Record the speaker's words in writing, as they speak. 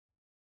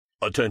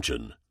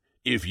Attention.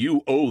 If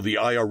you owe the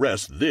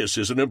IRS, this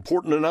is an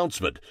important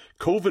announcement.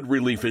 COVID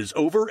relief is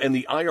over and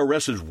the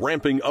IRS is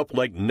ramping up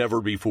like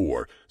never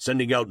before,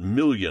 sending out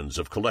millions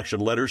of collection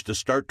letters to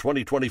start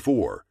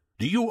 2024.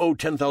 Do you owe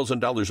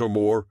 $10,000 or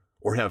more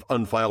or have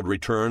unfiled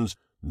returns?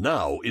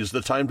 Now is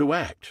the time to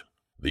act.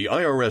 The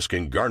IRS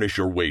can garnish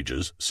your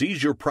wages,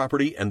 seize your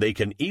property, and they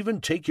can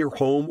even take your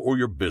home or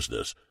your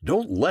business.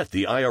 Don't let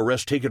the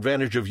IRS take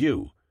advantage of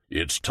you.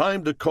 It's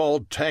time to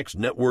call Tax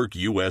Network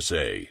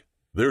USA.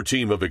 Their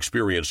team of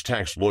experienced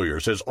tax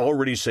lawyers has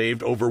already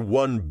saved over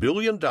 $1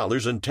 billion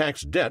in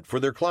tax debt for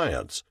their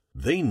clients.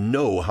 They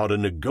know how to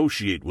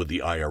negotiate with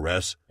the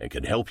IRS and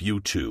can help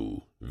you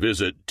too.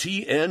 Visit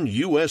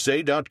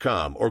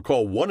tnusa.com or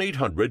call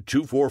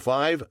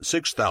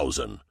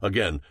 1-800-245-6000.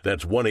 Again,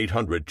 that's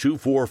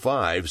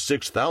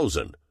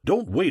 1-800-245-6000.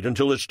 Don't wait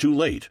until it's too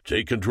late.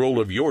 Take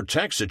control of your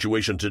tax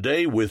situation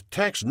today with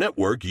Tax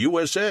Network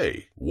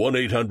USA.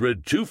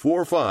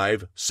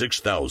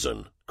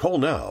 1-800-245-6000. Call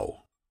now.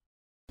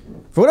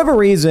 For whatever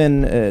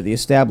reason, the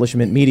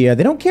establishment media,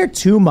 they don't care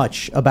too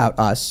much about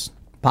us,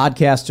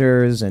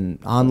 podcasters and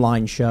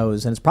online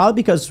shows. And it's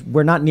probably because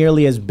we're not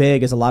nearly as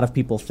big as a lot of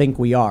people think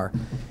we are.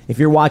 If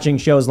you're watching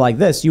shows like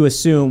this, you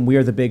assume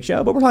we're the big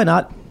show, but we're probably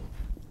not.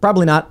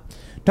 Probably not.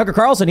 Tucker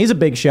Carlson, he's a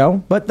big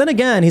show. But then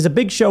again, he's a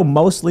big show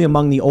mostly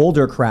among the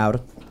older crowd.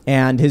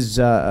 And his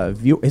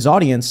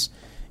audience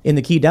in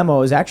the key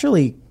demo is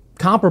actually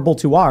comparable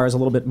to ours a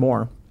little bit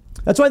more.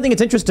 That's why I think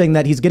it's interesting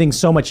that he's getting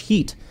so much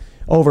heat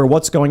over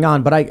what's going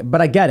on. But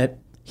I get it.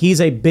 He's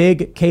a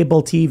big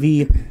cable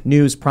TV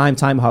news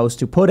primetime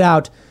host who put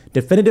out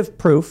definitive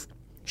proof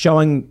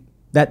showing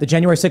that the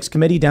January 6th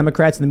committee,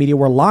 Democrats and the media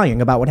were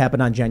lying about what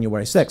happened on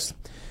January 6th.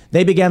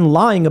 They began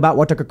lying about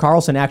what Tucker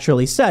Carlson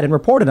actually said and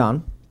reported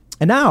on.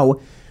 And now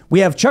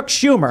we have Chuck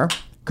Schumer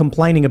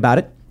complaining about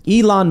it,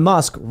 Elon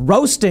Musk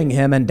roasting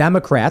him and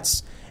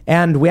Democrats,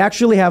 and we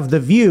actually have The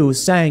View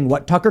saying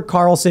what Tucker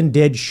Carlson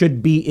did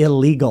should be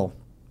illegal.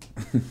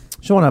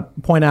 Just want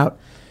to point out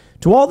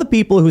to all the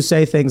people who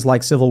say things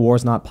like civil war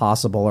is not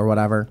possible or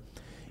whatever,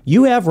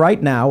 you have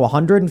right now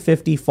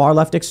 150 far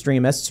left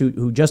extremists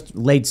who just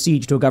laid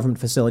siege to a government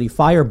facility,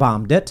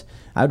 firebombed it.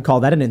 I would call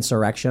that an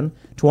insurrection.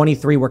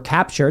 23 were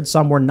captured.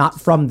 Some were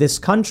not from this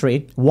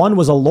country. One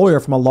was a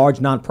lawyer from a large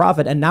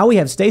nonprofit. And now we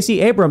have Stacey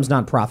Abrams'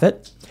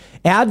 nonprofit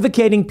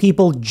advocating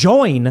people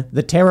join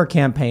the terror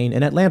campaign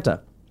in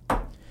Atlanta.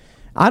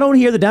 I don't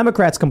hear the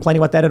Democrats complaining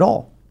about that at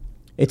all.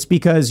 It's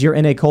because you're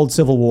in a cold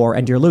civil war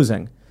and you're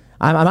losing.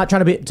 I'm not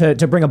trying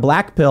to bring a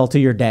black pill to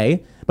your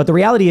day, but the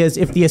reality is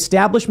if the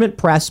establishment,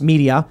 press,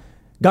 media,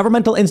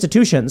 governmental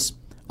institutions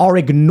are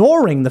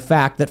ignoring the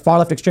fact that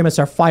far-left extremists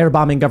are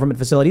firebombing government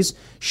facilities,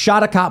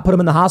 shot a cop, put him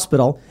in the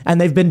hospital, and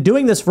they've been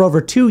doing this for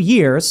over 2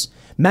 years,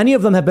 many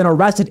of them have been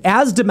arrested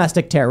as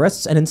domestic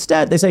terrorists, and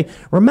instead they say,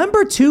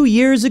 remember 2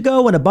 years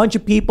ago when a bunch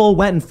of people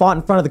went and fought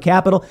in front of the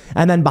Capitol,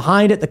 and then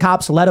behind it the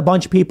cops let a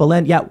bunch of people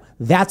in? Yeah,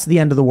 that's the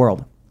end of the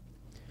world.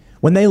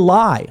 When they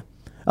lie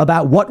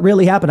about what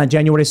really happened on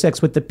January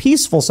 6th with the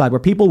peaceful side where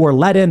people were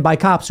let in by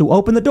cops who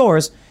opened the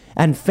doors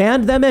and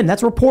fanned them in.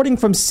 That's reporting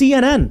from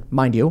CNN,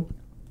 mind you.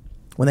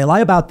 When they lie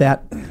about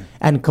that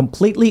and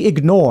completely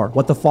ignore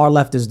what the far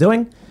left is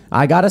doing,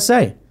 I got to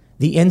say,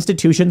 the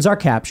institutions are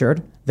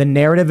captured, the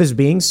narrative is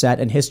being set,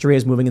 and history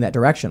is moving in that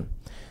direction.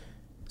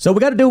 So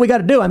we got to do what we got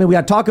to do. I mean, we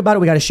got to talk about it.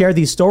 We got to share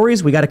these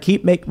stories. We got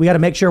to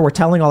make sure we're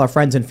telling all our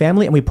friends and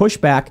family, and we push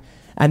back.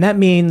 And that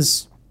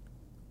means,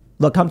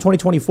 look, come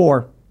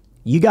 2024,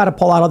 you got to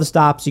pull out all the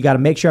stops. You got to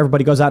make sure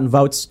everybody goes out and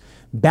votes.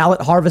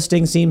 Ballot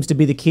harvesting seems to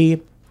be the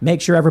key.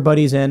 Make sure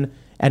everybody's in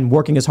and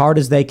working as hard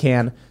as they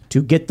can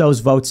to get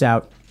those votes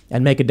out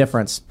and make a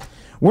difference.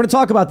 We're going to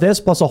talk about this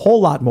plus a whole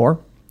lot more.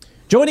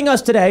 Joining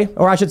us today,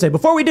 or I should say,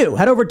 before we do,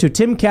 head over to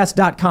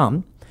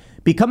timcast.com.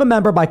 Become a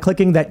member by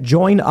clicking that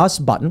Join Us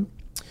button.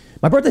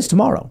 My birthday's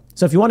tomorrow.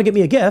 So if you want to get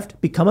me a gift,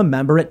 become a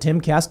member at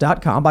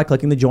timcast.com by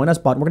clicking the Join Us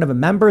button. We're going to have a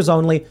members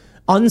only,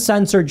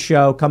 uncensored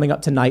show coming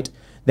up tonight.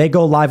 They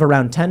go live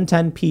around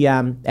 10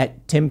 p.m.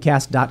 at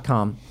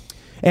timcast.com.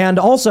 And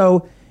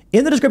also,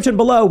 in the description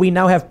below, we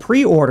now have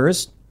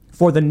pre-orders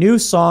for the new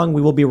song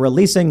we will be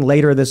releasing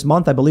later this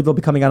month. I believe it'll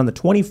be coming out on the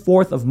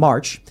 24th of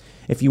March.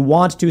 If you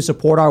want to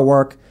support our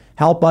work,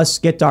 help us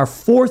get our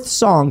 4th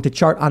song to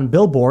chart on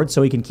Billboard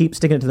so we can keep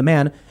sticking it to the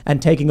man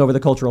and taking over the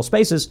cultural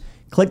spaces,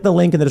 click the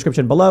link in the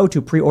description below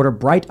to pre-order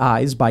Bright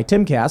Eyes by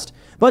Timcast.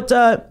 But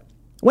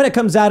when it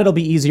comes out, it'll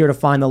be easier to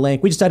find the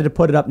link. We decided to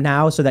put it up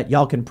now so that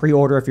y'all can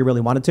pre-order if you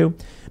really wanted to.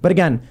 But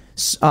again,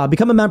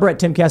 become a member at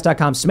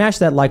timcast.com. Smash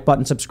that like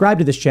button. Subscribe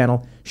to this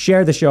channel.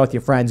 Share the show with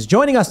your friends.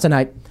 Joining us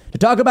tonight to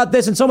talk about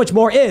this and so much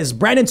more is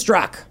Brandon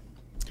Straka.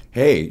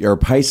 Hey, you're a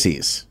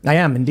Pisces. I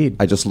am indeed.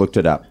 I just looked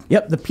it up.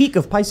 Yep, the peak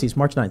of Pisces,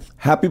 March 9th.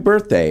 Happy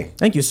birthday.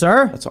 Thank you,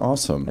 sir. That's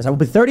awesome. As I will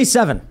be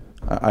 37.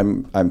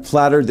 I'm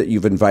flattered that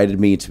you've invited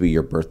me to be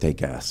your birthday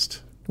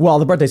guest. Well,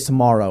 the birthday's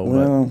tomorrow.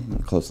 Well,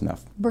 close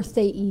enough.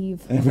 Birthday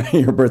Eve.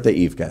 Your birthday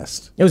Eve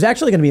guest. It was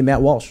actually going to be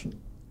Matt Walsh.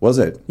 Was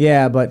it?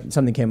 Yeah, but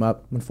something came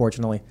up,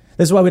 unfortunately.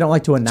 This is why we don't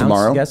like to announce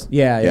Tomorrow? guests.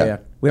 Yeah.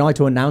 we don't like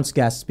to announce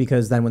guests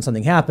because then when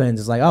something happens,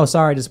 it's like, oh,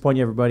 sorry, I disappoint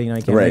you, everybody. You know,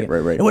 I can't make it.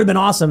 Right. It would have been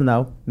awesome,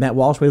 though. Matt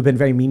Walsh, we would have been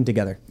very mean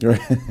together.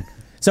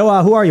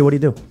 So who are you? What do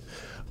you do?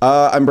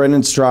 I'm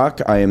Brendan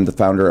Strock. I am the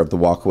founder of the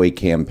Walkaway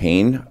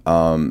Campaign,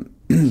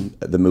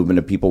 the movement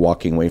of people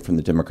walking away from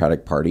the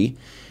Democratic Party.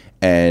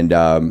 And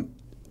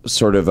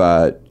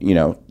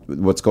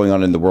what's going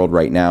on in the world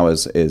right now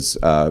is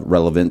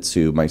relevant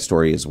to my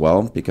story as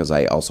well, because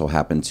I also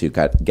happen to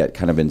get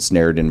kind of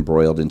ensnared and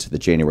embroiled into the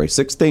January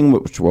 6th thing,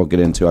 which we'll get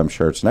into, I'm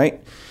sure,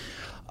 tonight.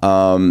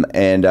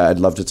 And I'd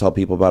love to tell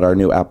people about our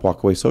new app,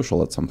 Walkaway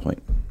Social, at some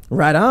point.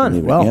 Right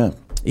on.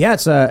 Yeah,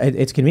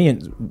 it's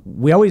convenient.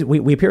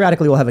 We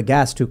periodically will have a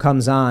guest who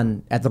comes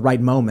on at the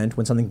right moment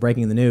when something's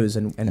breaking in the news,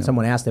 and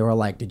someone asked, they were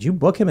like, "Did you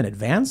book him in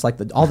advance? Like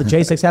all the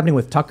J6 happening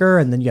with Tucker,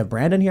 and then you have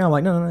Brandon here?" I'm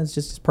like, no,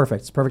 it's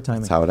perfect. It's perfect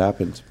timing. That's how it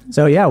happened.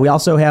 So yeah, we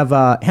also have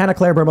Hannah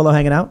Claire Brimlow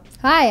hanging out.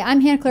 Hi,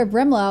 I'm Hannah Claire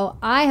Brimlow.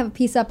 I have a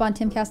piece up on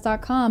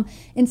timcast.com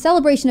in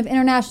celebration of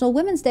International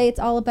Women's Day. It's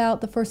all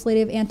about the First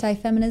Lady of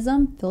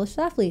Anti-Feminism, Phyllis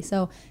Schlafly.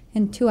 So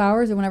in 2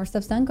 hours or whenever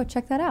stuff's done, go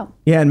check that out.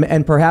 Yeah,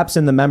 and perhaps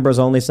in the members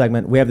only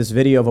segment, we have this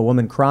video of a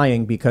woman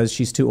crying because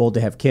she's too old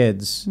to have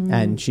kids,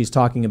 and she's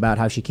talking about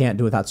how she can't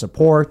do without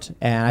support,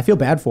 and I feel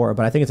bad for her,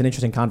 but I think it's an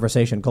interesting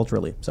conversation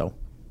culturally. So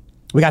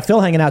we got Phil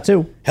hanging out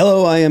too.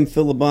 Hello, I am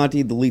Phil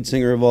Labonte, the lead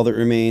singer of All That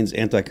Remains,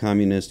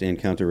 anti-communist and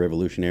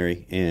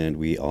counter-revolutionary, and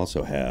we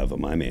also have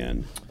my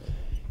man.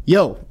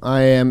 Yo,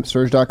 I am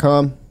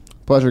Surge.com.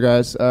 Pleasure,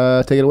 guys.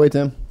 Take it away,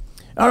 Tim.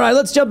 All right,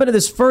 let's jump into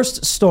this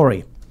first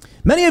story.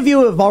 Many of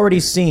you have already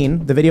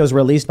seen the videos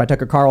released by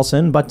Tucker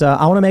Carlson, but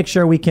I want to make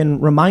sure we can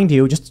remind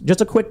you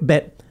just a quick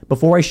bit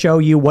before I show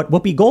you what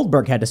Whoopi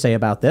Goldberg had to say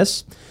about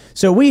this.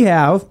 So we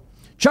have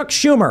Chuck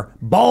Schumer,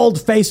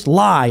 bald-faced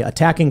lie,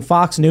 attacking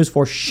Fox News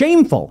for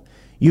shameful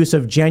use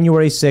of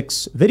January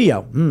 6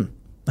 video.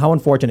 How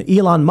unfortunate.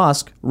 Elon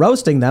Musk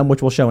roasting them,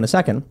 which we'll show in a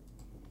second.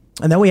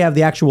 And then we have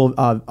the actual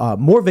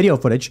more video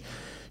footage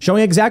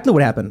showing exactly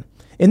what happened.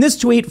 In this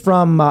tweet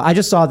from, I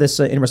just saw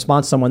this in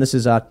response to someone. This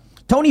is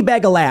Tony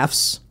Bag of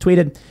Laughs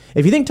tweeted,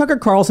 "If you think Tucker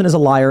Carlson is a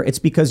liar, it's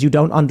because you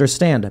don't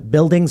understand.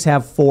 Buildings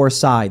have 4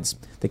 sides.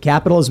 The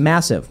Capitol is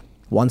massive.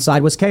 One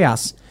side was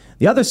chaos.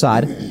 The other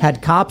side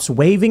had cops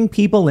waving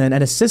people in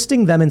and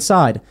assisting them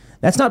inside.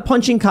 That's not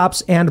punching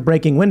cops and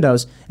breaking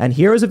windows. And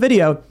here is a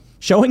video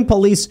showing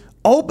police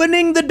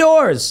opening the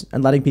doors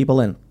and letting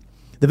people in."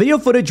 The video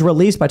footage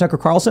released by Tucker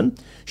Carlson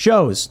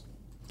shows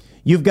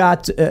you've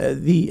got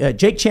the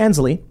Jake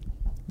Chansley,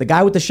 the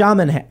guy with the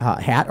shaman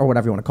hat or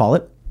whatever you want to call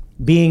it,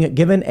 being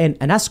given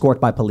an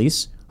escort by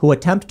police who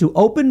attempt to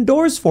open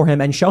doors for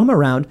him and show him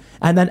around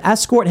and then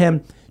escort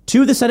him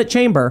to the Senate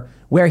chamber,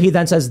 where he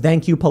then says,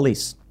 "Thank you,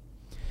 police."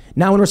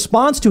 Now, in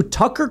response to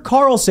Tucker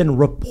Carlson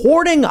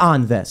reporting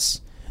on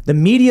this, the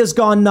media's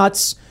gone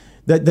nuts.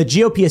 The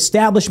GOP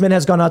establishment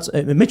has gone nuts.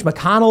 Mitch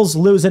McConnell's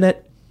losing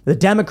it. The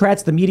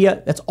Democrats, the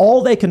media, that's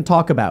all they can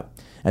talk about.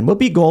 And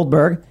Whoopi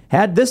Goldberg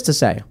had this to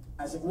say.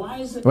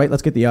 Wait,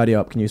 let's get the audio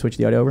up. Can you switch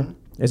the audio over?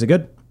 Is it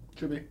good?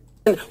 Should be.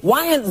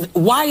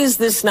 Why is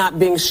this not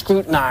being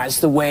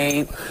scrutinized the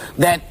way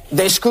that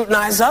they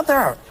scrutinize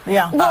other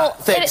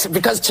things?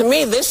 Because to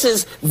me,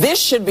 this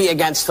should be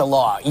against the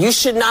law. You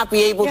should not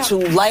be able to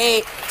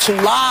lie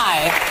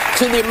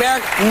to the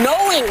American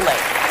knowingly.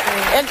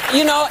 And,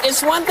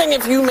 it's one thing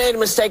if you made a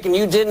mistake and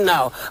you didn't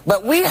know,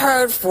 but we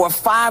heard for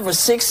 5 or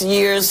 6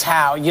 years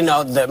how,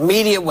 the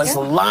media was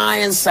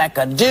lying,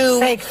 sackadoo.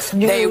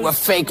 They were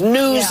fake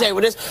news. They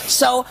were this.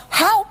 So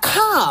how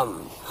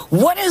come?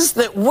 What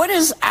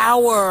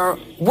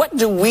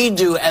do we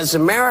do as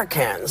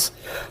Americans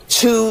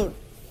to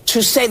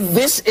say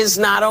this is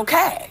not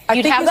okay?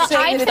 You'd have to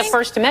say the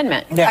First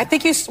Amendment. Yeah. I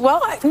think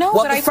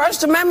the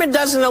First Amendment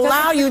doesn't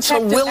allow you to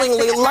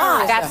willingly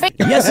lie.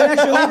 Yes, it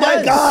actually does. Oh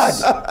my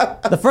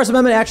God. The First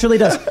Amendment actually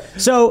does.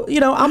 So,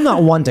 I'm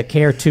not one to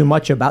care too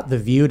much about The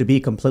View, to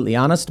be completely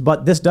honest,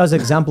 but this does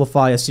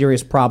exemplify a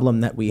serious problem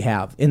that we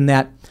have in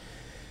that,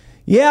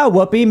 yeah,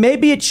 Whoopi,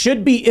 maybe it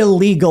should be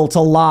illegal to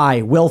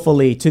lie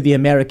willfully to the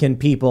American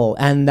people.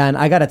 And then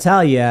I got to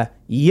tell you,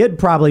 you'd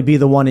probably be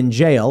the one in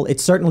jail. It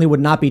certainly would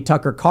not be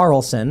Tucker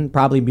Carlson,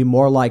 probably be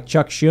more like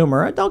Chuck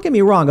Schumer. Don't get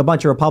me wrong, a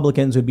bunch of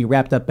Republicans would be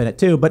wrapped up in it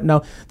too. But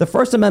no, the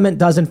First Amendment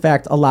does in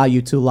fact allow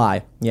you to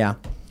lie. Yeah,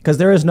 because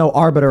there is no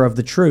arbiter of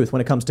the truth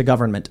when it comes to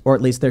government, or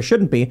at least there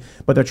shouldn't be,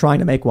 but they're trying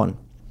to make one.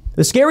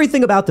 The scary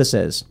thing about this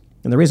is,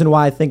 and the reason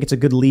why I think it's a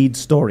good lead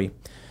story,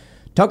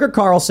 Tucker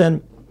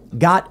Carlson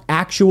got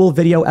actual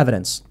video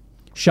evidence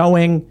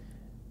showing,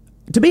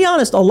 to be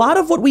honest, a lot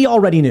of what we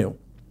already knew.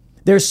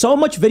 There's so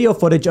much video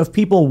footage of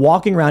people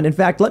walking around. In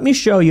fact, let me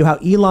show you how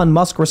Elon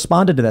Musk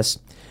responded to this.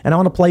 And I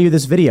want to play you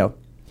this video.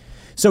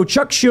 So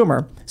Chuck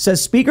Schumer says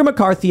Speaker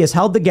McCarthy has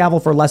held the gavel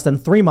for less than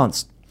 3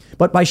 months.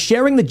 But by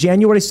sharing the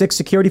January 6th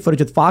security footage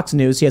with Fox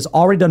News, he has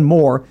already done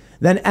more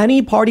than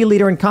any party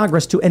leader in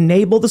Congress to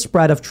enable the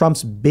spread of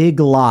Trump's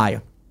big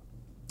lie.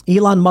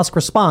 Elon Musk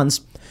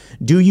responds,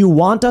 "Do you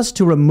want us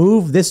to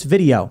remove this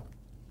video?"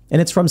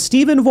 And it's from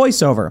Steven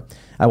VoiceOver.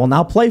 I will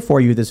now play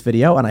for you this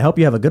video, and I hope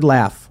you have a good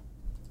laugh.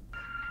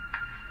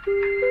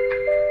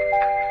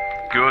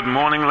 Good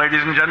morning,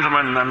 ladies and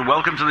gentlemen, and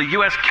welcome to the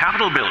U.S.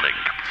 Capitol building.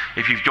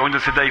 If you've joined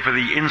us today for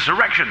the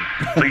insurrection,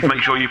 please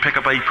make sure you pick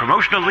up a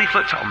promotional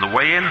leaflet on the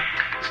way in,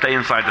 stay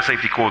inside the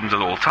safety cordons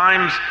at all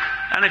times,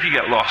 and if you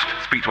get lost,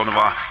 speak to one of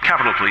our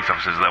Capitol police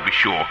officers. They'll be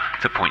sure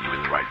to point you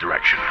in the right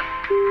direction.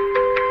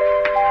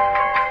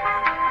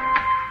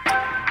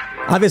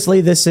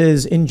 Obviously, this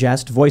is in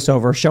jest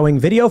voiceover showing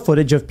video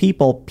footage of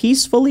people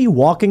peacefully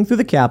walking through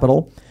the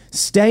Capitol,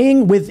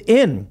 staying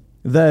within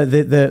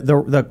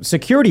the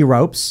security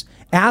ropes,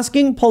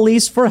 asking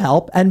police for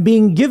help and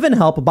being given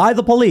help by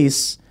the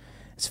police.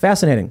 It's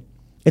fascinating.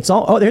 It's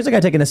all. Oh, there's a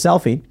guy taking a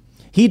selfie.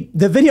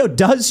 The video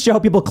does show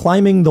people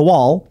climbing the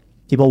wall,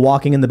 people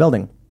walking in the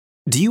building.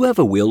 Do you have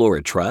a will or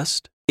a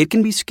trust? It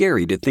can be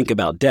scary to think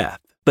about death,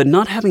 but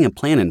not having a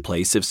plan in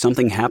place if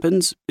something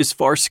happens is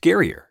far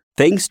scarier.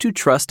 Thanks to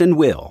Trust and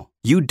Will,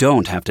 you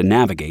don't have to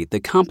navigate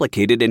the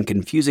complicated and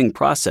confusing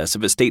process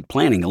of estate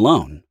planning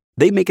alone.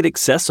 They make it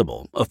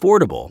accessible,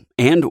 affordable,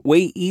 and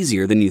way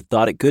easier than you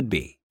thought it could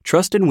be.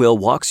 Trust and Will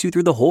walks you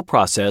through the whole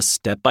process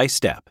step by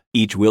step.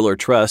 Each will or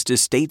trust is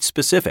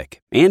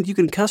state-specific, and you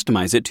can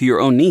customize it to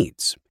your own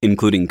needs,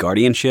 including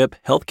guardianship,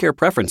 healthcare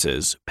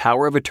preferences,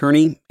 power of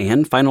attorney,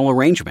 and final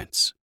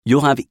arrangements.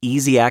 You'll have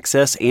easy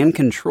access and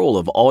control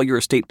of all your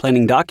estate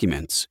planning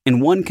documents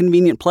in one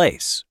convenient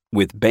place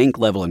with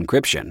bank-level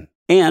encryption.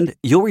 And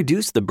you'll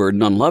reduce the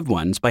burden on loved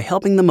ones by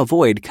helping them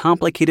avoid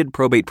complicated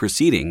probate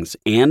proceedings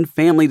and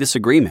family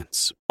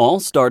disagreements,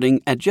 all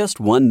starting at just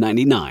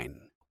 $199.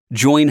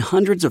 Join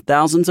hundreds of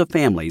thousands of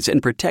families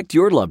and protect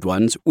your loved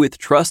ones with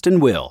Trust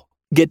and Will.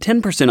 Get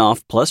 10%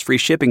 off plus free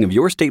shipping of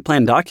your estate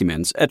plan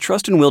documents at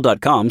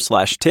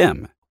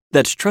trustandwill.com/Tim.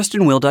 That's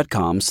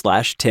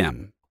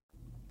trustandwill.com/Tim.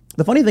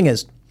 The funny thing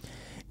is,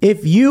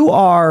 if you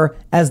are,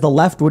 as the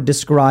left would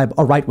describe,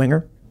 a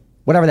right-winger,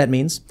 whatever that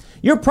means,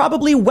 you're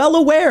probably well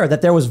aware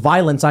that there was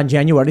violence on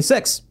January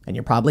 6th, and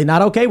you're probably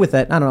not okay with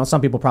it. I don't know, some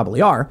people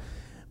probably are.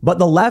 But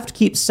the left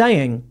keeps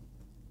saying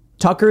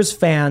Tucker's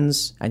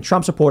fans and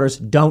Trump supporters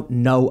don't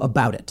know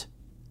about it.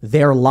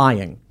 They're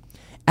lying.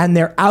 And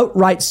they're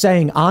outright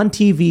saying on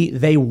TV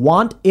they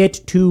want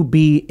it to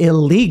be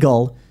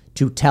illegal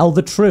to tell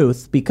the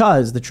truth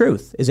because the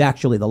truth is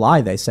actually the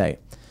lie, they say.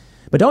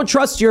 But don't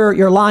trust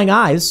your lying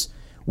eyes.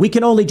 We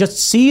can only just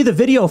see the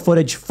video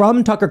footage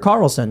from Tucker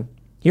Carlson.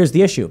 Here's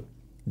the issue.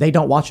 They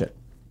don't watch it.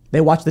 They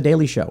watch The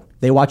Daily Show.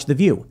 They watch The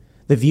View.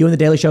 The View and The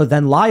Daily Show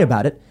then lie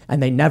about it,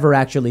 and they never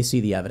actually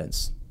see the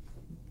evidence.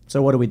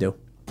 So what do we do?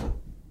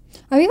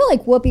 I feel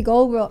like Whoopi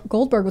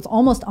Goldberg was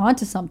almost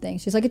onto something.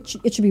 She's like,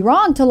 it should be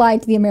wrong to lie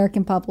to the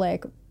American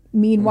public.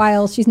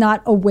 Meanwhile, she's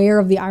not aware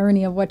of the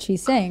irony of what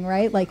she's saying,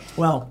 right? Like,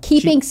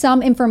 keeping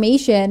some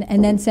information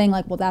and then saying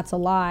like, well, that's a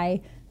lie.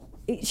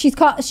 She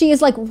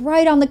is like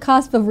right on the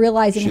cusp of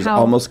realizing she's how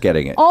almost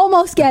getting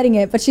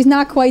it, but she's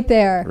not quite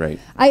there. Right.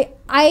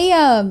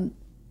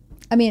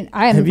 I mean,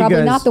 I am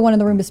probably not the one in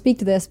the room to speak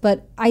to this,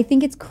 but I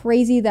think it's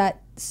crazy that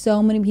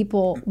so many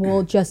people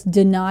will just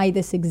deny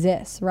this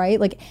exists, right?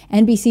 Like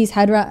NBC's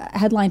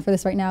headline for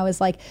this right now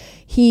is like,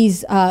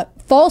 he's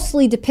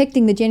falsely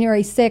depicting the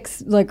January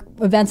 6th like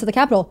events at the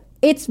Capitol.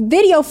 It's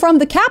video from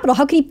the Capitol.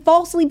 How can he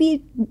falsely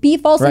be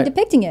falsely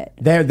depicting it?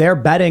 They're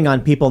betting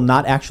on people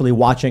not actually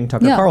watching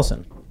Tucker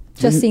Carlson.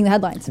 Just seeing the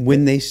headlines.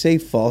 When they say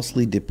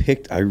falsely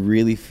depict, I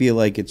really feel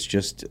like it's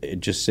just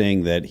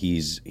saying that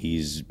he's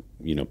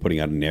putting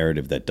out a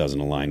narrative that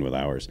doesn't align with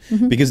ours.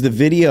 Mm-hmm. Because the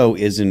video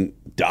isn't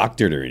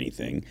doctored or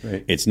anything.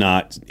 Right. It's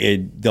not.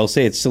 They'll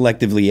say it's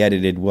selectively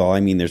edited. Well, I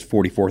mean, there's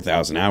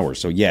 44,000 hours,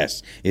 so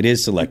yes, it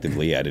is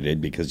selectively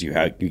edited because you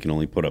can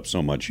only put up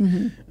so much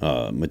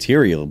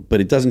material.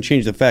 But it doesn't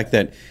change the fact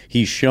that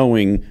he's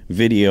showing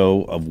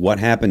video of what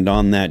happened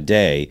on that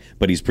day,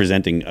 but he's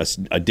presenting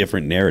a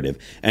different narrative.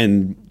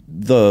 And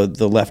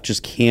the left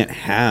just can't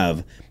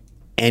have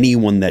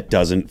anyone that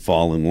doesn't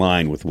fall in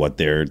line with what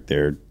their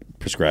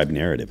prescribed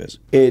narrative is.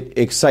 It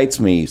excites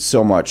me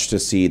so much to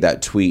see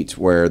that tweet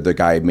where the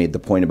guy made the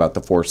point about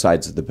the four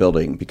sides of the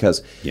building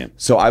because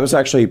so I was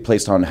actually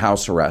placed on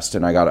house arrest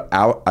and I got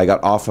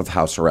off of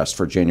house arrest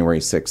for January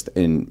 6th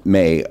in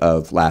May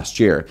of last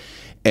year.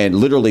 And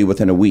literally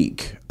within a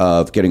week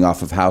of getting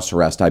off of house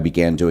arrest, I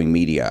began doing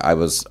media. I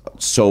was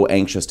so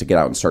anxious to get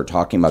out and start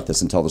talking about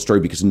this and tell the story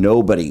because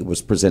nobody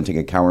was presenting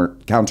a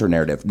counter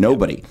narrative.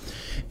 Nobody.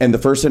 And the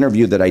first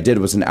interview that I did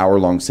was an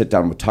hour-long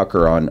sit-down with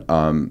Tucker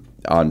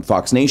on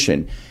Fox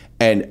Nation.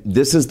 And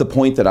this is the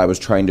point that I was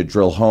trying to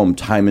drill home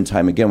time and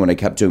time again when I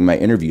kept doing my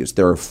interviews.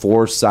 There are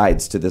four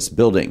sides to this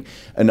building.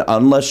 And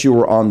unless you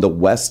were on the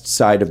west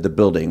side of the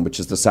building, which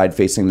is the side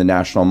facing the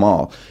National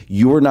Mall,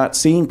 you are not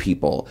seeing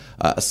people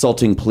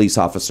assaulting police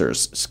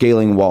officers,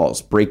 scaling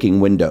walls, breaking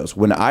windows.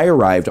 When I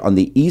arrived on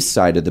the east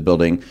side of the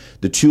building,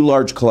 the two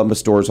large Columbus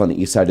stores on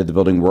the east side of the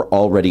building were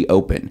already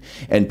open.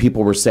 And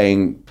people were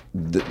saying,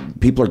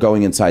 people are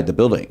going inside the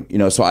building.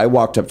 So I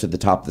walked up to the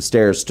top of the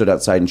stairs, stood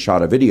outside and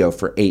shot a video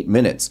for 8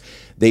 minutes.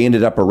 They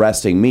ended up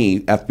arresting me.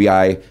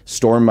 FBI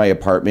stormed my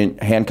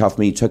apartment, handcuffed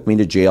me, took me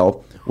to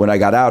jail. When I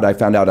got out, I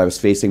found out I was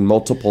facing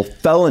multiple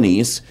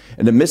felonies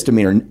and a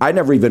misdemeanor. I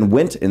never even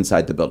went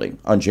inside the building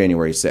on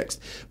January 6th.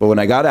 But when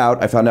I got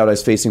out, I found out I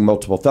was facing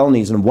multiple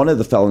felonies, and one of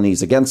the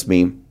felonies against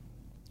me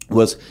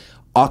was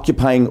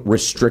occupying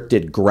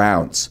restricted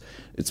grounds.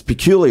 It's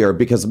peculiar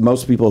because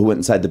most people who went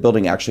inside the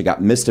building actually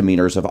got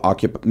misdemeanors of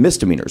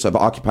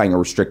occupying a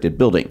restricted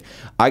building.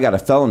 I got a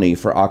felony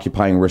for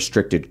occupying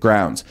restricted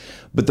grounds.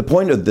 But the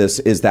point of this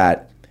is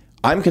that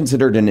I'm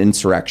considered an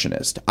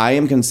insurrectionist. I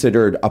am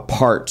considered a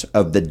part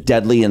of the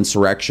deadly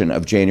insurrection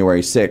of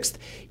January 6th,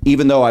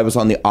 even though I was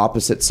on the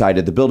opposite side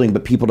of the building.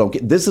 But people don't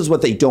get, this is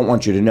what they don't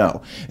want you to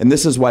know. And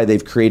this is why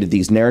they've created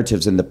these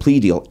narratives in the plea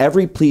deal.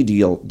 Every plea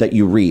deal that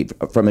you read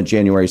from a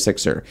January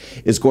 6er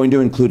is going to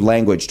include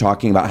language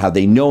talking about how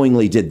they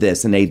knowingly did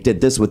this and they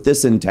did this with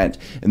this intent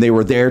and they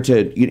were there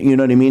to, you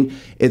know what I mean?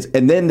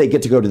 And then they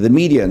get to go to the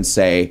media and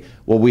say,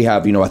 well, we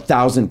have,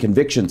 1,000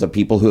 convictions of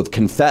people who have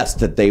confessed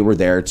that they were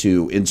there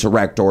to insurrect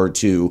or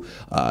to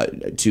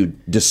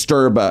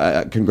disturb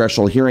a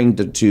congressional hearing,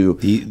 to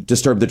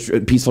disturb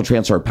the peaceful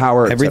transfer of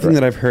power. Everything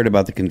that I've heard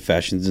about the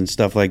confessions and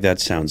stuff like that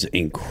sounds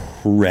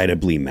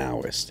incredibly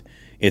Maoist.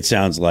 It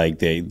sounds like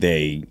they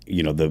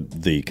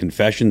the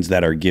confessions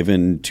that are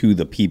given to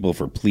the people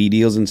for plea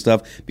deals and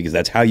stuff, because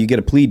that's how you get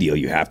a plea deal.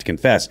 You have to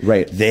confess.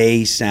 Right.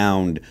 They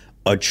sound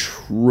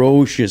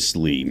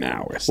atrociously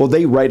Maoist. Well,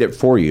 they write it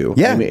for you.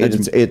 Yeah, I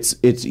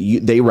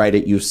mean, they write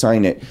it, you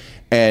sign it.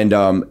 And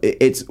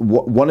it's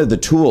one of the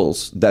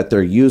tools that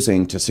they're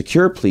using to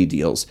secure plea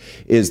deals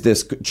is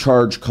this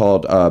charge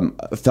called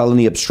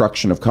felony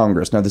obstruction of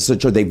Congress. Now, this is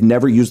they've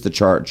never used the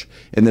charge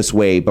in this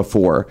way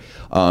before.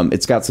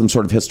 It's got some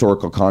sort of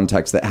historical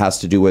context that has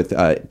to do with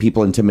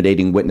people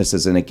intimidating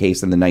witnesses in a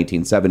case in the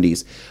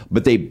 1970s.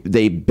 But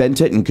they bent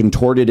it and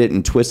contorted it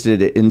and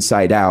twisted it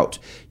inside out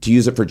to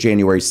use it for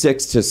January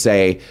 6th to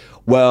say,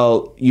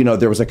 well,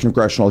 there was a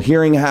congressional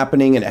hearing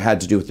happening and it had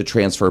to do with the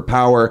transfer of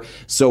power.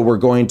 So we're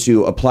going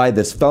to apply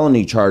this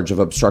felony charge of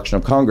obstruction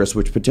of Congress,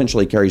 which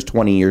potentially carries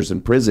 20 years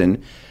in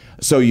prison.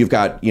 So you've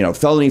got,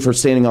 felony for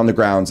standing on the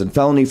grounds and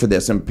felony for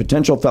this and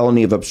potential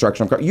felony of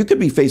obstruction of Congress. You could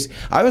be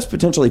I was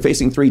potentially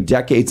facing 3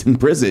 decades in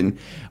prison,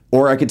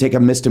 or I could take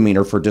a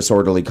misdemeanor for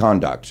disorderly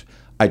conduct.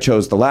 I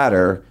chose the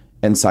latter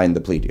and signed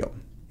the plea deal.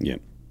 Yeah.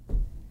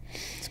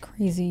 It's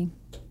crazy.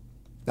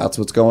 That's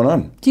what's going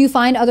on. Do you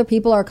find other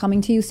people are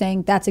coming to you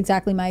saying that's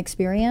exactly my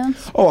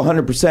experience? Oh,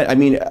 100%. I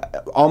mean,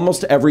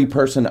 almost every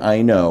person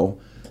I know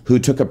who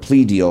took a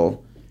plea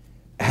deal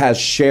has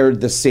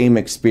shared the same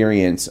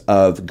experience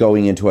of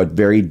going into a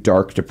very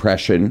dark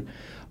depression.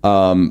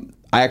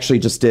 I actually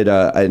just did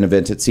an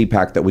event at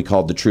CPAC that we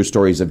called The True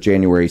Stories of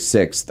January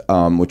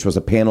 6th, which was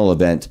a panel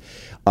event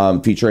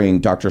featuring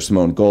Dr.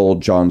 Simone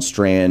Gold, John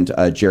Strand,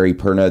 Jerry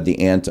Perna, the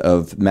aunt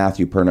of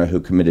Matthew Perna, who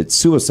committed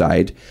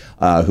suicide,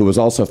 who was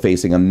also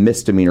facing a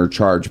misdemeanor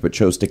charge but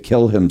chose to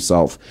kill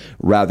himself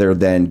rather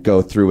than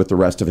go through with the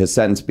rest of his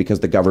sentence because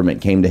the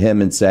government came to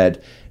him and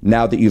said,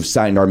 now that you've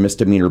signed our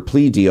misdemeanor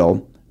plea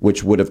deal,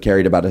 which would have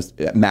carried about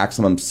a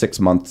maximum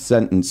 6-month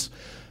sentence,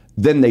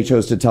 then they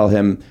chose to tell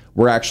him,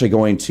 we're actually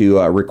going to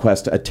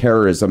request a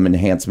terrorism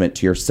enhancement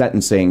to your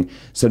sentencing.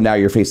 So now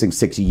you're facing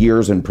 6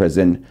 years in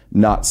prison,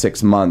 not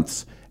 6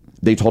 months.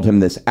 They told him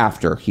this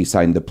after he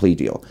signed the plea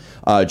deal.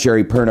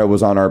 Jerry Perna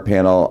was on our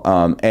panel,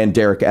 and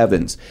Derek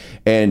Evans.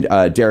 And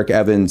Derek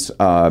Evans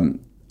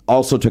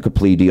also took a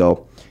plea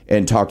deal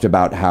and talked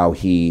about how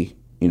he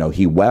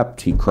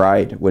wept, he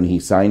cried when he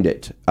signed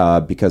it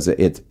because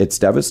it's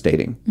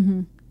devastating.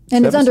 Mm-hmm.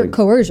 And it's under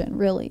coercion,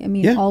 really. I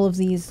mean, all of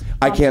these.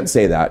 I can't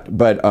say that,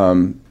 but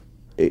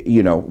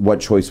what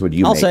choice would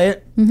you make? I'll say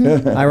it.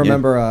 Mm-hmm. I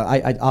remember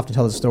I often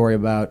tell the story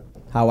about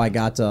how I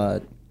got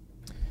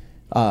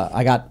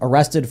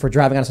arrested for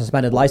driving on a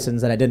suspended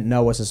license that I didn't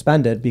know was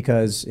suspended,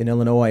 because in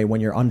Illinois,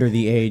 when you're under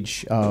the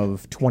age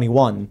of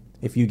 21,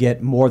 if you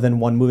get more than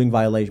 2 moving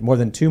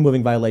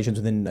violations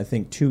within, I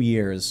think, 2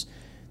 years,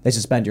 they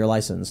suspend your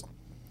license.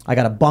 I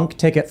got a bunk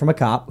ticket from a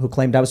cop who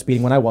claimed I was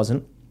speeding when I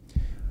wasn't.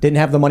 Didn't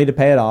have the money to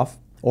pay it off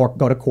or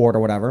go to court or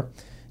whatever.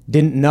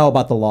 Didn't know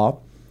about the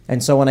law.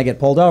 And so when I get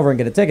pulled over and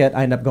get a ticket,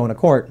 I end up going to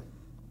court.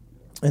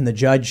 And the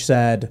judge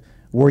said,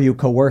 were you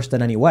coerced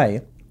in any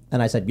way?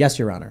 And I said, yes,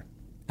 Your Honor.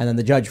 And then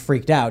the judge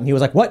freaked out. And he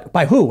was like, what?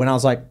 By who? And I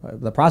was like,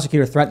 the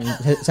prosecutor threatened,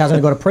 says I'm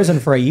going to go to prison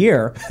for a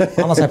year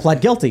unless I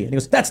pled guilty. And he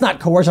goes, that's not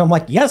coercion. I'm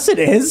like, yes, it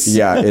is.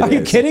 Yeah, it is. Are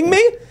you kidding me?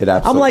 It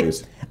absolutely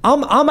is.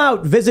 I'm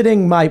out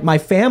visiting my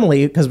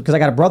family because I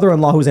got a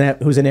brother-in-law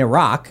who's in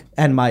Iraq,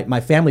 and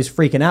my family's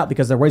freaking out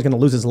because they're worried he's going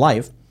to lose his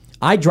life.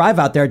 I drive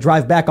out there,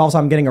 drive back. Also,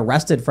 I'm getting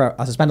arrested for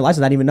a suspended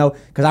license. I didn't even know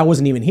because I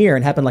wasn't even here,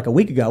 and it happened like a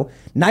week ago.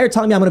 Now you're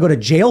telling me I'm going to go to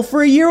jail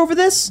for a year over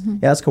this? Mm-hmm.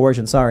 Yeah, that's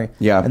coercion. Sorry.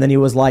 Yeah. And then he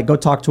was like, go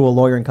talk to a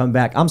lawyer and come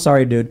back. I'm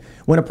sorry, dude.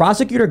 When a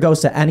prosecutor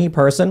goes to any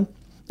person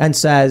and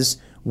says,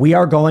 we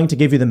are going to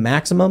give you the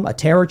maximum, a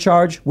terror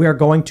charge. We are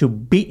going to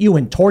beat you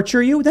and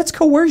torture you. That's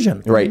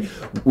coercion. Right.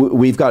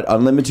 We've got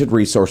unlimited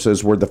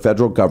resources. We're the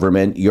federal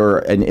government. You're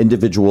an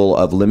individual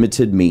of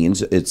limited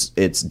means.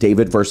 It's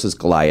David versus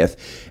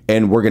Goliath.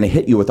 And we're going to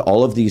hit you with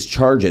all of these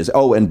charges.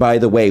 Oh, and by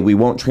the way, we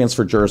won't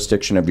transfer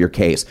jurisdiction of your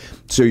case.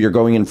 So you're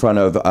going in front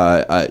of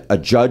a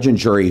judge and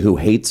jury who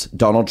hates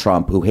Donald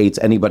Trump, who hates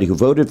anybody who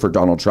voted for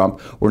Donald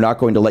Trump. We're not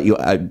going to let you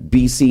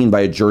be seen by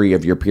a jury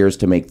of your peers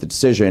to make the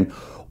decision.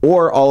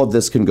 Or all of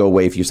this can go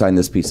away if you sign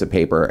this piece of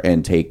paper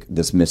and take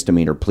this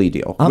misdemeanor plea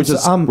deal, which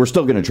is we're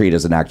still going to treat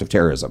as an act of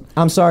terrorism.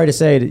 I'm sorry to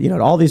say, to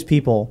all these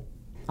people,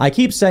 I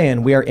keep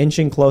saying we are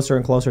inching closer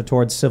and closer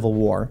towards civil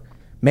war.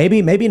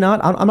 Maybe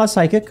not. I'm not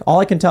psychic. All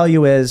I can tell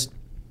you is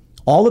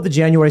all of the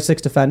January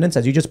 6th defendants,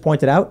 as you just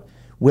pointed out,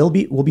 will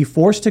be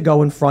forced to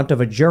go in front of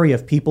a jury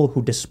of people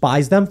who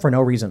despise them for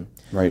no reason.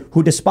 Right.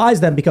 Who despise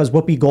them because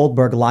Whoopi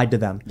Goldberg lied to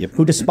them. Yep.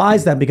 Who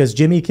despise them because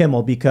Jimmy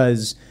Kimmel,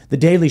 because The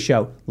Daily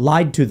Show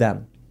lied to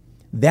them.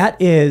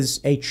 That is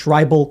a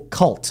tribal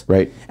cult.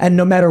 Right. And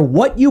no matter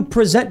what you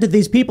present to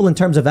these people in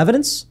terms of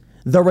evidence,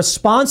 the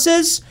response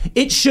is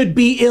it should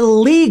be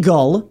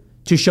illegal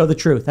to show the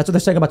truth. That's what they're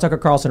saying about Tucker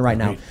Carlson right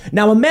now.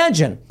 Now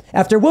imagine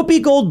after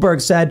Whoopi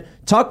Goldberg said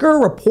Tucker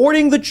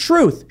reporting the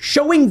truth,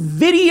 showing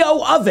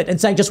video of it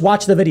and saying just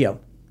watch the video.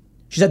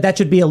 She said that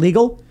should be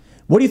illegal.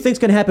 What do you think is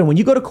going to happen when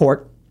you go to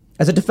court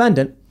as a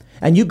defendant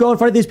and you go in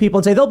front of these people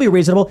and say they'll be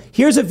reasonable?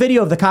 Here's a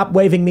video of the cop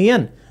waving me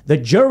in. The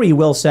jury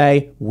will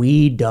say,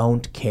 we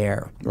don't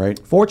care. Right.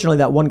 Fortunately,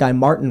 that one guy,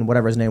 Martin,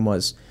 whatever his name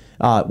was,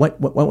 went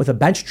with a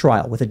bench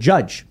trial with a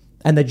judge.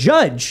 And the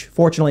judge,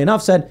 fortunately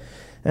enough, said,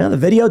 the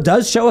video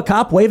does show a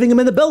cop waving him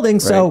in the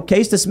building. So Right.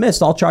 Case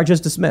dismissed. All charges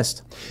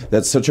dismissed.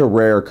 That's such a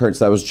rare occurrence.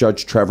 That was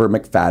Judge Trevor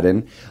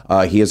McFadden.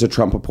 He is a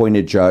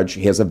Trump-appointed judge.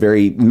 He has a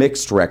very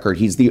mixed record.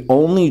 He's the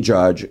only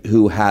judge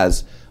who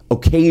has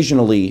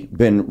occasionally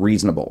been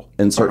reasonable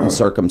in certain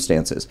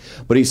circumstances,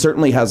 but he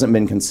certainly hasn't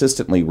been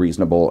consistently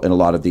reasonable in a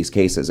lot of these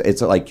cases.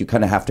 It's like you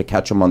kind of have to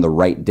catch him on the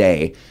right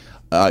day,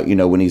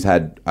 when he's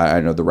had,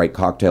 the right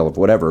cocktail of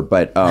whatever,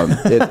 but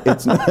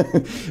it's not,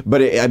 but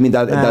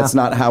that's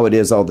not how it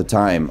is all the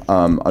time.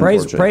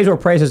 Praise where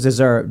praises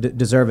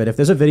deserve it. If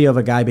there's a video of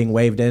a guy being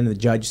waved in, the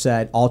judge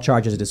said all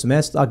charges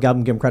dismissed, I'll give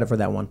him credit for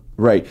that one.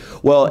 Right.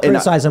 Well,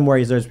 criticize him where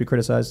he deserves to be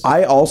criticized.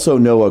 I also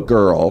know a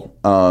girl,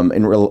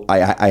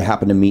 I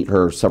happened to meet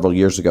her several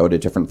years ago at a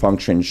different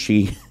function.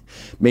 She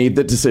made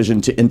the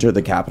decision to enter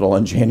the Capitol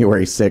on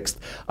January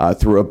 6th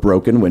through a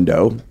broken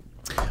window.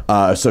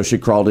 So she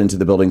crawled into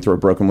the building through a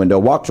broken window,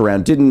 walked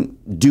around,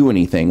 didn't do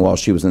anything while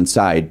she was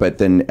inside, but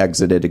then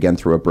exited again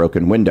through a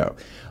broken window.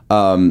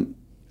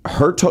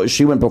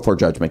 She went before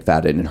Judge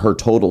McFadden, and her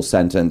total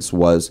sentence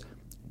was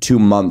 2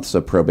 months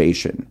of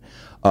probation,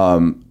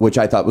 which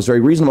I thought was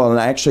very reasonable. And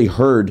I actually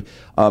heard,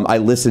 I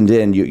listened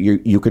in.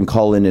 You can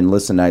call in and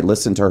listen. I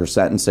listened to her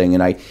sentencing,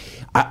 and I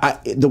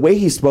the way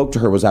he spoke to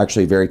her was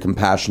actually very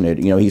compassionate.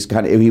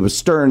 He was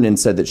stern and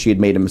said that she had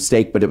made a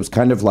mistake, but it was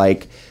kind of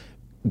like,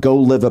 go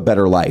live a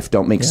better life.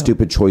 Don't make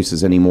stupid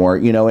choices anymore.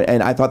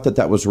 And I thought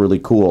that was really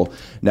cool.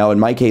 Now, in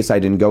my case, I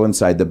didn't go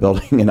inside the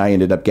building, and I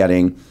ended up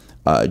getting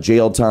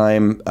jail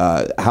time,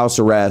 house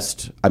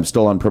arrest. I'm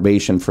still on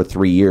probation for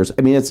 3 years.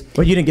 I mean,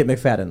 But you didn't get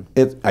McFadden.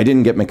 I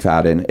didn't get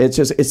McFadden.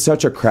 It's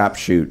such a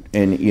crapshoot.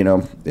 And,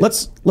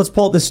 Let's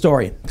pull up this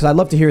story, because I'd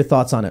love to hear your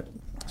thoughts on it.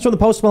 It's from the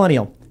Post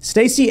Millennial.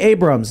 Stacey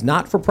Abrams,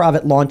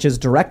 not-for-profit, launches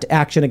direct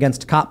action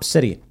against Cop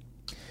City.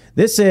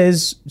 This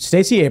is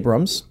Stacey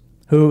Abrams,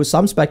 who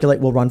some speculate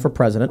will run for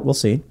president. We'll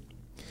see.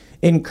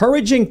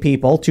 Encouraging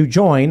people to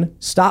join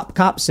Stop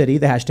Cop City,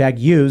 the hashtag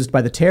used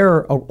by the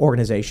terror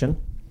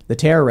organization, the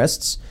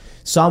terrorists,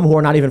 some who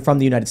are not even from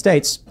the United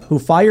States, who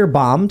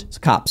firebombed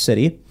Cop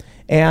City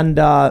and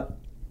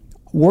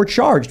were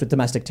charged with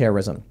domestic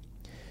terrorism.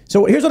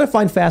 So here's what I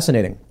find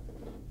fascinating.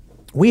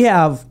 We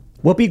have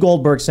Whoopi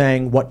Goldberg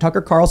saying what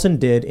Tucker Carlson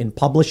did in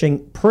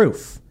publishing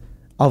proof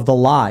of the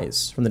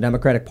lies from the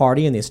Democratic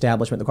Party and the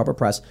establishment, the corporate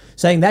press,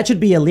 saying that should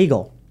be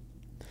illegal.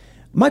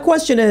 My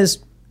question is,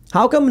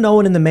 how come no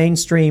one in the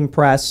mainstream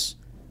press,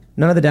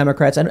 none of the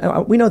Democrats,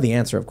 and we know the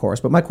answer, of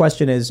course, but my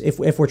question is,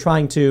 if we're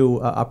trying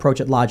to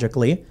approach it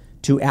logically,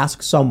 to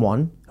ask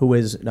someone who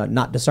is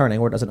not discerning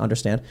or doesn't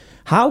understand,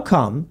 how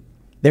come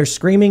they're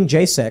screaming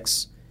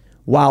J6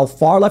 while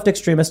far left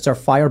extremists are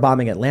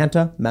firebombing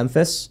Atlanta,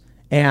 Memphis,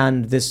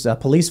 and this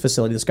police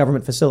facility, this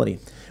government facility?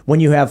 When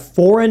you have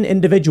foreign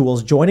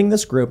individuals joining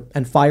this group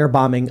and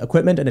firebombing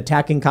equipment and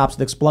attacking cops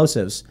with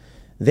explosives,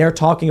 they're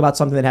talking about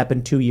something that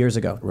happened 2 years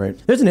ago. Right.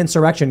 There's an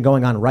insurrection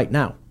going on right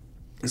now.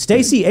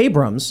 Stacey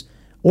Abrams'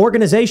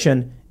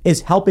 organization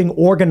is helping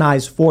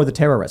organize for the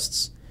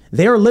terrorists.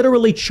 They are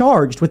literally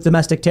charged with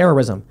domestic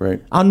terrorism.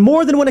 Right. On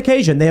more than one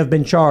occasion, they have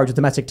been charged with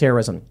domestic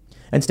terrorism.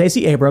 And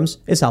Stacey Abrams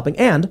is helping.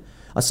 And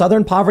a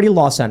Southern Poverty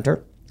Law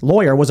Center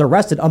lawyer was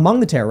arrested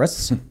among the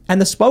terrorists, and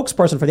the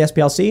spokesperson for the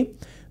SPLC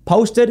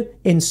posted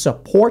in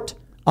support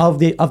of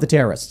the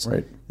terrorists.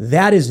 Right.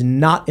 That is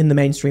not in the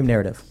mainstream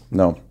narrative.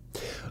 No.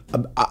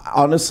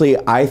 Honestly,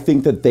 I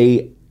think that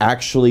they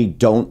actually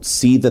don't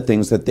see the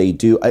things that they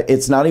do.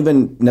 It's not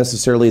even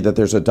necessarily that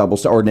there's a double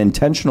or an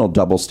intentional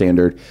double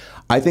standard.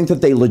 I think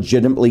that they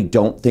legitimately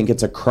don't think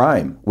it's a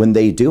crime when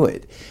they do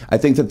it. I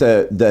think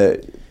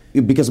that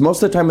because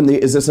most of the time,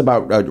 is this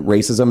about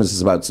racism? Is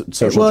this about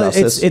social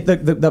justice?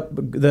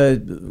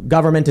 The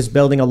government is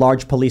building a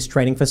large police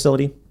training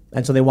facility,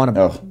 and so they want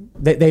to.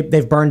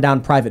 They've burned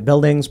down private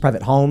buildings,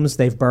 private homes.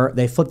 They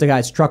flipped a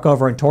guy's truck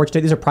over and torched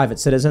it. These are private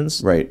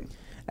citizens. Right.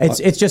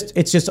 It's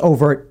just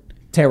overt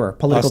terror,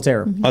 political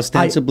terror.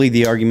 Ostensibly,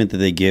 the argument that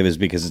they give is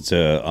because it's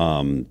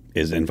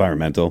is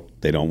environmental.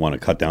 They don't want to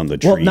cut down the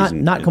trees. Well,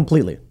 not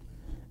completely.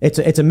 It's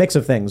a mix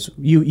of things.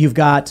 You've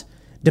got,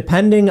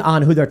 depending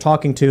on who they're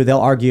talking to, they'll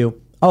argue,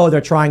 oh,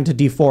 they're trying to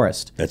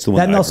deforest. That's the one.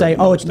 Then they'll say,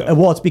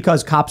 it's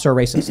because cops are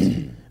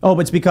racist. Oh,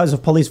 but it's because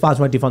of police violence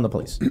want to defund the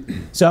police.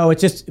 So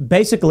it's just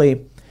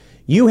basically,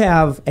 you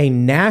have a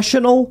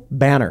national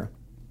banner,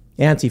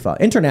 Antifa,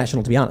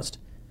 international to be honest.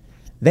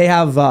 They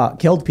have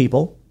killed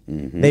people.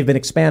 Mm-hmm. They've been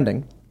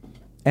expanding,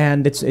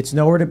 and it's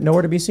nowhere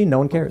to be seen. No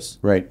one cares.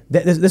 Right.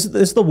 This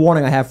is the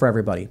warning I have for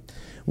everybody.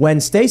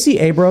 When Stacey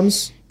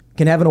Abrams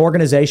can have an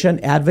organization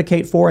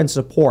advocate for and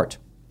support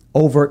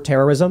overt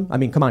terrorism, I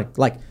mean, come on,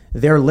 like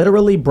they're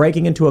literally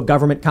breaking into a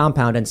government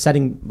compound and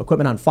setting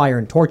equipment on fire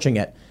and torching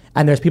it,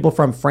 and there's people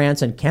from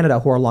France and Canada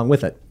who are along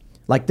with it.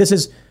 Like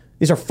these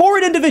are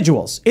foreign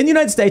individuals in the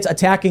United States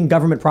attacking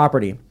government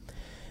property.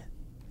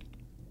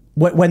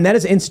 When that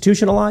is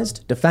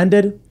institutionalized,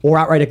 defended, or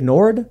outright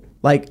ignored,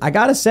 like, I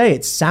gotta say,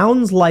 it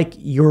sounds like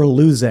you're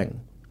losing.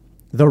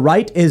 The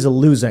right is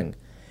losing.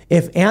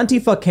 If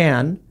Antifa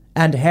can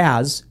and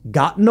has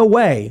gotten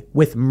away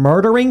with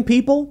murdering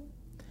people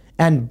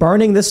and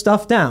burning this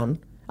stuff down,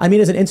 I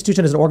mean, as an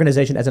institution, as an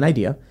organization, as an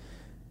idea,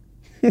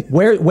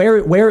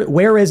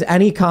 where is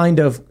any kind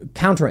of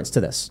counterance to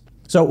this?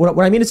 So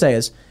what I mean to say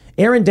is,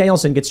 Aaron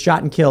Danielson gets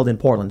shot and killed in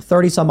Portland,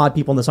 30 some odd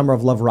people in the Summer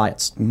of Love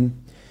riots. Mm-hmm.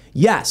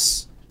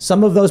 Yes.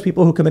 Some of those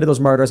people who committed those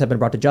murders have been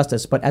brought to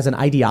justice, but as an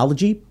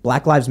ideology,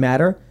 Black Lives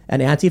Matter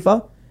and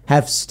Antifa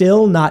have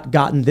still not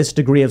gotten this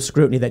degree of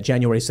scrutiny that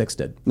January 6th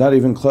did. Not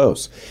even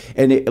close.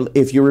 And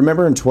if you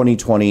remember in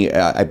 2020,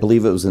 I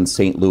believe it was in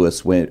St.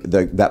 Louis, when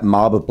that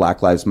mob of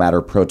Black Lives Matter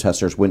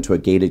protesters went to a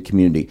gated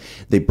community.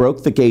 They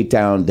broke the gate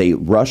down, they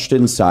rushed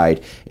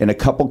inside, and a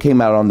couple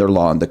came out on their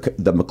lawn, the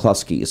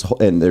McCluskeys,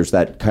 and there's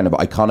that kind of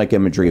iconic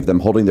imagery of them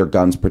holding their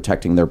guns,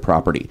 protecting their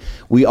property.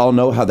 We all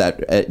know how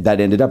that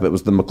ended up. It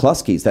was the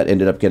McCluskeys that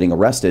ended up getting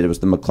arrested. It was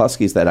the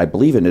McCluskeys that I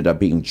believe ended up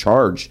being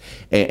charged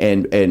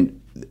and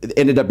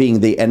ended up being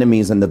the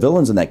enemies and the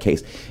villains in that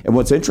case. And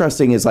what's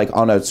interesting is, like,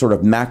 on a sort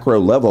of macro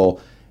level,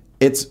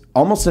 it's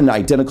almost an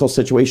identical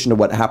situation to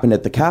what happened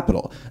at the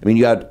Capitol. I mean,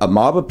 you had a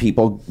mob of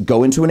people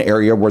go into an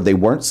area where they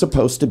weren't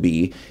supposed to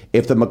be.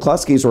 If the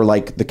McCluskeys were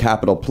like the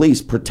Capitol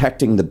Police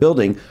protecting the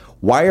building,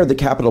 why are the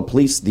Capitol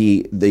Police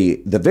the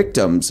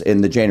victims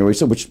in the January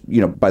 6th, which, you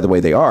know, by the way,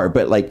 they are,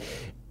 but like,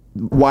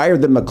 why are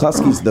the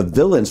McCluskeys the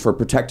villains for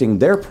protecting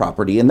their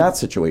property in that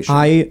situation?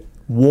 I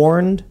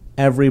warned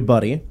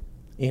everybody.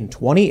 In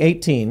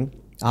 2018,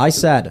 I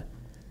said,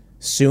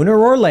 sooner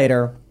or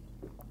later,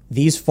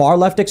 these far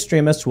left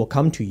extremists will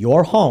come to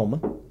your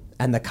home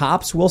and the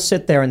cops will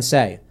sit there and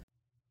say,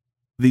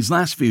 these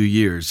last few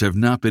years have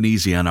not been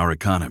easy on our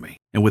economy.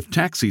 And with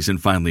tax season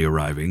finally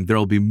arriving,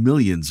 there'll be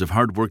millions of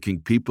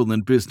hardworking people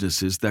and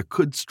businesses that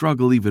could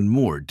struggle even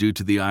more due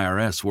to the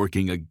IRS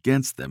working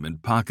against them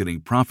and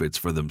pocketing profits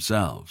for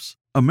themselves.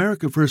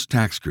 America First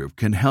Tax Group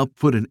can help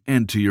put an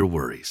end to your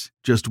worries.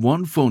 Just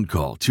one phone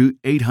call to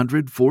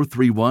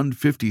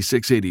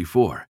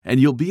 800-431-5684,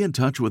 and you'll be in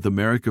touch with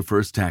America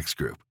First Tax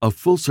Group, a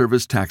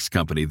full-service tax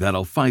company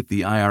that'll fight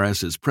the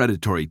IRS's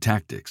predatory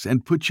tactics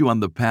and put you on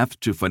the path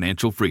to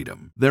financial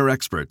freedom. Their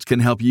experts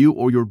can help you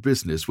or your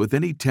business with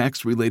any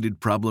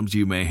tax-related problems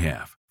you may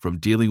have, from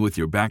dealing with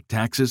your back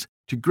taxes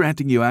to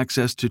granting you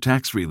access to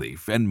tax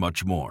relief and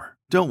much more.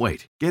 Don't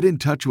wait. Get in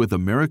touch with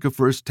America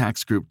First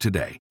Tax Group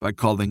today by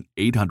calling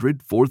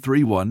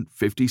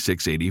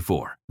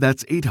 800-431-5684.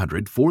 That's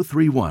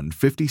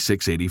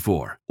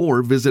 800-431-5684.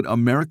 Or visit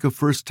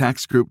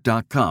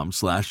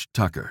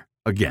americafirsttaxgroup.com/Tucker.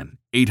 Again,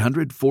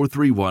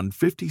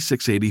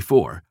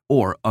 800-431-5684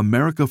 or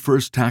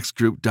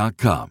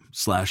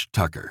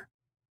americafirsttaxgroup.com/Tucker.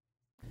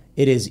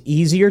 It is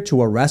easier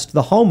to arrest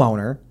the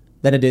homeowner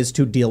than it is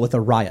to deal with a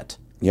riot.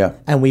 Yeah.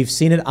 And we've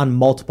seen it on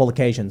multiple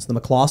occasions. The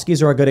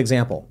McCloskeys are a good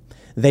example.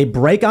 They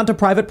break onto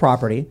private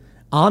property,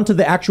 onto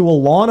the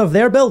actual lawn of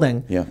their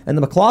building, and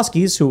the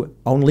McCloskeys, who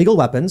own legal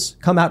weapons,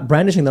 come out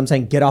brandishing them,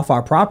 saying, get off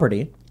our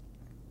property.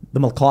 The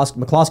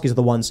McCloskeys are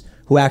the ones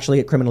who actually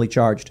get criminally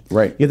charged.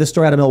 Right. You have the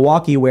story out of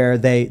Milwaukee where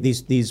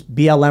these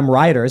BLM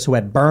rioters who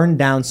had burned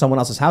down someone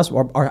else's house,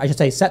 or I should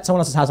say set someone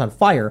else's house on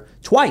fire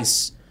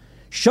twice,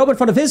 show up in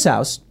front of his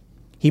house.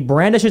 He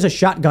brandishes a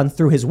shotgun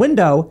through his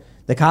window.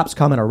 The cops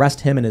come and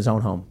arrest him in his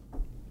own home.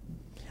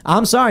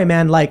 I'm sorry,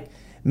 man, like,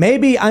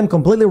 maybe I'm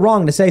completely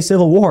wrong to say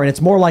civil war, and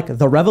it's more like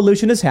the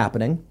revolution is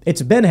happening.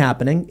 It's been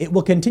happening. It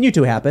will continue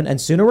to happen.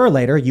 And sooner or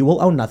later, you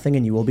will own nothing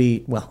and you will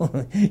be,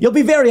 well, you'll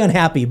be very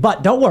unhappy.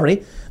 But don't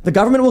worry. The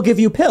government will give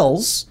you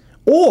pills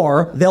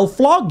or they'll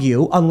flog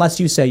you unless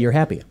you say you're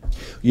happy.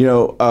 You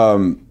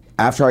know,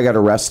 after I got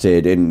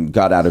arrested and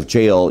got out of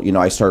jail, you know,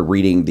 I started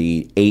reading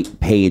the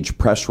 8-page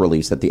press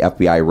release that the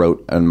FBI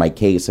wrote on my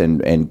case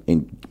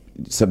and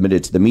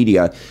submitted to the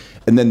media.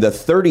 And then the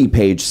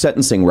 30-page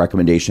sentencing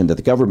recommendation that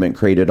the government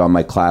created on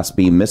my Class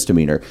B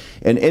misdemeanor.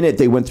 And in it,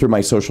 they went through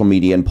my social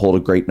media and pulled a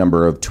great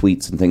number of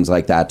tweets and things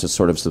like that to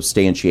sort of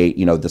substantiate,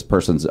 you know, this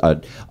person's a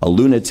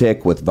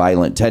lunatic with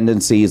violent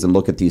tendencies, and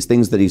look at these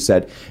things that he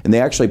said. And they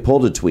actually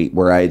pulled a tweet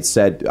where I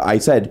said,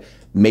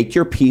 make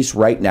your peace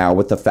right now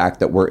with the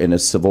fact that we're in a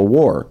civil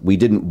war. We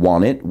didn't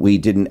want it. We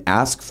didn't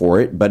ask for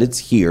it, but it's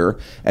here.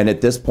 And at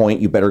this point,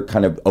 you better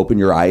kind of open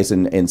your eyes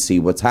and see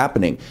what's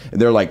happening.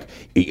 And they're like,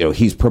 you know,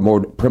 he's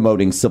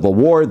promoting civil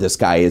war. This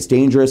guy is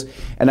dangerous.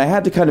 And I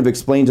had to kind of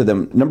explain to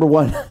them, number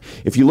one,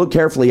 if you look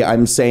carefully,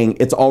 I'm saying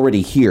it's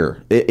already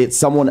here. It's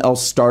someone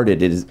else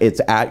started.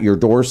 It's at your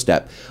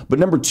doorstep. But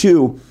number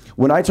two,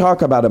 when I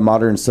talk about a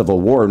modern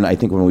civil war, and I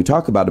think when we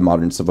talk about a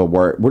modern civil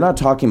war, we're not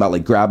talking about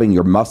like grabbing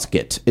your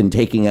musket and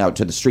taking out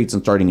to the streets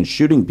and starting and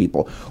shooting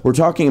people. We're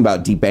talking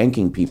about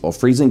debanking people,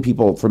 freezing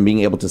people from being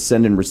able to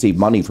send and receive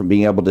money, from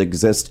being able to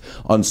exist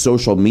on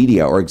social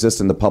media or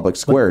exist in the public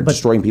square,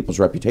 destroying people's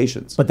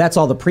reputations. But that's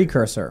all the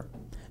precursor.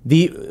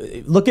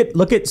 Look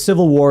at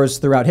civil wars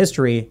throughout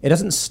history. It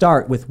doesn't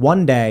start with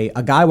one day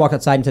a guy walks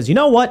outside and says, you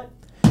know what?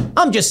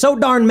 I'm just so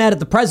darn mad at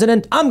the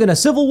president, I'm going to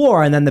civil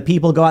war. And then the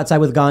people go outside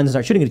with guns and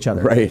start shooting at each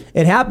other. Right.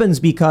 It happens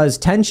because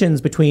tensions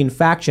between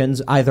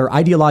factions, either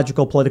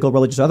ideological, political,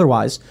 religious, or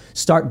otherwise,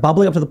 start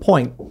bubbling up to the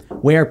point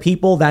where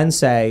people then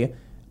say,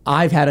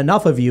 I've had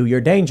enough of you, you're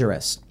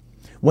dangerous.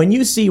 When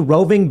you see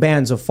roving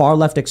bands of far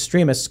left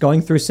extremists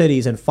going through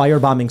cities and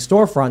firebombing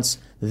storefronts,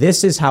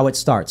 this is how it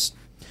starts.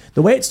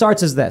 The way it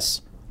starts is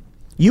this.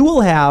 You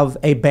will have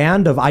a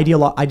band of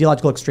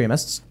ideological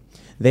extremists.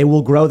 They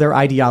will grow their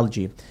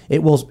ideology.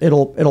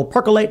 It'll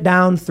percolate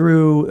down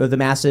through the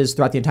masses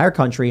throughout the entire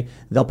country.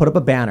 They'll put up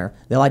a banner.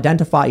 They'll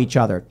identify each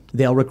other.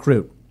 They'll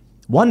recruit.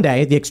 One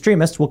day, the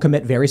extremists will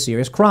commit very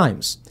serious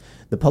crimes.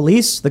 The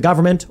police, the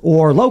government,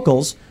 or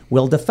locals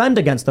will defend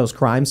against those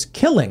crimes,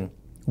 killing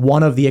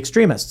one of the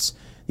extremists.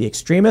 The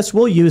extremists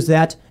will use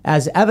that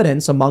as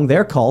evidence among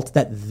their cult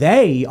that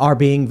they are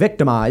being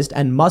victimized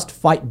and must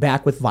fight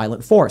back with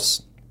violent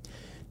force.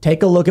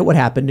 Take a look at what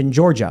happened in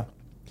Georgia.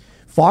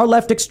 Far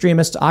left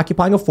extremists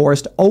occupying a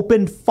forest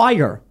opened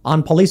fire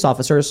on police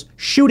officers,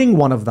 shooting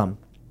one of them.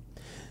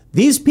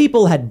 These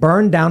people had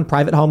burned down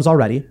private homes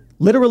already,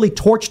 literally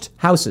torched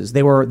houses.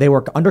 They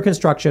were under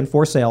construction,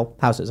 for sale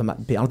houses. I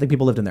don't think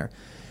people lived in there.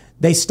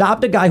 They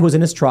stopped a guy who was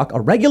in his truck,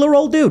 a regular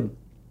old dude,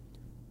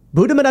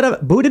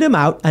 booted him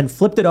out and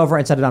flipped it over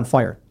and set it on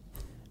fire.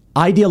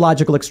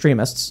 Ideological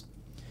extremists.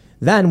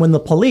 Then when the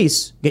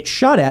police get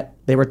shot at,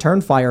 they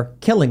return fire,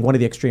 killing one of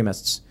the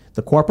extremists.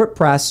 The corporate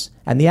press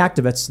and the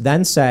activists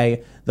then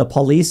say the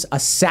police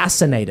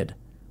assassinated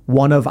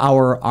one of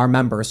our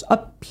members. A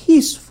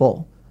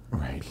peaceful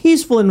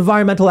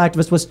environmental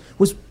activist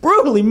was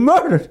brutally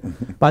murdered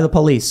by the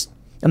police.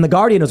 And The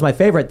Guardian was my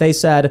favorite. They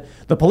said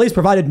the police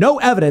provided no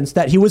evidence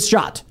that he was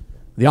shot.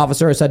 The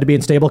officer is said to be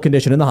in stable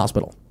condition in the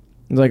hospital.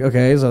 It's like,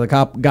 okay, so the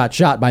cop got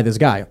shot by this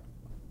guy.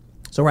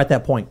 So we're at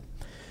that point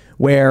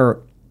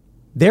where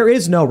there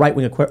is no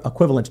right-wing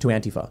equivalent to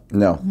Antifa.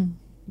 No. Mm-hmm.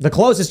 The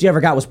closest you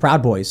ever got was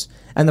Proud Boys.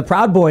 And the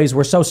Proud Boys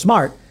were so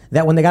smart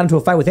that when they got into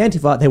a fight with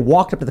Antifa, they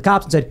walked up to the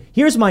cops and said,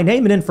 here's my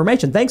name and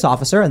information. Thanks,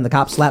 officer. And the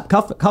cops slapped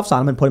cuffs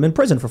on him and put him in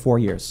prison for 4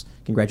 years.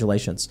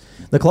 Congratulations.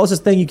 The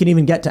closest thing you can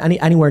even get to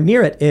anywhere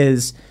near it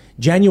is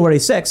January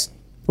 6th,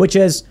 which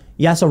is,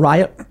 yes, a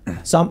riot.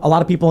 A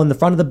lot of people in the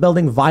front of the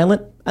building,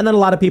 violent, and then a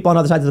lot of people on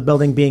other sides of the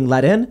building being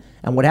let in.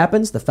 And what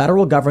happens? The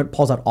federal government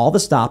pulls out all the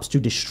stops to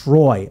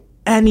destroy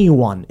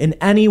anyone in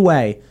any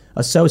way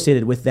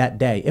associated with that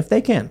day, if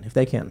they can.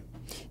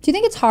 Do you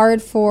think it's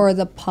hard for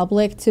the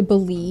public to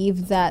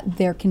believe that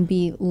there can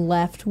be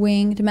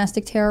left-wing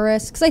domestic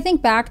terrorists? Because I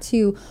think back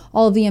to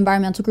all of the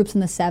environmental groups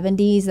in the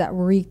 70s that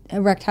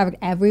wreaked havoc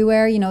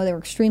everywhere. You know, they were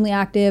extremely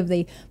active.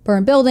 They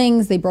burned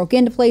buildings. They broke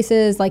into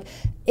places. Like,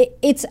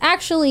 it's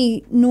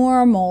actually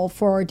normal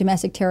for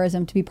domestic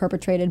terrorism to be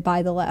perpetrated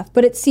by the left.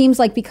 But it seems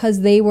like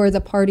because they were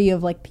the party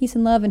of, like, peace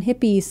and love and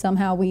hippies,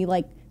 somehow we,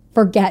 like,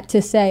 forget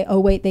to say, oh,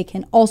 wait, they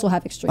can also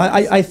have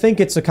extremists. I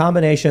think it's a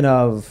combination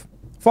of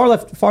far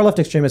left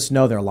extremists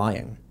know they're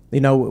lying.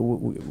 You know,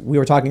 we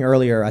were talking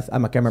earlier, I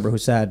can't remember who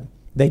said,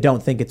 they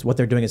don't think it's what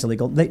they're doing is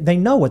illegal. They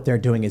know what they're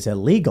doing is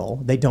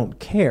illegal. They don't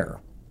care.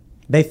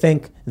 They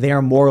think they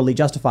are morally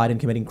justified in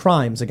committing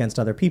crimes against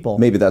other people.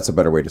 Maybe that's a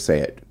better way to say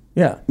it.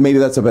 Yeah. Maybe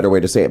that's a better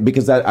way to say it,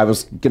 because I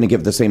was going to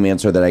give the same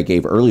answer that I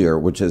gave earlier,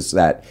 which is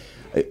that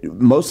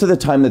most of the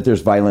time that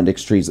there's violent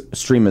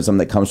extremism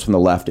that comes from the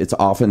left, it's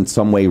often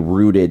some way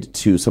rooted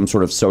to some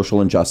sort of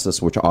social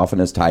injustice, which often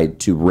is tied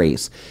to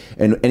race.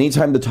 And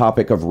anytime the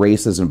topic of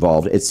race is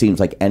involved, it seems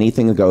like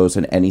anything goes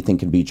and anything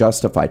can be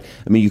justified.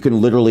 I mean, you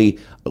can literally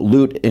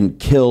loot and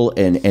kill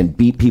and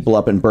beat people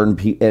up and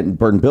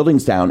burn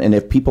buildings down. And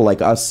if people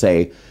like us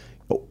say,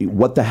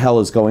 what the hell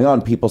is going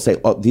on? People say,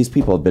 "Oh, these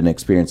people have been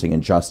experiencing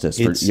injustice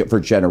for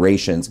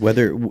generations."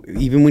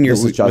 Even when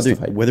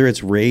whether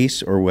it's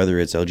race or whether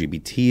it's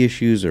LGBT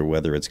issues or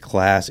whether it's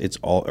class, it's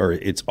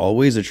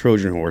always a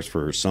Trojan horse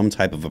for some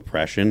type of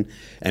oppression,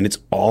 and it's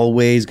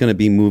always going to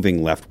be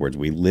moving leftwards.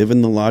 We live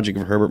in the logic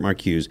of Herbert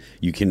Marcuse.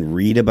 You can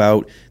read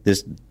about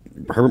this.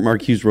 Herbert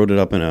Marcuse wrote it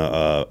up in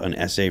an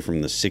essay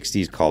from the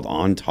 60s called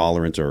On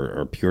Tolerance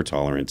or Pure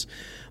Tolerance.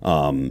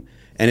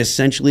 And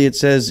essentially it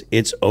says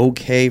it's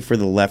okay for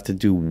the left to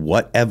do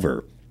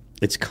whatever.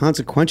 It's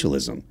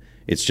consequentialism.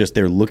 It's just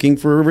they're looking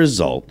for a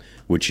result,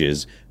 which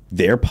is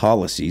their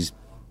policies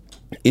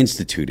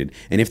instituted.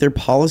 And if their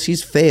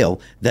policies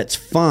fail, that's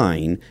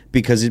fine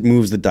because it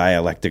moves the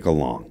dialectic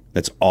along.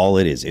 That's all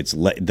it is. It's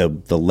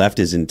the left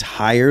is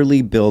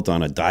entirely built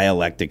on a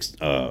dialectic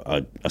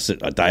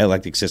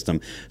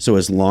system. So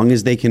as long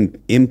as they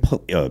can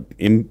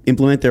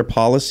implement their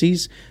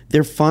policies,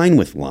 they're fine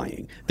with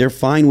lying. They're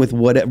fine with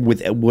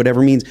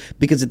whatever means,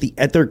 because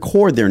at their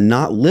core, they're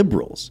not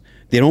liberals.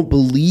 They don't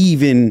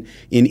believe in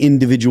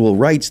individual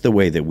rights the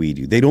way that we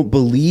do. They don't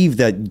believe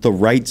that the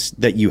rights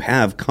that you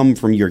have come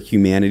from your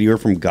humanity or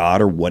from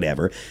God or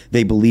whatever.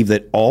 They believe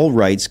that all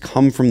rights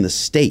come from the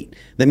state.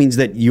 That means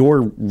that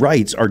your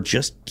rights are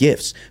just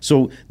gifts.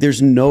 So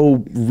there's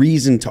no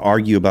reason to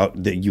argue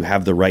about that you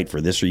have the right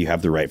for this or you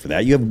have the right for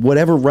that. You have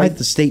whatever right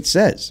the state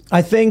says.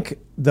 I think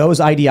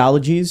those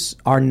ideologies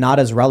are not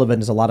as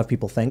relevant as a lot of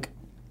people think.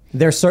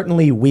 They're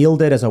certainly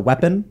wielded as a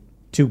weapon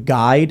to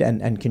guide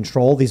and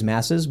control these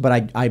masses,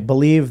 but I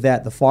believe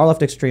that the far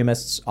left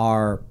extremists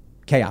are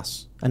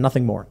chaos and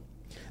nothing more.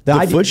 The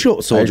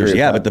foot soldiers,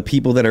 yeah, but the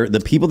people that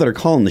are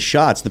calling the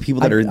shots, the people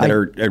that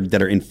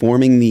are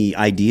informing the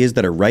ideas,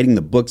 that are writing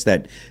the books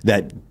that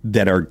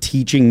are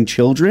teaching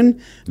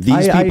children,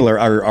 these people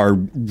are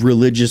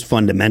religious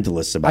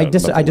fundamentalists.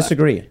 I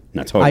disagree.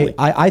 Not totally.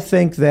 I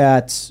think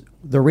that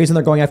the reason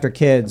they're going after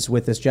kids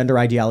with this gender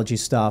ideology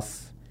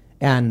stuff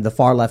and the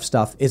far left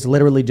stuff is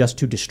literally just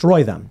to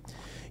destroy them.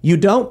 You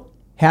don't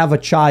have a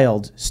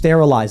child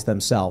sterilize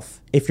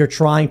themselves if you're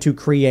trying to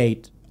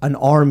create an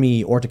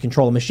army or to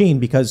control a machine,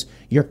 because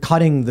you're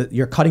cutting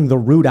the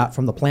root out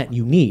from the plant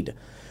you need.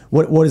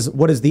 What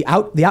is the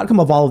outcome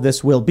of all of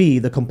this will be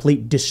the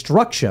complete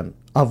destruction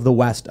of the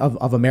West,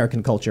 of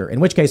American culture.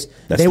 In which case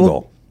that's the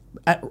goal.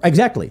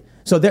 Exactly.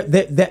 So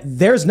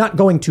there's not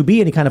going to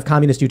be any kind of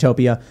communist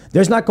utopia.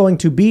 There's not going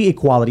to be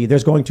equality.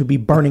 There's going to be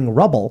burning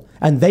rubble,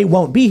 and they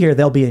won't be here.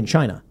 They'll be in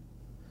China.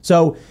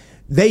 So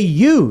they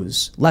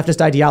use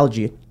leftist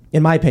ideology,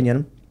 in my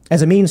opinion,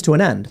 as a means to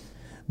an end.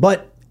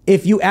 But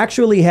if you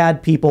actually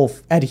had people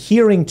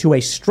adhering to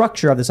a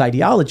structure of this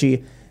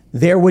ideology,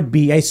 there would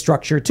be a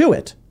structure to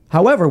it.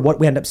 However, what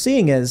we end up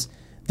seeing is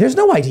there's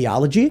no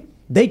ideology.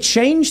 They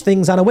change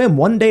things on a whim.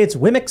 One day it's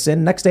Wimixin,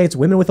 next day it's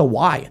women with a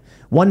Y.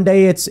 One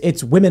day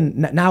it's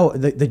women. Now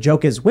the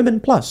joke is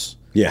women plus.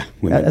 Yeah,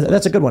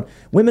 that's a good one.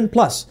 Women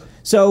plus.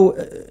 So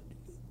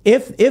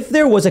if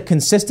there was a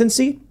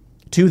consistency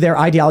to their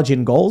ideology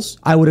and goals,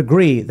 I would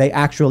agree they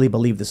actually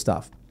believe this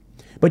stuff.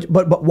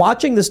 But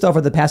watching this stuff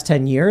for the past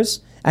 10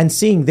 years and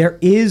seeing there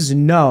is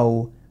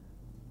no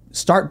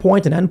start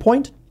point and end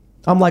point,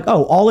 I'm like,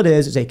 oh, all it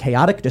is a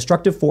chaotic,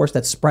 destructive force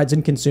that spreads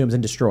and consumes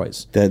and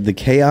destroys. The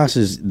chaos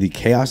is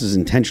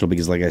intentional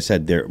because, like I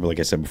said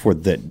before,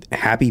 that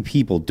happy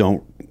people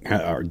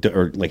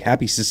or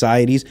happy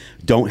societies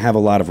don't have a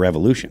lot of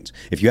revolutions.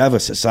 If you have a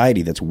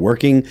society that's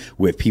working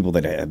with people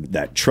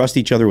that trust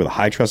each other, with a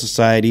high trust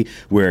society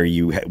where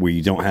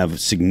you don't have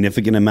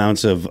significant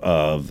amounts of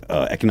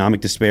economic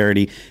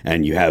disparity,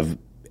 and you have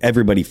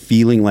everybody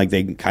feeling like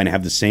they kind of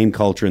have the same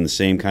culture and the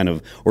same kind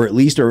of, or at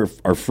least are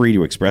free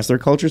to express their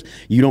cultures,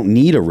 you don't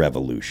need a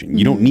revolution. Mm-hmm.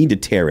 You don't need to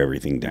tear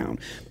everything down.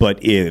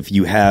 But if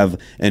you have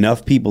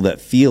enough people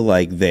that feel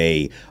like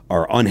they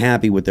are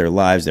unhappy with their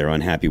lives, they're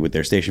unhappy with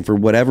their station for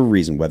whatever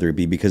reason, whether it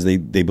be because they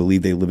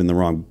believe they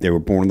were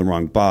born in the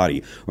wrong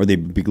body, or they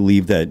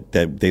believe that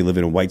they live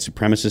in a white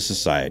supremacist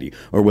society,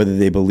 or whether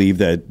they believe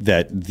that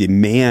the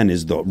man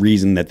is the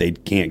reason that they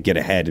can't get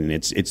ahead and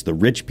it's the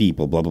rich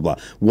people, blah, blah, blah.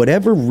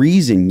 Whatever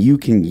reason you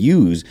can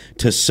use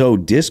to sow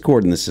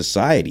discord in the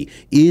society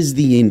is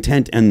the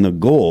intent and the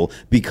goal,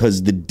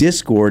 because the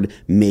discord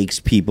makes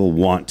people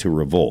want to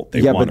revolt.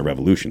 They want a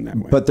revolution that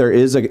way. But there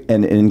is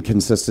an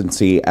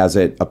inconsistency as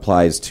it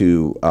applies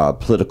to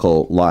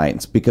political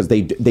lines, because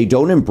they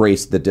don't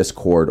embrace the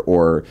discord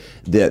or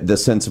the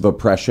sense of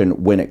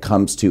oppression when it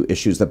comes to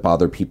issues that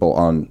bother people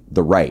on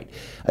the right.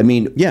 I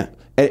mean, yeah.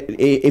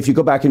 If you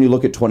go back and you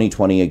look at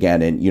 2020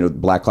 again,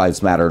 and Black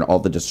Lives Matter and all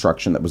the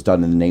destruction that was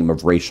done in the name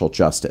of racial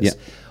justice, yeah.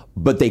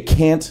 But they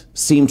can't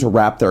seem to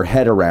wrap their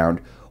head around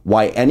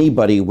why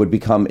anybody would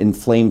become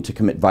inflamed to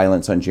commit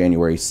violence on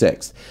January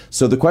 6th.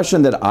 So the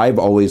question that I've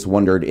always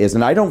wondered is,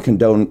 and I don't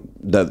condone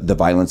the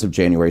violence of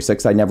January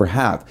 6th, I never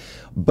have,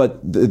 but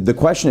the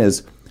question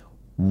is,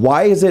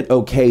 why is it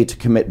okay to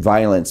commit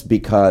violence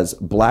because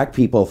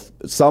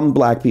some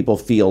black people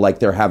feel like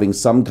they're having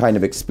some kind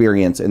of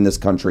experience in this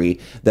country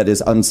that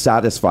is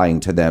unsatisfying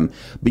to them,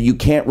 but you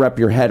can't wrap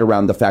your head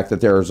around the fact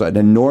that there's an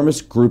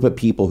enormous group of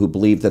people who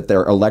believe that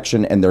their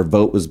election and their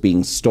vote was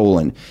being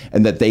stolen,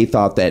 and that they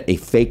thought that a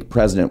fake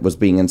president was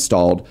being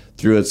installed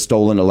through a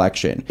stolen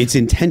election. It's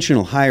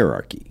intentional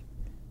hierarchy.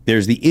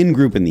 There's the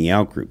in-group and the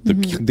out-group.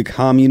 The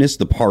communists,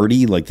 the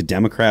party, like the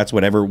Democrats,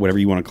 whatever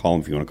you want to call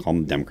them. If you want to call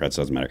them Democrats,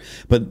 doesn't matter.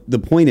 But the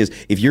point is,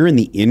 if you're in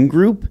the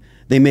in-group,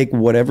 they make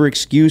whatever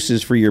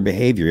excuses for your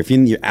behavior. If you're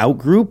in the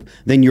out-group,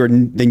 then you're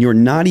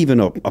not even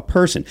a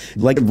person.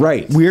 Like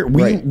right, we're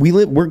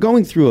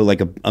going through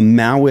a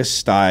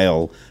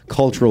Maoist-style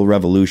cultural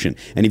revolution.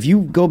 And if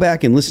you go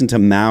back and listen to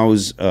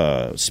Mao's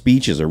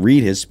speeches or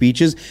read his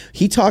speeches,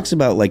 he talks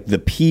about like the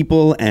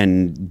people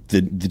and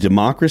the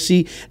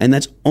democracy, and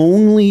that's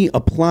only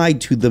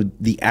applied to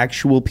the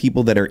actual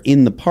people that are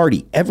in the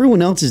party.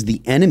 Everyone else is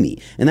the enemy,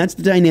 and that's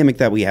the dynamic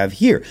that we have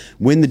here.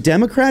 When the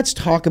Democrats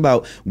talk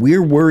about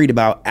we're worried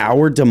about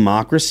our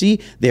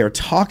democracy, they are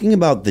talking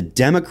about the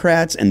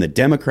Democrats and the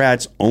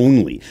Democrats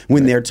only.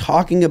 When they're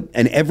talking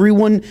and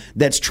everyone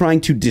that's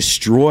trying to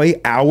destroy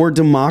our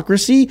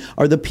democracy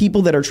are the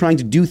people that are trying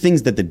to do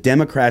things that the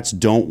Democrats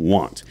don't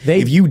want.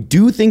 If you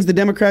do things the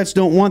Democrats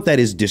don't want, that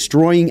is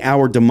destroying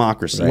our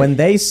democracy. When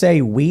they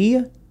say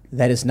we,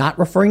 that is not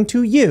referring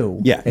to you.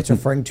 Yeah. It's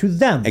referring to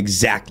them.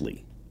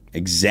 Exactly.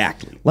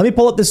 Let me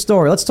pull up this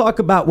story. Let's talk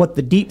about what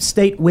the deep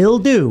state will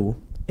do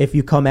if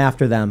you come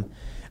after them.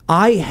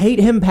 I hate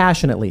him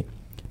passionately.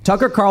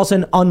 Tucker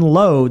Carlson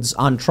unloads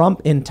on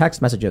Trump in text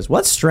messages.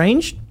 What's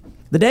strange?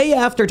 The day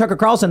after Tucker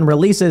Carlson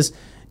releases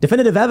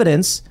definitive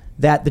evidence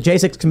that the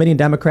J6 committee and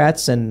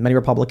Democrats and many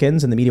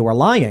Republicans and the media were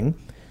lying,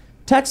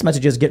 text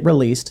messages get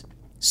released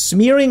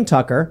smearing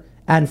Tucker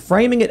and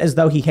framing it as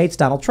though he hates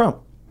Donald Trump.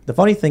 The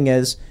funny thing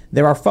is,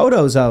 there are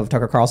photos of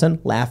Tucker Carlson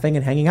laughing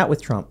and hanging out with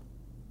Trump.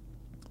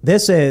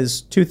 This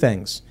is two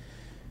things: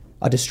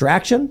 a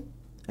distraction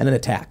and an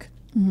attack.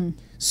 Mm-hmm.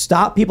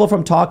 Stop people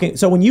from talking.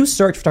 So when you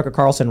search for Tucker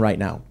Carlson right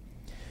now,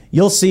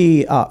 you'll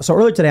see, so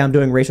earlier today I'm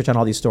doing research on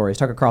all these stories.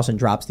 Tucker Carlson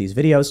drops these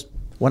videos.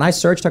 When I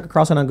search Tucker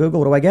Carlson on Google,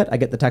 what do I get? I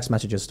get the text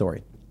messages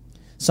story.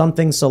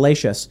 Something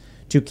salacious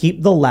to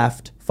keep the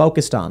left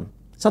focused on.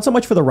 It's not so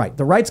much for the right.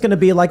 The right's going to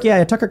be like,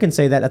 yeah, Tucker can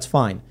say that. That's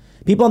fine.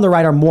 People on the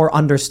right are more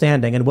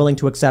understanding and willing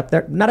to accept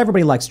that. Not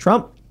everybody likes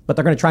Trump, but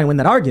they're going to try and win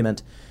that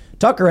argument.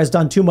 Tucker has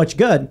done too much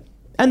good.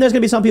 And there's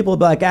going to be some people who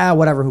be like,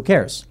 whatever, who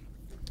cares?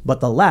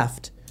 But the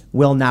left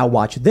will now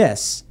watch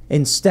this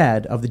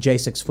instead of the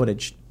J6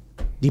 footage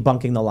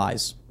debunking the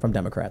lies from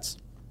Democrats.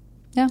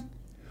 Yeah.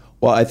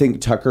 Well, I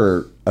think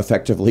Tucker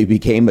effectively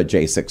became a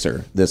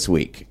J6er this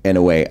week in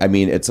a way. I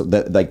mean, it's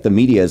like the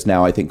media is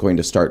now, I think, going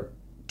to start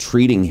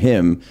treating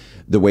him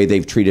the way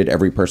they've treated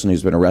every person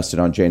who's been arrested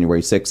on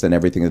January 6th and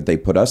everything that they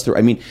put us through.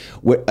 I mean,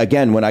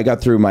 again, when I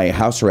got through my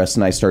house arrest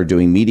and I started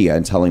doing media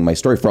and telling my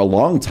story for a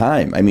long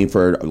time, I mean,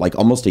 for like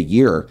almost a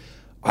year,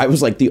 I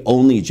was like the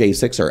only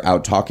J6er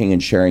out talking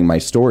and sharing my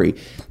story.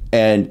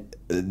 And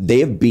they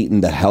have beaten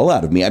the hell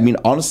out of me. I mean,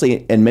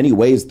 honestly, in many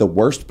ways, the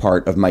worst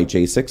part of my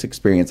J6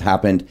 experience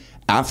happened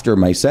after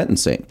my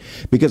sentencing.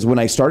 Because when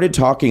I started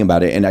talking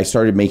about it and I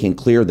started making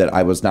clear that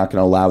I was not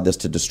going to allow this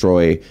to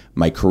destroy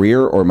my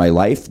career or my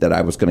life, that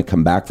I was going to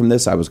come back from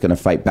this, I was going to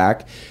fight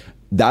back,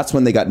 that's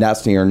when they got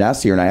nastier and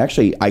nastier.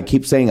 And I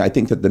keep saying, I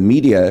think that the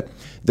media,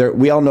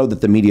 we all know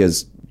that the media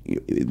is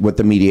what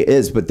the media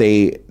is, but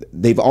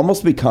they've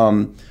almost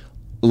become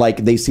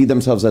like they see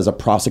themselves as a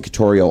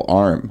prosecutorial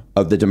arm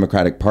of the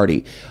Democratic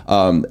Party.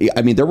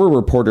 I mean, there were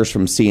reporters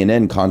from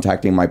CNN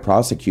contacting my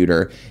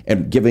prosecutor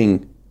and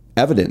giving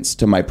evidence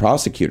to my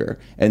prosecutor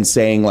and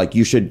saying, like,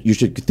 you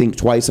should think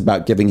twice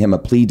about giving him a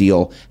plea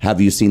deal.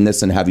 Have you seen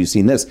this and have you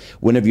seen this?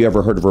 When have you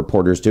ever heard of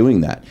reporters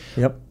doing that?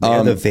 Yep.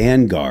 They're the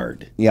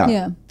vanguard.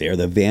 Yeah. They're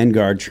the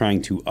vanguard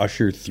trying to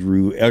usher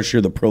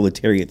the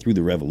proletariat through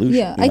the revolution.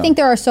 Yeah. I think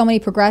there are so many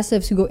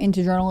progressives who go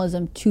into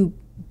journalism to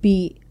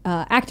be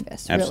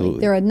activists. Really. Absolutely.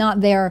 They're not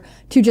there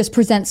to just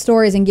present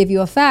stories and give you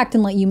a fact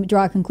and let you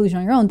draw a conclusion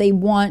on your own. They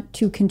want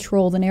to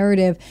control the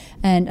narrative.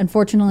 And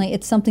unfortunately,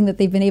 it's something that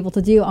they've been able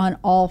to do on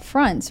all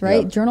fronts,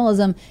 right? Yep.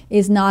 Journalism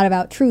is not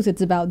about truth.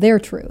 It's about their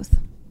truth.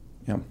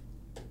 Yeah.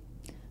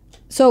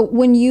 So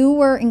when you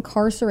were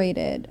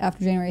incarcerated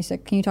after January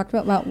 6th, can you talk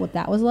about what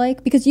that was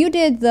like? Because you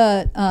did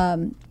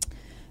the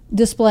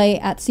display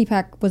at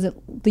CPAC, was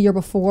it the year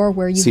before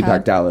where you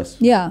CPAC Dallas.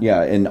 Yeah.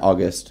 Yeah, in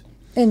August.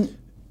 And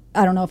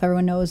I don't know if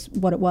everyone knows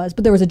what it was,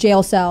 but there was a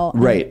jail cell.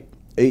 Right.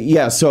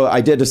 Yeah, so I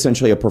did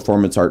essentially a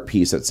performance art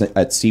piece at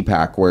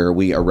CPAC where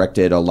we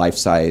erected a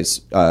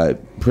life-size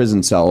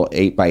prison cell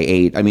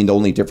 8x8. I mean, the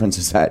only difference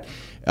is that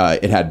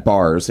it had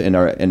bars, and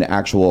an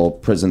actual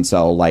prison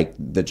cell like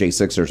the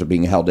J6ers are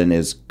being held in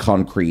is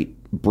concrete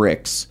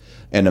bricks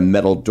and a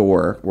metal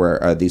door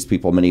where these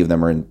people, many of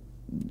them are in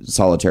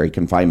solitary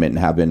confinement and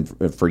have been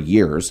for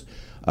years.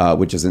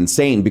 which is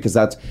insane because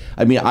I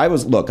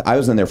was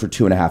in there for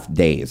 2.5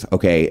 days.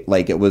 Okay.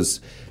 Like it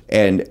was,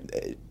 and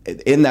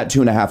in that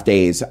 2.5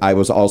 days, I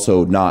was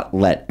also not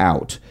let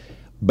out.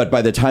 But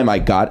by the time I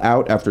got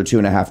out after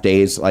 2.5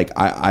 days, like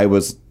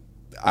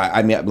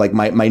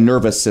my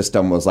nervous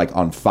system was like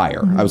on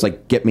fire. I was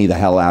like, get me the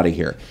hell out of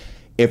here.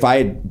 If I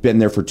had been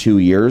there for 2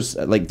 years,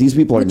 like these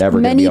people are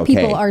never going to be okay.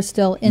 Many people are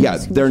still in. Yeah,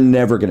 they're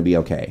never going to be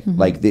okay.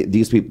 Like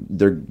these people,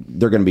 they're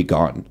going to be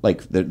gone.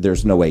 Like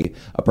there's no way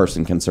a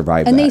person can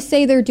survive. And that. they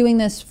say they're doing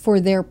this for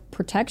their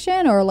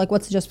protection, or like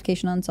what's the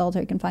justification on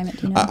solitary confinement?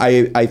 Do you know?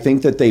 I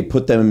think that they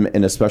put them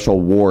in a special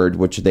ward,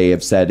 which they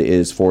have said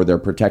is for their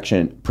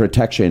protection.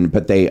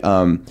 But they,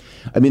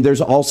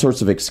 there's all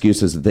sorts of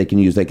excuses that they can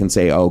use. They can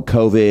say, oh,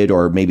 COVID,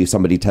 or maybe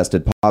somebody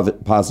tested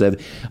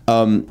positive.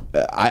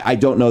 I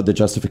don't know the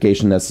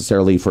justification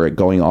necessarily for it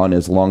going on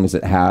as long as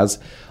it has.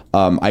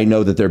 I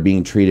know that they're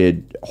being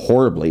treated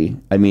horribly.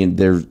 I mean,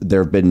 there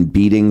have been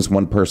beatings.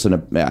 One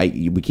person,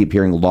 we keep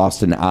hearing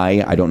lost an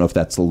eye. I don't know if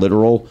that's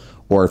literal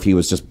or if he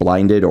was just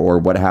blinded or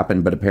what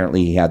happened, but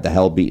apparently he had the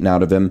hell beaten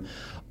out of him.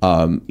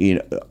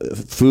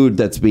 Food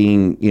that's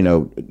being,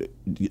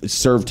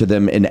 served to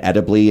them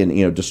inedibly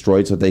and,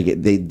 destroyed so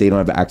they don't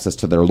have access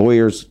to their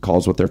lawyers,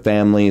 calls with their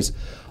families.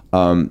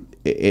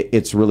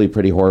 It's really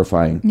pretty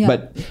horrifying. Yeah.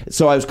 But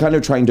so I was kind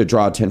of trying to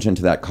draw attention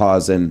to that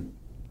cause. And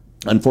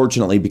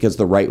unfortunately, because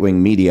the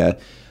right-wing media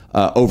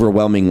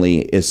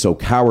overwhelmingly is so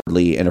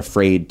cowardly and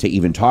afraid to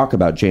even talk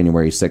about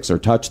January 6th or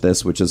touch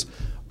this, which is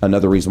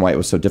another reason why it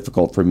was so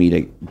difficult for me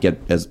to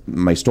get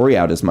my story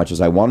out as much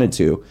as I wanted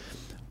to.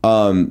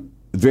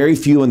 Very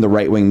few in the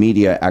right-wing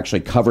media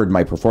actually covered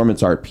my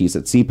performance art piece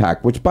at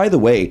CPAC, which, by the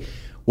way,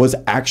 was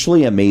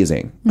actually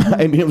amazing.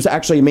 I mean, it was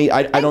actually amazing.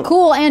 I don't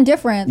cool and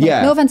different. Like,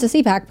 yeah. No offense to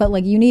CPAC, but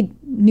like you need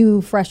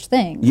new, fresh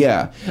things.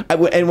 Yeah.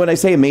 And when I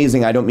say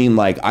amazing, I don't mean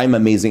like I'm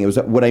amazing.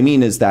 What I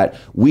mean is that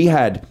we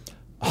had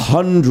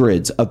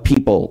hundreds of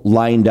people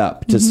lined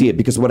up to see it,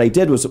 because what I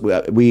did was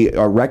we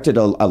erected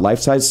a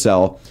life-size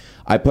cell.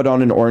 I put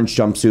on an orange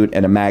jumpsuit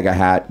and a MAGA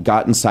hat,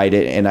 got inside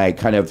it, and I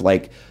kind of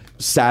like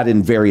sat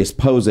in various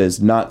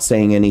poses, not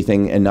saying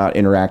anything and not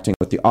interacting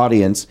with the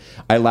audience.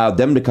 I allowed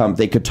them to come.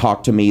 They could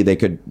talk to me. They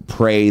could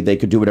pray. They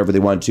could do whatever they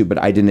wanted to,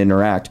 but I didn't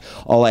interact.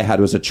 All I had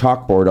was a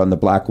chalkboard on the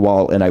black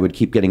wall, and I would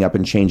keep getting up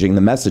and changing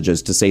the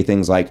messages to say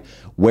things like,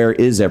 where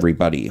is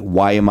everybody?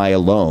 Why am I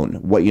alone?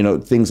 What,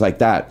 things like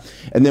that.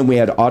 And then we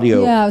had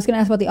audio. Yeah, I was going to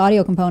ask about the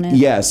audio component.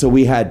 Yeah, so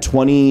we had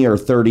 20 or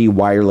 30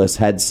 wireless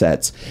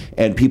headsets,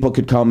 and people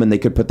could come and they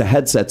could put the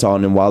headsets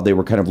on, and while they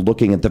were kind of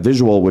looking at the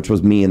visual, which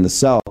was me in the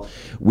cell,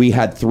 we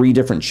had 3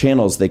 different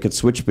channels they could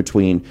switch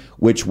between,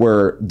 which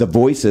were the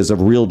voices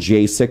of real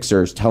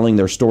J6ers telling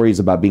their stories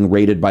about being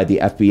raided by the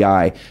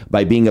FBI,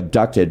 by being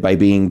abducted, by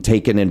being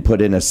taken and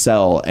put in a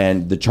cell,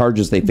 and the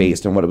charges they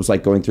faced and what it was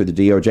like going through the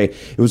DOJ.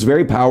 It was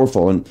very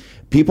powerful, and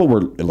people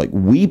were like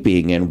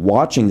weeping and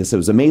watching this. It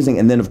was amazing.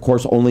 And then, of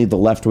course, only the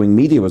left-wing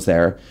media was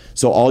there.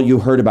 So all you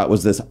heard about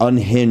was this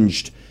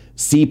unhinged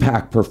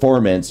CPAC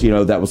performance,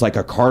 that was like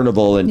a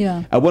carnival. And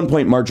at one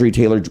point, Marjorie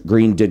Taylor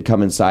Greene did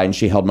come inside and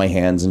she held my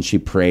hands and she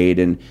prayed.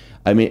 And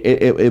I mean,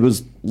 it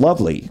was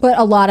lovely. But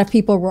a lot of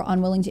people were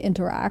unwilling to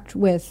interact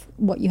with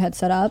what you had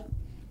set up.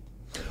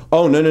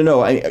 Oh, no.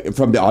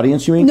 From the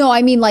audience, you mean? No,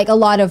 I mean like a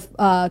lot of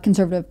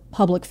conservative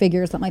public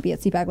figures that might be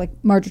at CPAC, like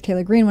Marjorie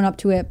Taylor Greene went up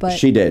to it, but...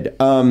 She did.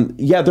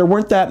 There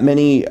weren't that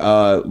many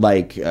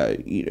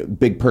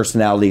big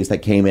personalities that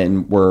came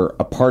in, were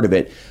a part of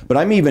it. But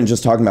I'm even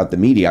just talking about the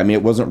media. I mean,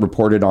 it wasn't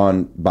reported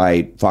on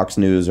by Fox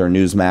News or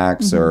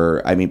Newsmax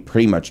or,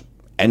 pretty much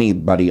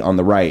anybody on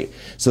the right.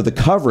 So the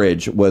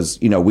coverage was,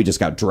 we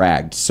just got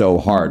dragged so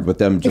hard with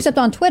them. Except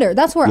on Twitter.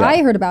 That's where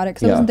I heard about it,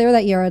 because I wasn't there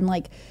that year, and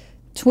like...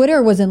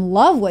 Twitter was in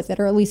love with it,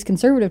 or at least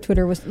conservative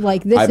Twitter was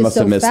like, this is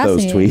so fascinating. I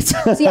must have missed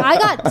those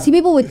tweets.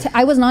 People would,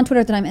 I wasn't on Twitter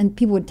at the time, and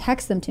people would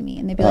text them to me,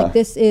 and they'd be like,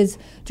 this is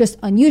just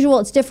unusual,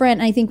 it's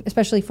different. And I think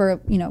especially for,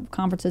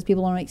 conferences,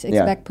 people don't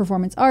expect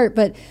performance art,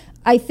 but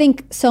I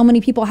think so many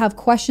people have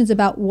questions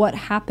about what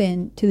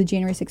happened to the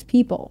January 6th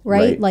people,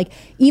 right? Like,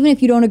 even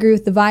if you don't agree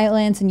with the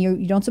violence and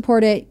you don't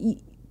support it,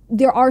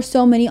 there are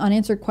so many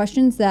unanswered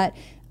questions that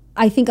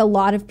I think a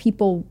lot of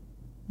people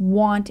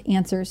want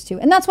answers to.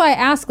 And that's why I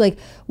ask, like,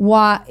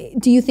 why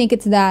do you think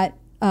it's that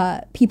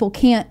people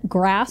can't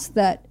grasp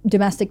that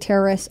domestic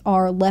terrorists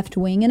are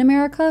left-wing in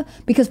America?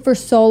 Because for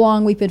so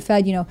long we've been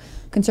fed,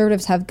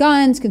 conservatives have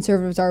guns,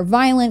 conservatives are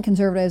violent,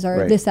 conservatives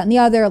are this, that, and the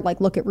other.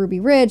 Like, look at Ruby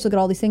Ridge, look at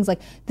all these things.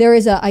 Like, there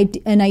is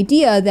an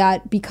idea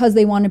that because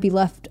they want to be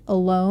left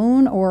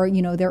alone, or,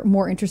 they're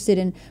more interested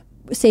in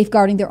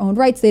safeguarding their own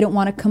rights, they don't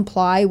want to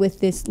comply with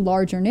this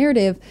larger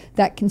narrative,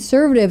 that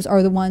conservatives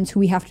are the ones who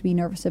we have to be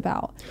nervous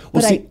about.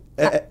 Well,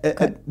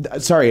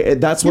 but sorry,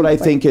 that's what I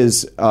think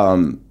is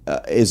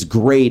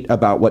great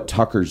about what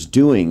Tucker's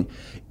doing,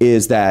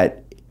 is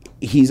that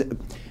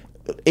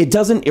it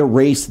doesn't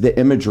erase the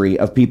imagery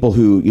of people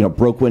who,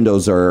 broke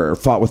windows or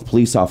fought with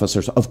police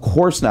officers. Of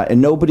course not.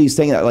 And nobody's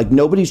saying that. Like,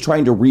 nobody's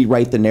trying to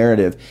rewrite the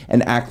narrative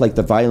and act like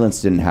the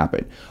violence didn't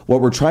happen.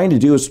 What we're trying to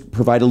do is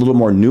provide a little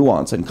more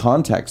nuance and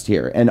context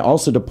here. And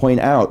also to point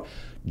out,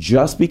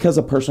 just because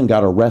a person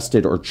got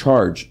arrested or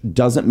charged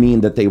doesn't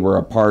mean that they were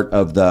a part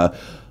of the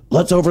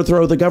let's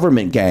overthrow the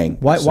government gang.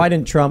 Why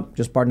didn't Trump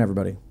just pardon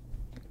everybody?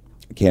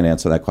 I can't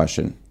answer that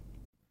question.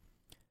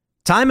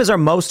 Time is our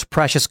most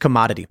precious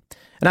commodity.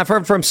 And I've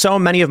heard from so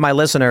many of my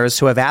listeners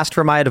who have asked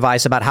for my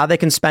advice about how they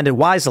can spend it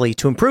wisely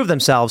to improve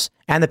themselves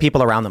and the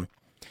people around them.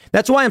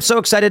 That's why I'm so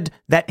excited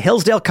that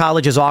Hillsdale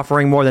College is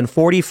offering more than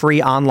 40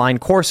 free online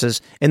courses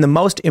in the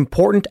most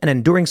important and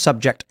enduring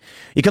subject.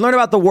 You can learn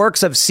about the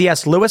works of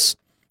C.S. Lewis,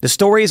 the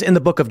stories in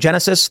the book of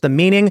Genesis, the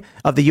meaning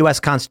of the U.S.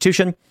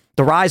 Constitution,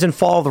 the rise and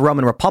fall of the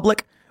Roman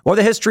Republic, or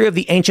the history of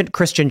the ancient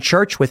Christian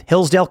church with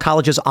Hillsdale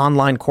College's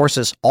online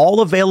courses, all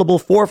available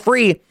for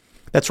free.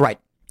 That's right,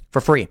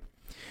 for free.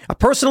 I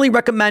personally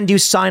recommend you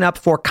sign up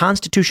for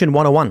Constitution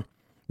 101,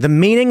 the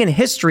meaning and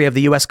history of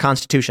the U.S.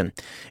 Constitution.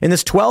 In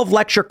this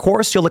 12-lecture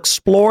course, you'll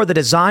explore the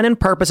design and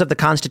purpose of the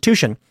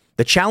Constitution,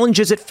 the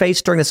challenges it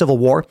faced during the Civil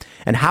War,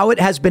 and how it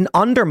has been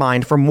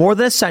undermined for more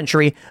than a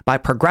century by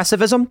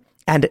progressivism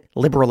and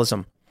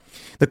liberalism.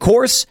 The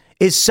course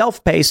is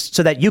self-paced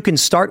so that you can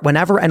start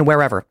whenever and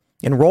wherever.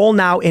 Enroll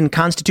now in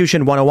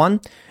Constitution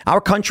 101. Our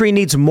country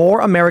needs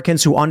more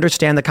Americans who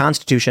understand the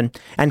Constitution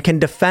and can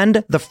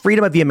defend the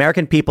freedom of the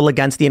American people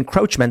against the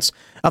encroachments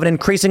of an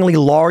increasingly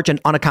large and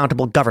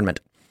unaccountable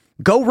government.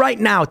 Go right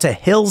now to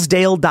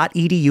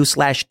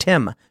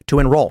hillsdale.edu/Tim to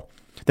enroll.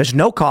 There's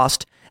no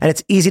cost and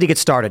it's easy to get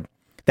started.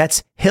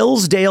 That's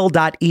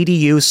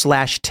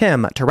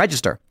hillsdale.edu/Tim to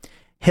register.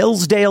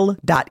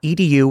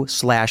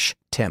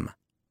 hillsdale.edu/Tim.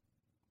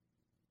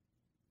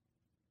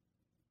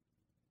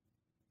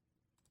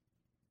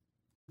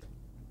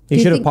 He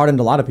should have pardoned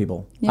a lot of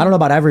people. Yeah. I don't know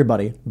about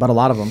everybody, but a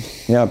lot of them.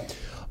 Yeah.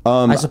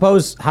 I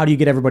suppose, how do you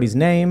get everybody's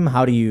name?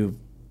 How do you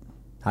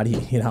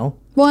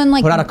well, and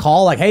like, put out a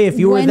call like, hey, if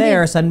you were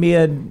there, send me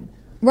a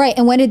right.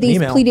 And when did these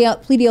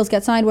plea deals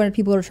get signed? When did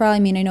people go to trial? I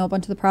mean, I know a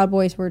bunch of the Proud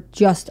Boys were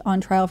just on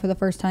trial for the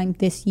first time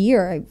this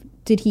year.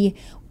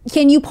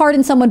 Can you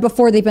pardon someone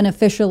before they've been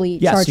officially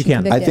charged? Yes, you can.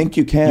 And convicted? I think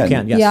you can. You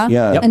can, yes. Yeah?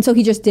 Yeah. And so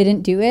he just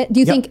didn't do it? Do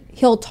you think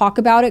he'll talk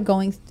about it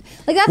going...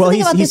 Like, that's the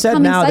thing about he this said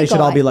coming now cycle. they should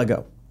all be let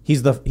go.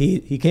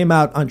 He came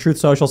out on Truth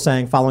Social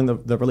saying, following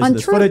the release of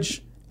this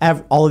footage,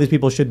 all of these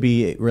people should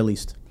be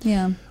released.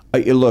 Yeah.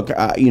 Look,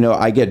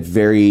 I get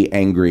very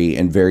angry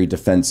and very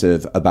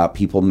defensive about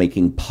people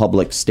making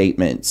public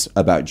statements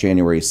about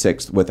January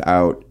 6th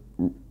without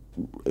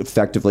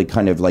effectively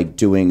kind of like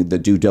doing the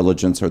due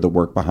diligence or the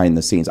work behind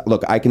the scenes.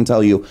 Look, I can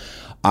tell you,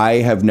 I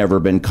have never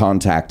been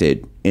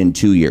contacted in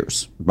 2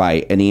 years by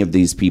any of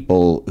these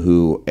people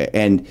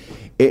and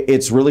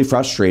it's really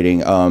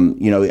frustrating.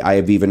 I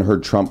have even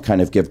heard Trump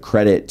kind of give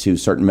credit to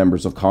certain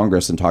members of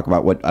Congress and talk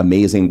about what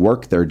amazing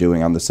work they're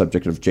doing on the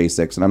subject of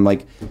J6. And I'm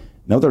like,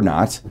 no, they're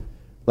not.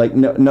 Like,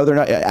 no, they're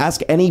not.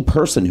 Ask any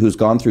person who's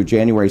gone through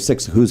January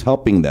 6th who's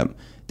helping them.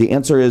 The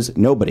answer is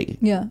nobody.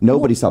 Yeah.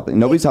 Nobody's helping.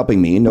 Nobody's helping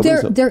me.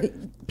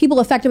 People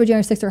affected by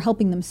January 6th are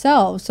helping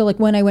themselves. So like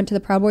when I went to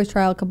the Proud Boys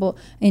trial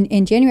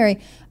in January,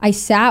 I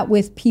sat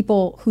with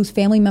people whose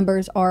family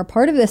members are a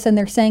part of this, and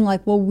they're saying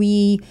like, well,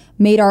 we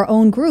made our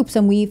own groups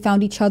and we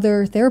found each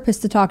other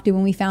therapists to talk to,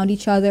 and we found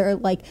each other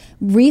like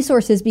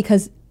resources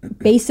because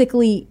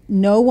basically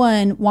no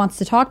one wants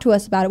to talk to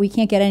us about it. We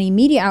can't get any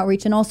media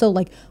outreach. And also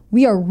like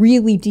we are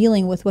really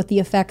dealing with what the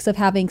effects of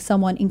having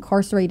someone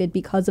incarcerated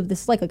because of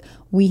this. Like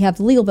we have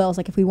legal bills,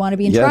 like if we want to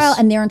be in trial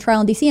and they're in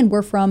trial in DC and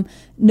we're from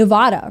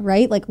Nevada,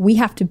 right? Like we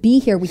have to be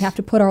here. We have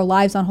to put our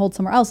lives on hold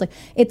somewhere else. Like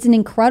it's an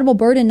incredible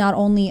burden, not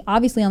only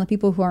obviously on the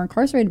people who are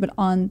incarcerated, but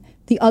on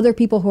the other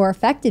people who are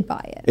affected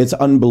by it. It's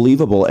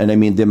unbelievable. And I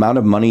mean, the amount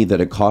of money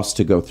that it costs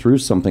to go through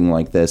something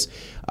like this,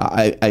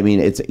 I mean,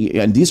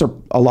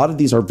 a lot of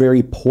these are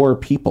very poor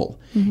people,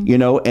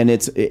 and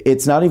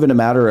it's not even a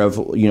matter of,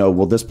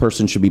 well, this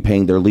person should be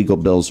paying their legal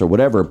bills or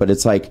whatever, but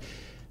it's like,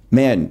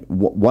 man,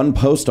 one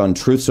post on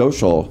Truth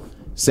Social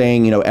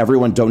saying,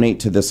 everyone donate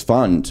to this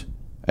fund.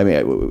 I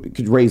mean, it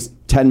could raise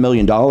 $10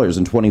 million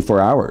in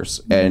 24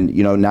 hours. And,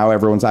 now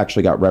everyone's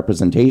actually got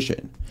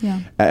representation.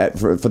 Yeah.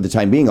 For the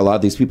time being, a lot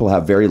of these people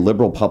have very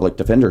liberal public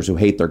defenders who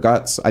hate their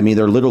guts. I mean,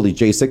 they're literally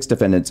J6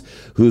 defendants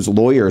whose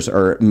lawyers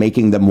are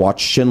making them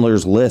watch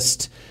Schindler's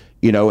List,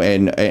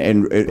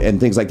 and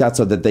things like that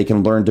so that they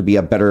can learn to be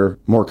a better,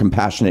 more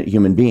compassionate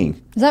human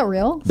being. Is that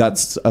real?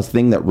 That's a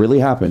thing that really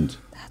happened.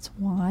 That's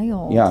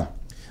wild. Yeah.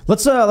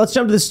 Let's jump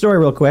to this story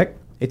real quick.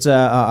 It's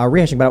a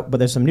rehashing, but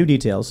there's some new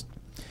details.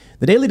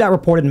 The Daily Dot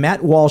reported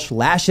Matt Walsh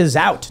lashes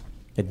out,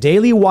 a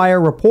Daily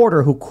Wire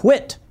reporter who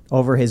quit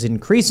over his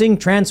increasing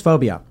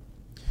transphobia.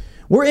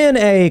 We're in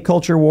a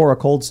culture war, a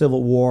cold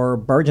civil war,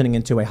 burgeoning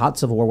into a hot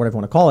civil war, whatever you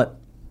want to call it.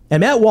 And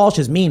Matt Walsh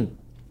is mean.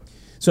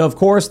 So, of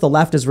course, the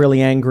left is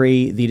really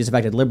angry. The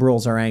disaffected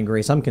liberals are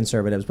angry. Some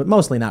conservatives, but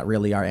mostly not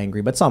really, are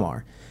angry, but some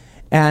are.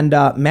 And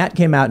Matt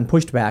came out and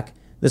pushed back,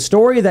 The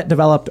story that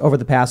developed over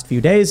the past few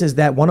days is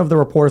that one of the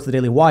reporters of the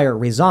Daily Wire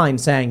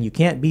resigned, saying, "You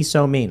can't be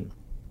so mean."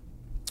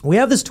 We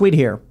have this tweet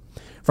here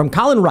from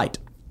Colin Wright.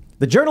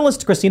 The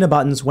journalist Christina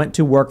Buttons went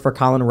to work for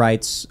Colin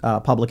Wright's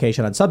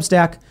publication on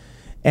Substack,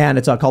 and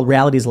it's called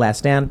Reality's Last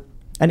Stand.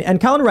 And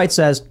Colin Wright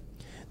says,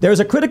 "There is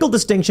a critical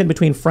distinction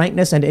between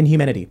frankness and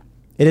inhumanity.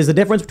 It is the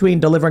difference between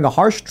delivering a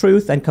harsh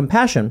truth and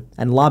compassion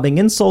and lobbing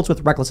insults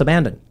with reckless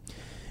abandon.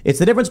 It's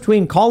the difference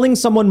between calling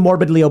someone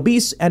morbidly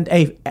obese and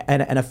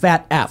a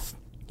fat F."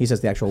 He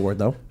says the actual word,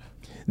 though.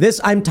 "This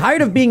 'I'm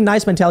tired of being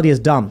nice' mentality is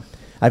dumb.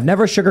 I've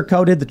never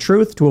sugarcoated the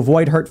truth to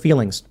avoid hurt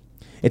feelings.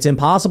 It's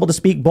impossible to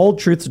speak bold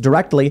truths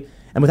directly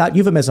and without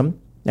euphemism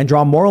and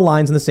draw moral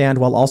lines in the sand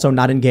while also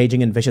not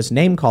engaging in vicious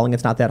name calling.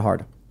 It's not that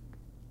hard."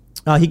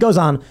 He goes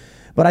on,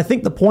 but I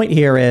think the point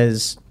here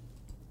is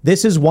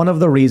this is one of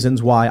the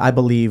reasons why I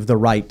believe the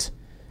right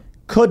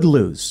could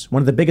lose.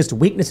 One of the biggest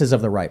weaknesses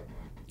of the right.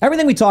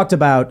 Everything we talked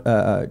about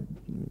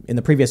in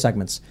the previous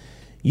segments.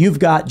 You've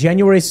got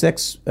January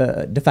 6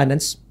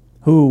 defendants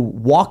who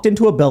walked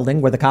into a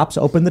building where the cops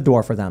opened the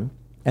door for them,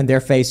 and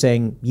they're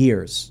facing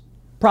years.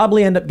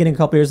 Probably end up getting a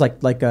couple years, like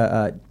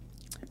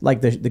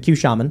the Q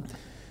shaman.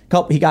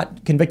 He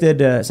got convicted,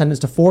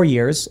 sentenced to 4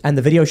 years, and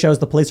the video shows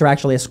the police are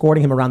actually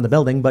escorting him around the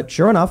building. But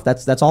sure enough,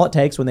 that's all it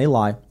takes when they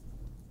lie.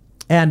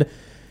 And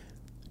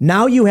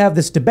now you have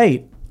this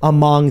debate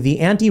among the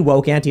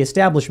anti-woke,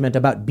 anti-establishment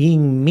about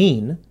being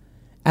mean,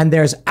 and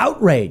there's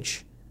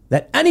outrage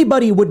that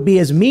anybody would be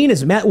as mean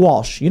as Matt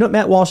Walsh. You know what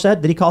Matt Walsh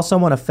said? Did he call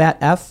someone a fat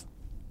F?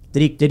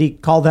 Did he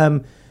call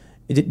them?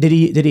 Did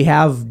he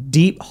have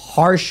deep,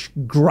 harsh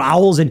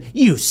growls and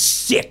 "you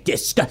sick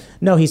disgust"?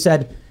 No, he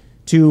said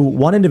to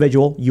one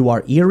individual, "You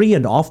are eerie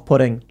and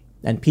off-putting,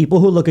 and people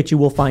who look at you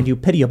will find you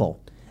pitiable."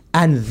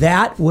 And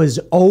that was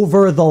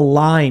over the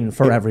line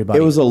for everybody.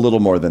 It was a little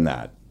more than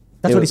that.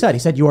 That's what he said. He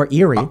said, "You are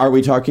eerie." Are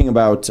we talking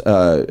about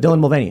Dylan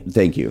Mulvaney?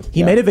 Thank you.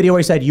 He made a video where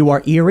he said, "You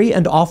are eerie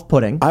and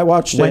off-putting. I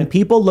watched it. When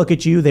people look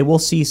at you, they will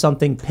see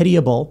something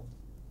pitiable."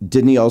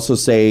 Didn't he also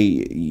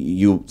say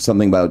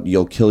something about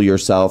you'll kill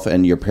yourself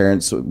and your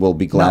parents will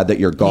be glad that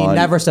you're gone? He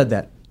never said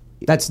that.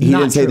 That's he not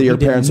didn't say true. that your He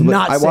did parents.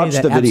 not I say watched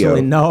that. the video.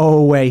 Absolutely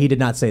no way. He did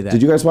not say that.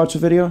 Did you guys watch the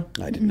video?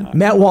 I did not.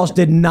 Matt Walsh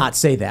did not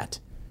say that.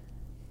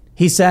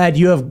 He said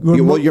you have.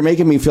 Well, you're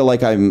making me feel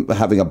like I'm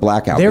having a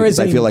blackout because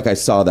I feel like I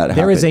saw that happen.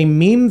 There is a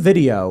meme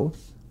video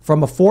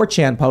from a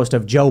 4chan post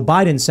of Joe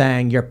Biden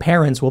saying your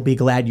parents will be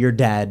glad you're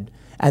dead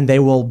and they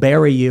will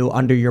bury you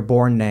under your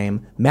born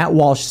name. Matt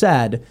Walsh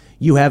said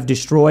you have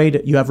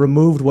destroyed, you have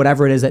removed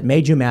whatever it is that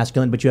made you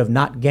masculine, but you have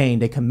not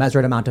gained a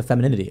commensurate amount of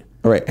femininity.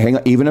 All right, hang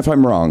on. Even if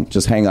I'm wrong,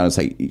 just hang on a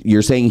second.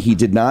 You're saying he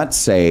did not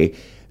say,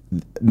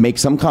 make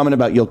some comment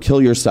about you'll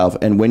kill yourself,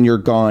 and when you're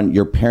gone,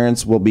 your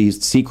parents will be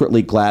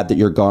secretly glad that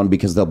you're gone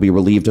because they'll be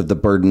relieved of the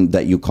burden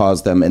that you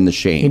caused them and the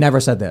shame. He never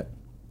said that.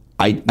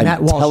 I'm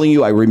telling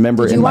you, I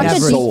remember in my soul.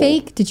 Did you watch a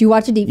deep fake? Did you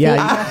watch a deep fake?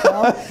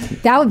 Yeah.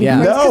 That would be great.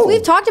 No. Because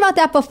we've talked about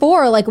that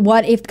before. Like,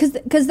 what if,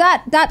 because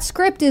that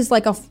script is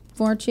like a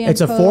 4chan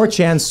It's a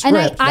 4chan script.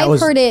 And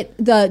I've heard it,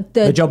 the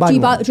Joe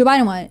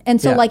Biden one.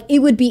 And so, like, it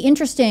would be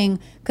interesting,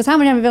 because how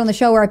many times have I been on the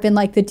show where I've been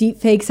like, the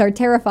deep fakes are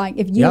terrifying.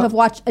 If you have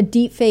watched a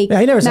deep fake,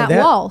 he never said Matt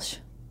that. Walsh.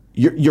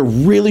 You're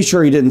really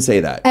sure he didn't say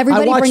that?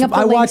 Everybody bring up the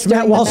I links watched Matt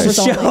during the Walsh's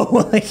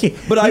episode. show.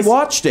 But I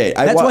watched it.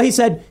 That's why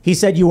he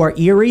said you are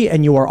eerie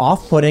and you are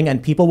off-putting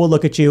and people will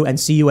look at you and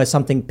see you as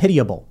something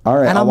pitiable. All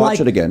right, and I'll I'm watch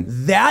it again.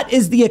 That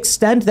is the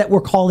extent that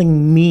we're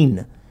calling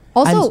mean.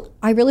 Also,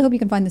 I really hope you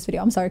can find this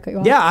video. I'm sorry to cut you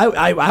off. Yeah,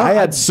 I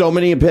had so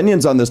many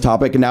opinions on this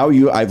topic, and now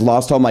I've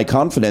lost all my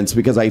confidence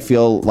because I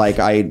feel like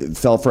I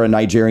fell for a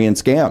Nigerian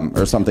scam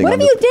or something. What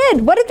if you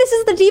did? What if this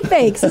is the deep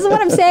fakes? This is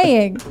what I'm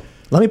saying.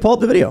 Let me pull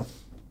up the video.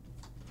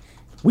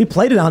 We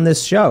played it on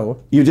this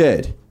show. You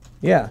did?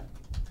 Yeah.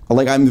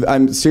 Like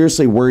I'm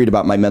seriously worried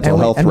about my mental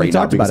health right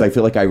now because I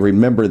feel like I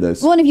remember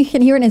this. Well, and if you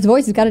can hear it in his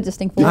voice, he's got a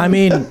distinct voice. I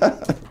mean,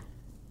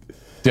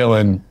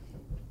 Dylan,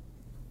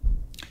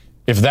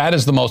 if that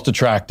is the most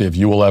attractive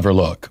you will ever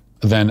look,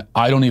 then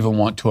I don't even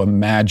want to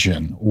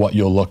imagine what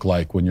you'll look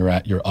like when you're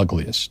at your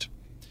ugliest.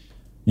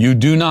 You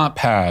do not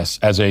pass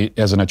as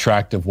an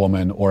attractive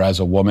woman or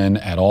as a woman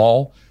at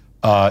all.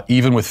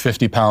 Even with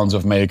 50 pounds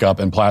of makeup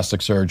and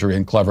plastic surgery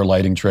and clever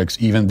lighting tricks,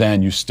 even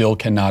then you still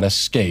cannot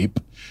escape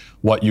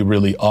what you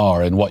really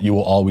are and what you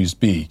will always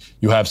be.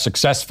 You have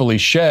successfully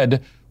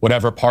shed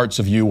whatever parts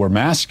of you were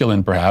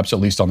masculine, perhaps, at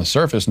least on the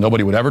surface.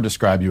 Nobody would ever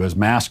describe you as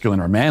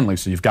masculine or manly,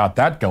 so you've got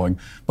that going.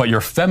 But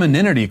your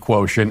femininity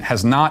quotient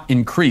has not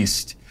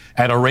increased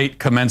at a rate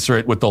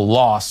commensurate with the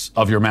loss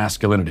of your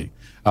masculinity.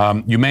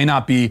 You may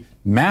not be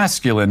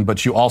masculine,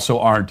 but you also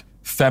aren't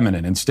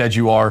feminine. Instead,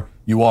 you are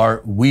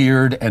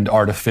weird and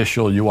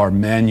artificial. You are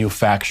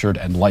manufactured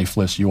and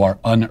lifeless. You are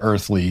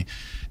unearthly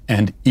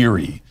and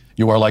eerie.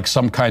 You are like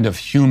some kind of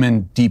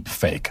human deep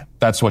fake.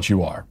 That's what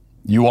you are.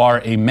 You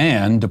are a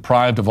man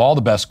deprived of all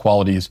the best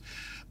qualities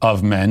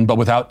of men, but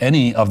without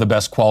any of the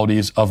best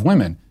qualities of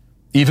women.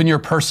 Even your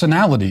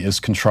personality is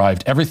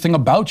contrived. Everything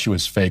about you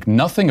is fake.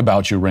 Nothing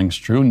about you rings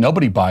true.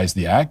 Nobody buys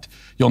the act.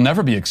 You'll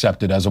never be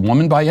accepted as a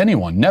woman by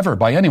anyone. Never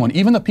by anyone.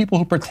 Even the people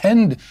who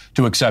pretend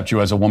to accept you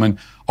as a woman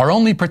are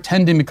only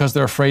pretending because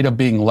they're afraid of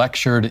being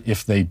lectured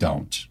if they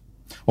don't,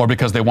 or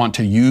because they want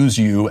to use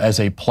you as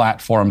a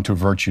platform to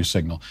virtue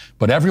signal.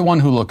 But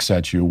everyone who looks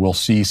at you will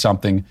see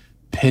something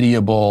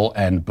pitiable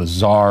and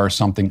bizarre,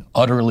 something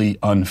utterly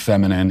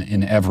unfeminine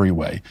in every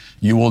way.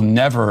 You will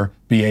never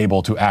be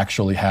able to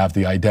actually have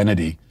the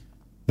identity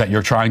that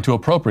you're trying to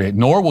appropriate,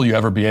 nor will you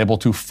ever be able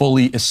to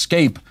fully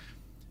escape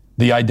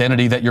the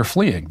identity that you're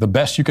fleeing. The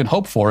best you can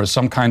hope for is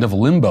some kind of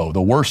limbo,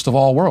 the worst of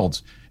all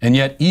worlds. And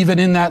yet, even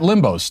in that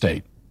limbo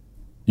state,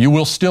 you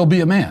will still be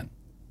a man.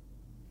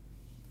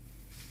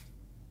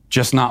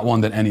 Just not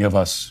one that any of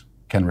us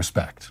can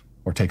respect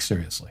or take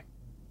seriously.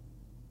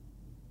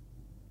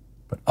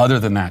 But other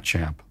than that,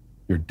 champ,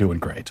 you're doing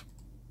great.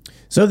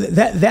 So he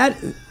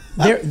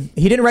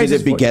didn't raise.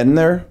 Did it begin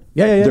there?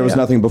 Yeah. There was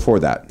nothing before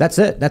that. That's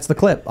it. That's the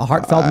clip. A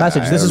heartfelt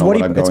message. This is what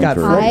it's got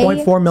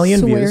 4.4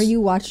 million views. I swear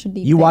you watched a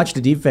deepfake. You watched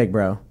a deepfake,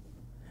 bro.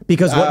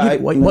 Because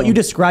what you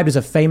described as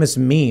a famous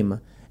meme,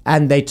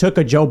 and they took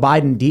a Joe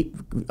Biden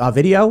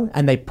video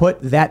and they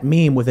put that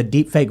meme with a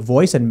deepfake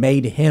voice and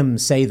made him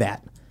say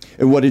that.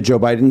 And what did Joe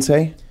Biden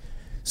say?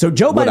 So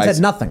Joe Biden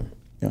said nothing.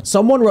 Yeah.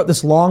 Someone wrote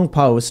this long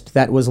post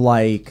that was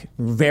like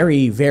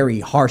very,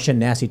 very harsh and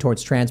nasty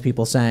towards trans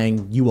people,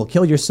 saying you will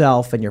kill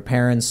yourself and your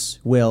parents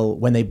will,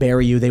 when they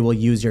bury you, they will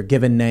use your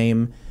given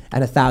name.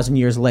 And 1,000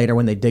 years later,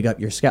 when they dig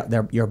up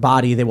your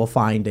body, they will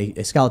find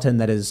a skeleton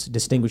that is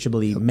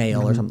distinguishably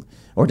male or something,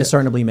 or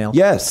discernibly male.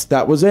 Yes,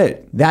 that was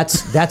it. That's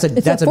a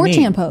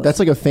 4chan meme. post. That's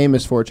like a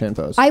famous 4chan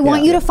post. I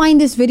want you to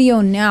find this video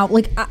now,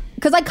 like,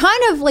 because I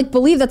kind of like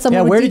believe that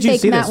someone would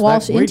deepfake Matt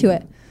Walsh into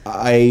it.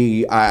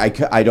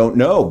 I don't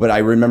know, but I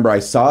remember I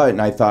saw it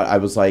and I thought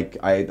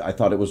I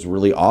thought it was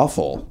really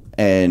awful,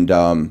 and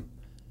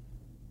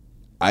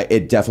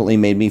it definitely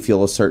made me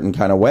feel a certain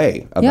kind of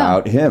way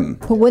about him.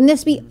 But wouldn't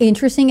this be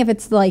interesting if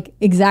it's like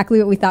exactly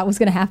what we thought was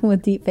going to happen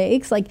with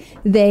deepfakes? Like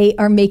they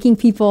are making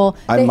people,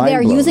 they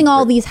are using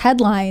all these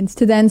headlines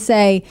to then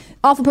say,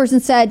 awful person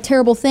said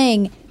terrible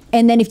thing.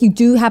 And then if you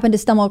do happen to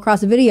stumble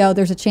across a video,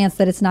 there's a chance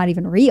that it's not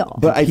even real.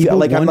 But I feel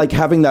like I'm like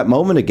having that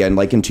moment again,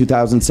 like in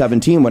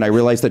 2017 when I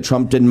realized that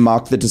Trump didn't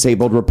mock the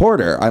disabled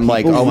reporter. I'm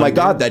like, oh my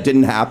God, that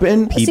didn't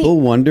happen.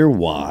 People wonder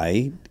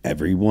why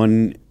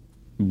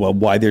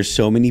why there's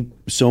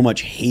so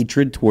much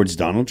hatred towards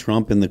Donald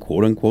Trump and the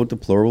quote unquote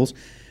deplorables,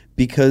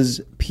 because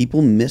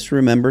people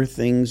misremember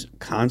things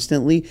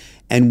constantly.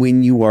 And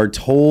when you are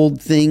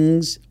told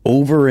things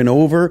over and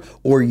over,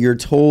 or you're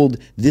told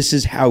this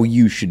is how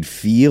you should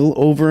feel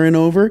over and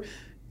over,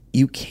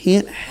 you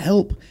can't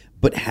help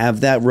but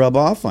have that rub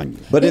off on you.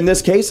 But in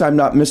this case, I'm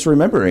not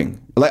misremembering.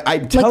 Like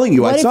I'm telling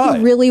you, I saw it. What if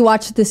you really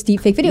watched this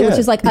deepfake video, which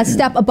is like a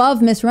step above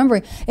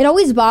misremembering? It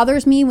always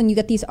bothers me when you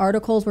get these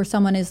articles where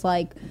someone is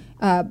like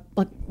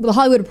the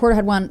Hollywood Reporter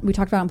had one we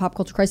talked about on Pop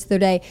Culture Crisis the other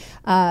day.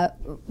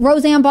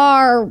 Roseanne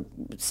Barr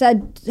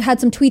had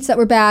some tweets that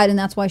were bad, and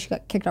that's why she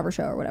got kicked off her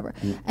show or whatever.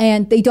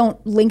 And they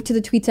don't link to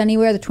the tweets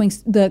anywhere. The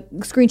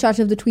screenshots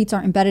of the tweets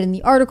aren't embedded in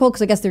the article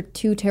because I guess they're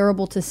too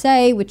terrible to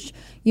say. Which,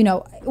 you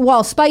know,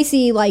 while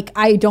spicy, like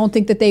I don't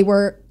think that they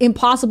were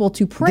impossible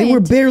to print. They were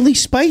barely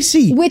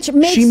spicy.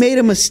 She made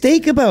a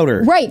mistake about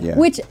her. Right. Yeah.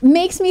 Which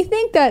makes me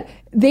think that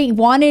they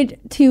wanted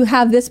to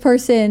have this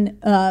person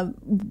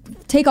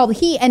take all the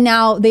heat, and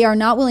now they are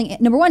not willing,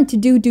 number one, to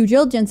do due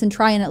diligence and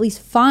try and at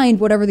least find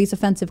whatever these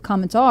offensive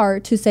comments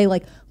are to say,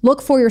 like,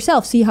 look for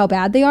yourself, see how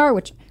bad they are,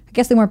 which I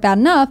guess they weren't bad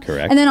enough.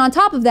 Correct. And then on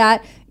top of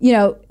that, you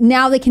know,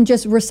 now they can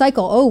just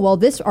recycle, oh, well,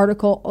 this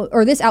article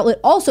or this outlet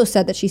also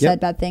said that she said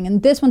bad thing,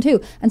 and this one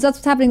too. And so that's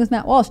what's happening with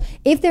Matt Walsh.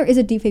 If there is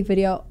a deepfake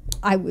video,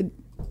 I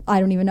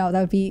don't even know, that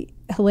would be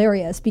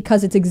hilarious,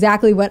 because it's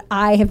exactly what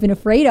I have been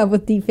afraid of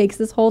with deepfakes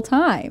this whole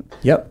time.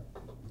 Yep.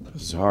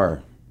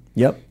 Bizarre.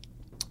 Yep.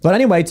 But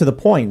anyway, to the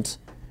point,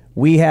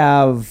 we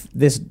have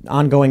this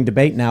ongoing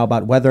debate now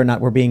about whether or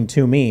not we're being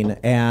too mean,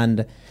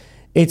 and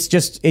it's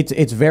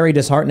very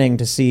disheartening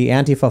to see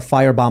Antifa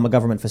firebomb a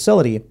government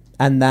facility,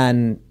 and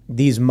then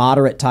these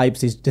moderate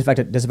types, these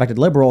disaffected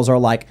liberals are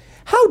like,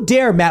 how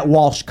dare Matt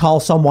Walsh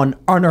call someone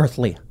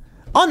unearthly?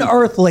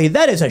 Unearthly,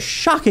 that is a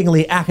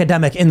shockingly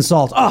academic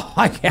insult. Oh,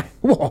 I can't.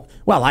 Well,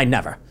 I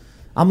never.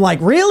 I'm like,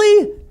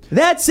 really?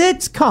 That's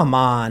it? Come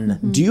on.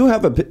 Do you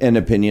have an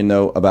opinion,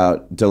 though,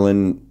 about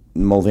Dylan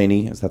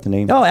Mulvaney? Is that the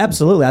name? Oh,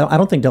 absolutely. I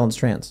don't think Dylan's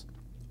trans.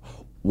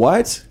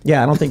 What?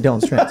 Yeah, I don't think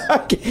Dylan's trans. I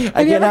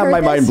can't have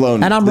my mind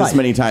blown and I'm this right.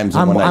 many times.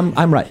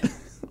 I'm right.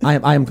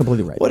 I am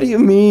completely right. What do you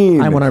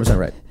mean? I'm 100%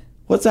 right.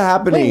 What's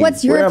happening? Wait,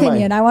 what's your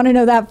opinion? I want to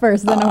know that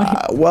first. Then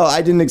well,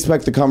 I didn't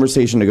expect the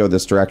conversation to go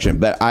this direction,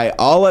 but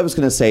all I was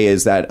going to say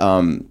is that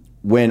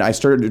when I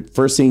started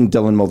first seeing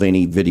Dylan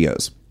Mulvaney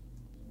videos,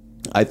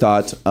 I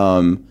thought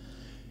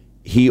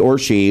he or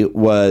she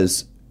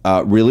was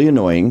really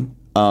annoying.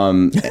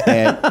 And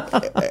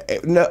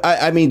no,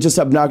 I mean, just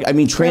obnoxious. I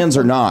mean, trans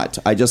or not,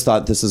 I just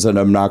thought this is an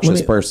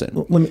obnoxious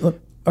person.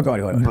 Oh, go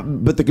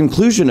ahead. But the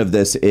conclusion of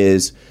this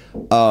is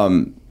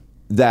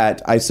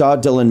that I saw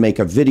Dylan make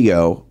a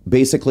video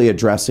basically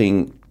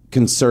addressing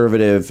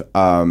conservative,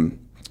 the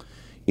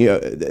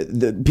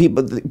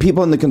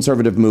people in the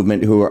conservative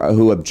movement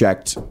who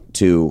object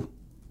to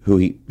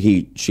who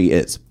she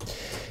is,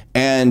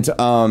 and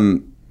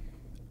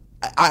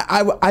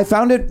I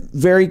found it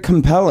very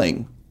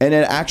compelling. And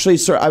it actually,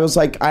 I was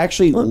like, I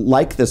actually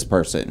like this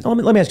person.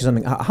 Let me ask you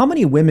something. How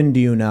many women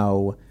do you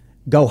know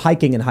go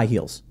hiking in high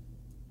heels?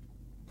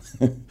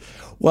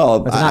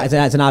 Well, it's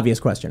an obvious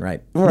question,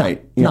 right?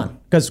 Right. None.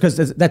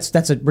 Because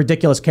that's a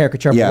ridiculous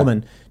caricature of a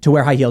woman to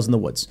wear high heels in the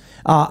woods.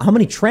 How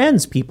many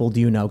trans people do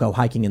you know go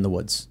hiking in the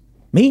woods?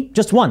 Me?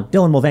 Just one,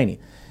 Dylan Mulvaney.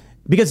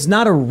 Because it's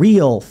not a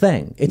real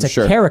thing. It's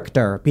a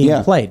character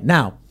being played.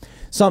 Now,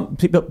 some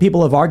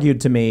people have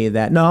argued to me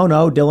that no,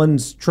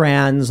 Dylan's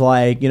trans,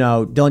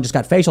 Dylan just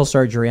got facial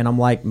surgery. And I'm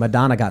like,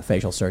 Madonna got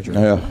facial surgery.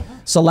 Yeah.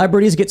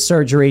 Celebrities get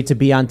surgery to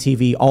be on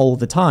TV all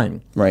the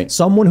time. Right.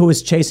 Someone who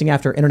is chasing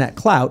after internet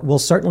clout will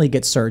certainly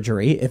get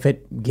surgery if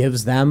it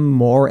gives them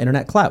more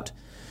internet clout.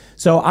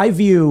 So I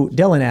view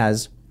Dylan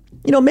as,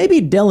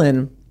 maybe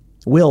Dylan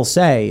will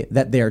say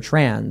that they're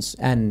trans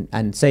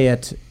and say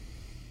it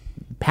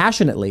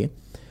passionately.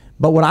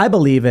 But what I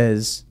believe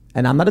is,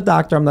 and I'm not a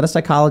doctor, I'm not a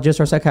psychologist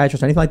or a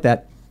psychiatrist or anything like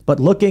that, but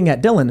looking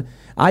at Dylan,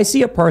 I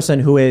see a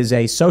person who is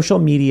a social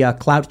media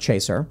clout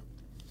chaser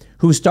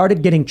who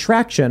started getting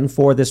traction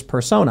for this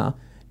persona,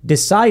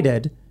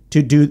 decided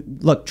to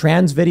look,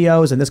 trans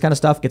videos and this kind of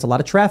stuff gets a lot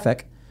of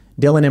traffic.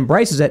 Dylan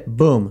embraces it,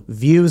 boom,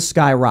 views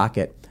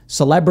skyrocket.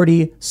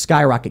 Celebrity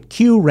skyrocket.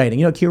 Q rating.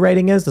 You know what Q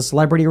rating is? The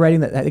celebrity rating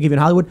that they give you in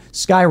Hollywood?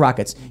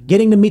 Skyrockets.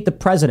 Getting to meet the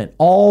president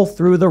all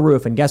through the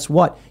roof. And guess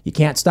what? You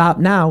can't stop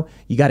now.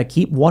 You got to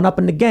keep one up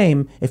in the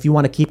game if you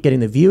want to keep getting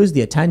the views,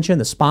 the attention,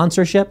 the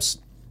sponsorships.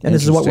 And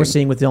this is what we're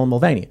seeing with Dylan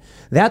Mulvaney.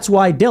 That's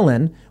why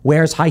Dylan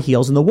wears high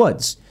heels in the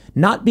woods.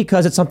 Not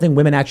because it's something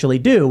women actually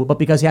do, but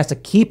because he has to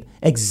keep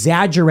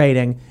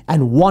exaggerating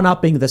and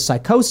one-upping the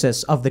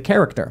psychosis of the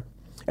character.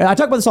 And I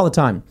talk about this all the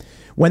time.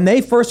 When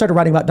they first started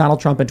writing about Donald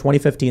Trump in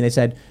 2015, they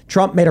said,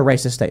 Trump made a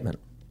racist statement.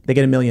 They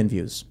get 1 million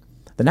views.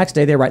 The next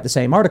day, they write the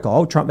same article.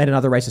 Oh, Trump made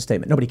another racist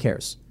statement. Nobody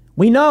cares.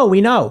 We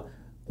know.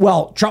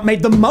 Well, Trump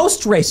made the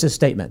most racist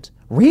statement.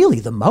 Really?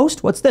 The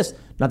most? What's this?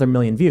 Another 1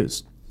 million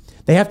views.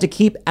 They have to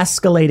keep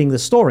escalating the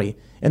story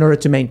in order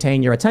to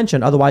maintain your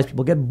attention. Otherwise,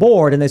 people get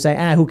bored and they say,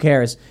 who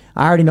cares?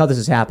 I already know this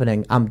is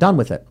happening. I'm done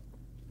with it.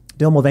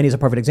 Dylan Mulvaney is a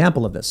perfect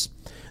example of this.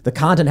 The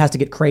content has to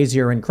get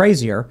crazier and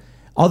crazier.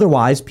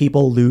 Otherwise,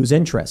 people lose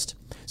interest.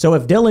 So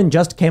if Dylan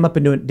just came up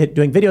and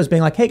doing videos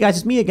being like, hey guys,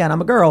 it's me again,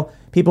 I'm a girl,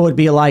 people would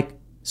be like,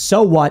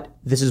 so what?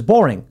 This is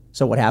boring.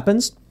 So what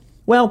happens?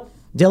 Well,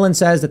 Dylan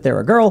says that they're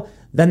a girl,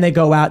 then they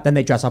go out, then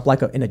they dress up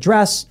like in a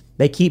dress.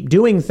 They keep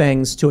doing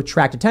things to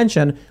attract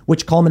attention,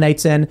 which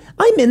culminates in,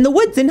 I'm in the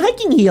woods in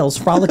hiking heels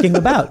frolicking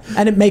about.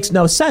 And it makes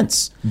no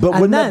sense. But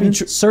wouldn't that be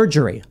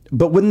surgery?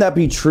 But wouldn't that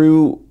be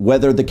true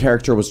whether the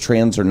character was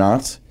trans or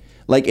not?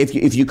 Like if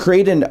you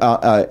create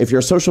if you're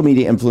a social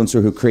media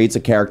influencer who creates a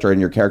character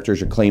and your character is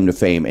your claim to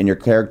fame and your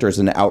character is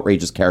an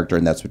outrageous character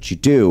and that's what you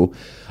do,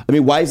 I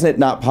mean, why isn't it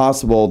not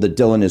possible that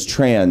Dylan is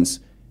trans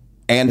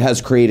and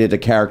has created a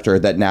character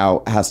that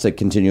now has to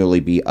continually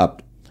be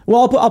upped?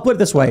 Well, I'll put it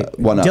this way.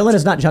 Dylan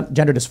is not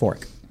gender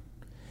dysphoric.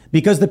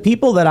 Because the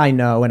people that I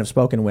know and have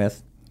spoken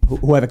with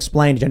who have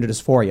explained gender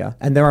dysphoria,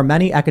 and there are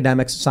many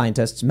academics,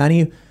 scientists,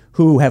 many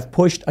who have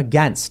pushed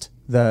against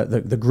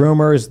the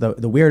groomers,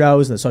 the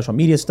weirdos, and the social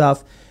media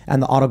stuff,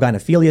 and the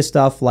autogynephilia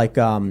stuff, like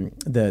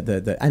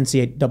the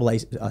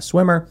NCAA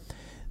swimmer.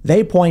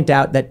 They point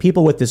out that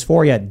people with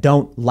dysphoria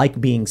don't like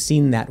being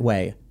seen that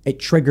way. It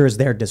triggers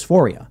their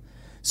dysphoria.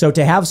 So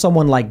to have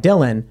someone like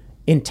Dylan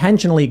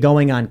intentionally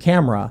going on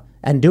camera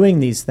and doing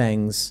these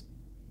things,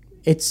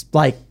 it's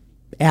like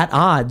at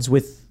odds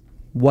with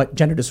what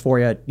gender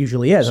dysphoria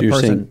usually is. So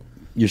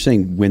you're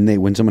saying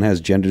when someone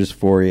has gender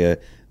dysphoria,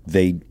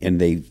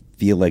 they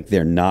feel like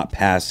they're not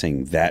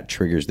passing, that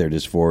triggers their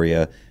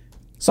dysphoria.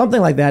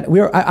 Something like that.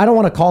 I don't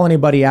want to call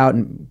anybody out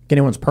and get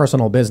anyone's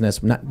personal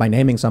business not by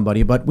naming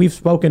somebody, but we've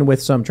spoken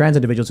with some trans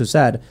individuals who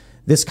said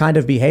this kind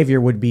of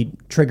behavior would be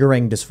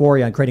triggering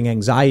dysphoria and creating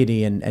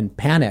anxiety and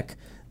panic.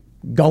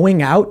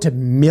 Going out to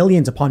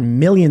millions upon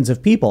millions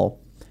of people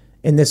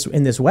in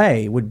this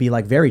way would be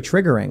like very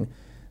triggering.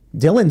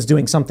 Dylan's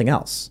doing something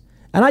else.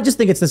 And I just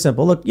think it's this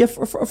simple. Look,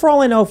 for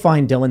all I know,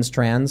 fine, Dylan's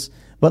trans,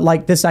 but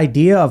like this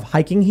idea of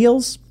hiking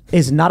heels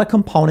is not a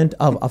component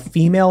of a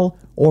female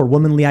or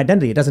womanly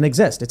identity. It doesn't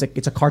exist.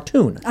 It's a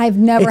cartoon. I've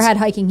never had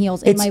hiking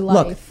heels in my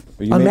life.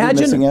 Look,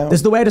 imagine, this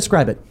is the way I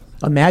describe it.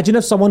 Imagine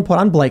if someone put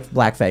on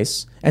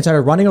blackface and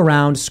started running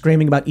around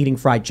screaming about eating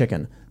fried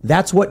chicken.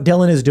 That's what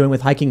Dylan is doing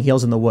with hiking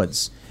heels in the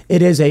woods.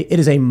 It is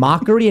a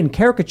mockery and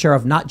caricature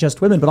of not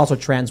just women, but also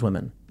trans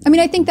women. I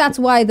mean, I think that's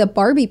why the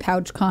Barbie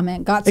pouch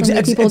comment got so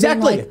many people being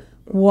like,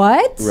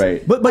 what?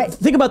 Right. But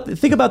think about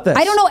this.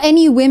 I don't know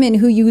any women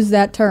who use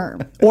that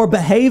term. Or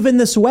behave in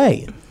this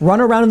way.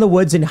 Run around in the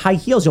woods in high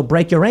heels, you'll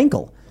break your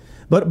ankle.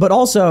 But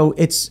also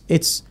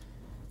it's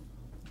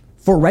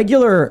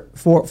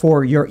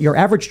for your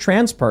average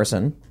trans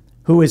person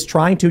who is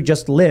trying to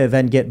just live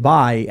and get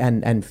by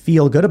and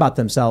feel good about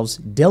themselves,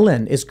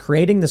 Dylan is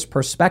creating this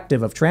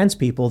perspective of trans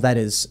people that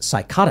is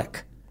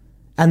psychotic.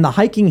 And the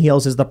hiking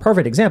heels is the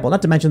perfect example,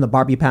 not to mention the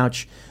Barbie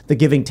pouch, the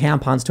giving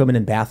tampons to women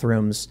in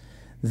bathrooms.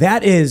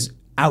 That is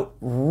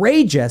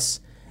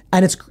outrageous.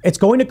 And it's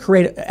going to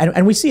create,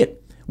 and we see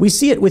it. We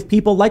see it with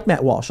people like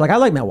Matt Walsh. Like, I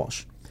like Matt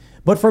Walsh.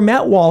 But for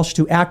Matt Walsh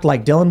to act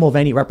like Dylan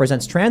Mulvaney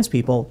represents trans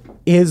people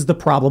is the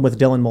problem with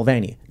Dylan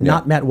Mulvaney,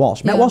 not Matt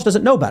Walsh. Matt Walsh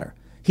doesn't know better.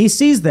 He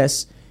sees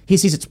this. He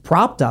sees it's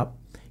propped up.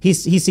 He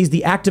sees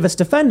the activist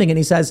defending, and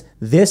he says,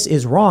 this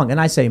is wrong.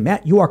 And I say,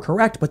 Matt, you are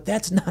correct, but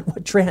that's not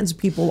what trans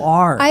people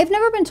are. I've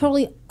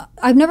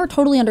never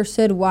totally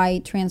understood why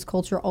trans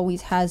culture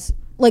always has,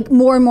 like,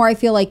 more and more I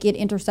feel like it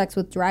intersects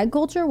with drag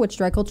culture, which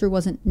drag culture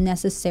wasn't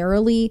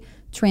necessarily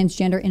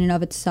transgender in and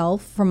of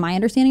itself, from my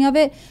understanding of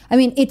it. I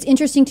mean, it's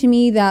interesting to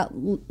me that,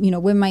 you know,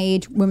 women my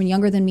age, women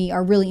younger than me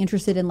are really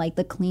interested in like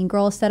the clean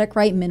girl aesthetic,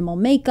 right? Minimal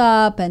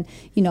makeup, and,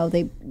 you know,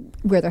 they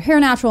wear their hair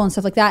natural and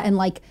stuff like that. And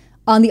like,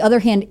 on the other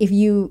hand, if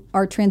you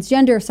are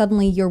transgender,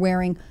 suddenly you're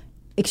wearing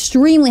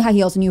extremely high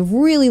heels and you have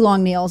really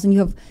long nails and you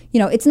have, you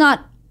know, it's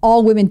not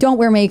all women don't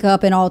wear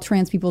makeup and all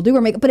trans people do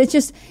wear makeup, but it's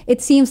just,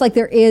 it seems like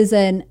there is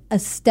an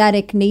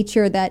aesthetic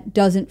nature that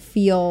doesn't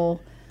feel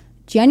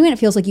genuine. It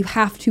feels like you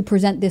have to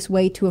present this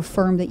way to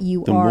affirm that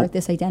you are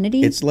this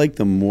identity. It's like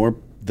the more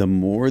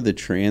the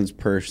trans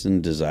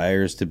person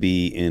desires to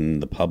be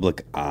in the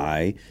public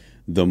eye,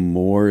 the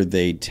more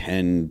they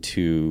tend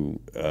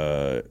to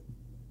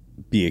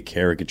be a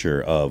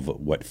caricature of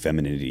what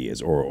femininity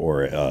is,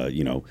 or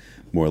you know,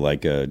 more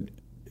like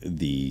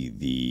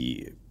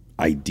the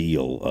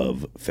ideal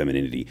of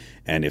femininity.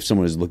 And if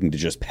someone is looking to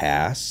just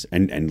pass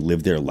and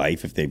live their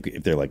life, if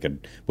they're like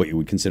what you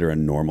would consider a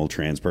normal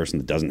trans person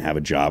that doesn't have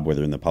a job,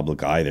 whether in the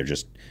public eye, they're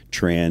just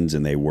trans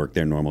and they work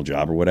their normal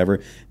job or whatever,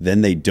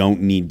 then they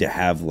don't need to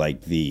have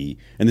like and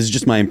this is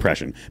just my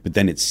impression, but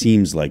then it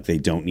seems like they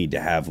don't need to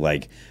have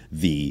like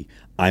the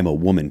I'm a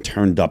woman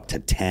turned up to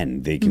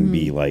 10. They can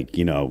be like,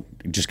 you know,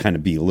 just kind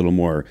of be a little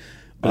more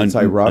it's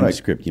ironic.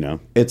 Unscript, you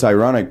know. It's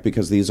ironic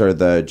because these are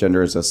the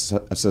gender as a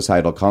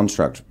societal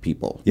construct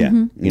people. Yeah.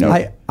 You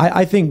know,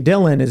 I think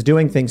Dylan is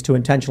doing things to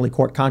intentionally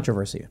court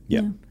controversy.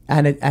 Yeah.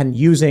 And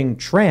using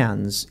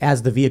trans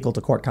as the vehicle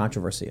to court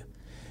controversy.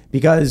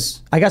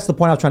 Because I guess the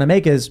point I was trying to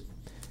make is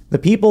the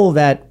people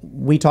that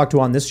we talk to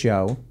on this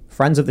show,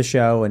 friends of the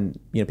show, and,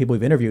 you know, people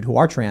we've interviewed who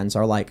are trans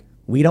are like,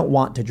 we don't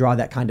want to draw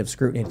that kind of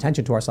scrutiny and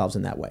attention to ourselves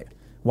in that way.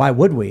 Why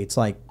would we? It's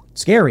like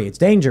scary. It's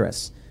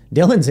dangerous.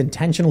 Dylan's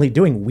intentionally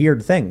doing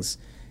weird things,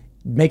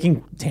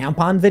 making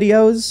tampon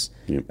videos.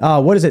 Yep.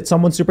 What is it?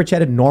 Someone super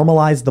chatted,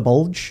 normalize the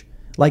bulge.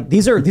 Like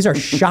these are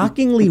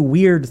shockingly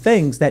weird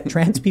things that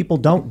trans people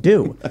don't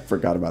do. I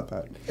forgot about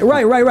that.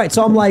 Right.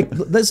 So I'm like,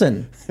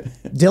 listen,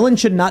 Dylan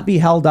should not be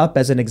held up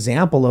as an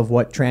example of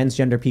what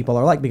transgender people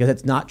are like, because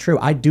it's not true.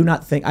 I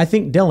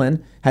think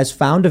Dylan has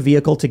found a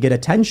vehicle to get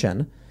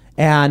attention,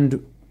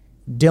 and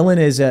Dylan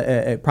is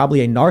probably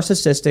a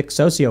narcissistic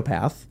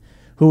sociopath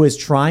who is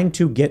trying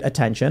to get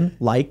attention,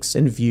 likes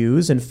and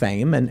views and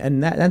fame,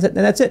 and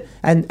that's it.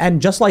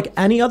 And just like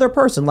any other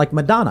person, like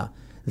Madonna,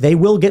 they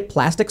will get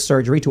plastic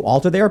surgery to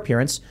alter their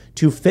appearance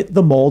to fit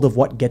the mold of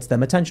what gets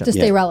them attention. To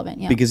stay relevant,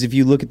 yeah. Because if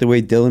you look at the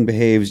way Dylan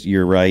behaves,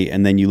 you're right.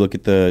 And then you look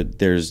at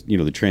there's, you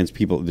know, the trans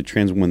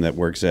woman that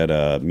works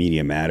at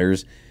Media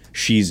Matters,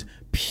 she's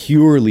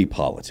purely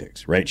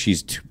politics, right?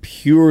 She's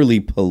purely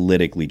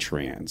politically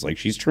trans. Like,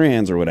 she's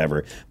trans or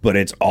whatever, but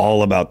it's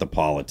all about the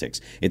politics.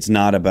 It's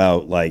not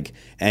about like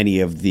any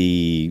of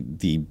the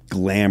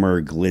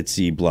glamour,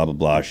 glitzy, blah blah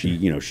blah.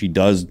 She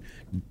does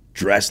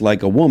dress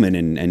like a woman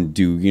and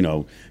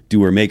do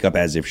her makeup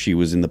as if she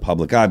was in the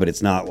public eye, but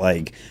it's not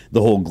like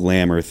the whole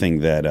glamour thing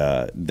that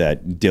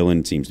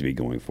Dylan seems to be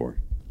going for.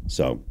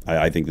 So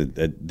I think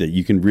that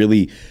you can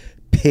really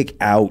pick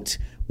out.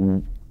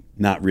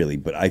 Not really,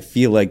 but I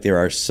feel like there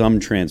are some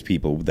trans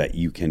people that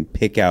you can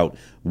pick out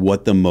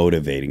what the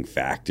motivating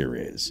factor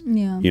is.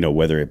 Yeah. You know,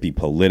 whether it be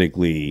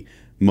politically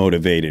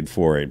motivated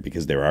for it,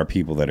 because there are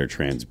people that are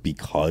trans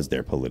because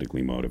they're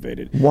politically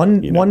motivated.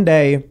 One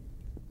day,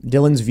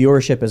 Dylan's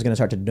viewership is going to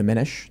start to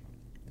diminish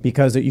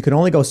because you can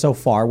only go so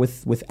far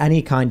with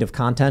any kind of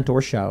content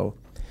or show.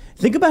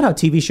 Think about how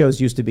TV shows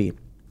used to be.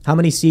 How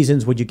many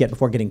seasons would you get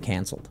before getting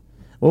canceled?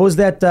 What was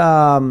that?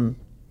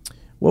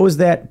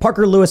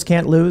 Parker Lewis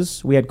Can't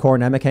Lose. We had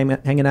Corin Emick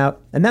hanging out.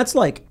 And that's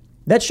like,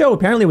 that show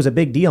apparently was a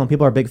big deal and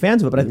people are big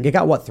fans of it, but I think it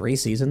got, 3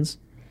 seasons?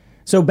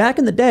 So back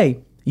in the day,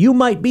 you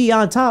might be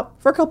on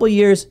top for a couple of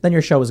years, then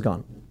your show is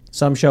gone.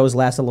 Some shows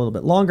last a little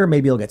bit longer,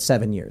 maybe you'll get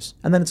 7 years,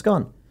 and then it's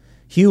gone.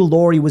 Hugh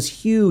Laurie was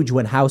huge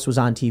when House was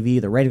on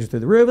TV. The ratings were through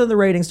the roof, and the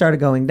ratings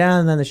started going down,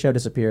 and then the show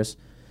disappears.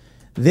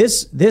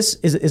 This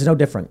is no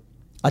different.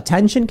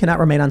 Attention cannot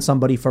remain on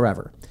somebody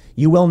forever.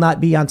 You will not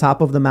be on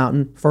top of the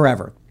mountain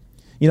forever.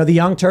 You know, the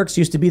Young Turks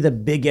used to be the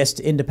biggest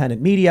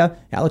independent media.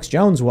 Alex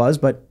Jones was,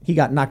 but he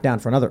got knocked down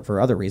for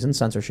other reasons,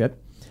 censorship.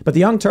 But the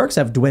Young Turks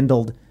have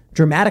dwindled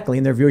dramatically,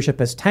 and their viewership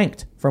has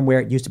tanked from where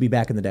it used to be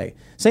back in the day.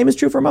 Same is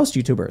true for most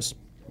YouTubers.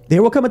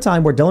 There will come a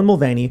time where Dylan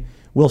Mulvaney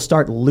will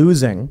start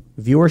losing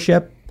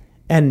viewership,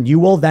 and you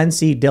will then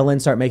see Dylan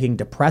start making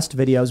depressed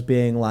videos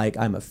being like,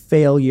 I'm a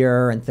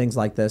failure and things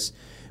like this,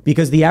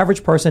 because the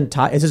average person,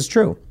 this is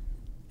true.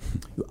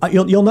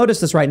 You'll notice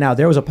this right now.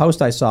 There was a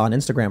post I saw on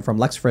Instagram from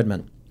Lex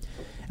Fridman,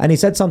 and he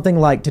said something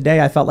like,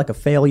 today I felt like a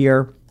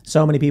failure.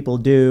 So many people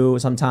do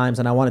sometimes,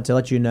 and I wanted to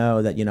let you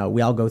know that,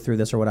 we all go through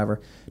this or whatever.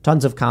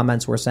 Tons of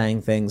comments were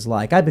saying things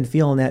like, I've been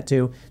feeling that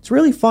too. It's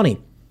really funny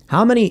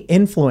how many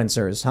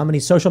influencers, how many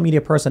social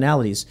media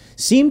personalities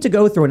seem to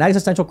go through an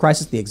existential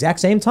crisis at the exact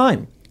same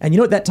time. And you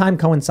know what that time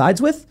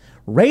coincides with?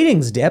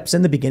 Ratings dips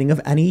in the beginning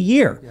of any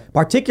year,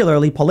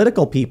 particularly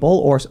political people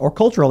or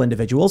cultural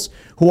individuals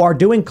who are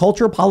doing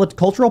cultural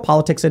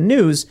politics and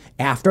news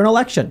after an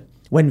election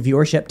when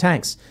viewership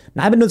tanks.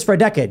 Now, I've been doing this for a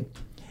decade.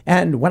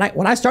 And when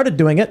I started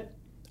doing it,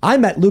 I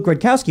met Luke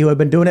Rudkowski, who had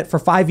been doing it for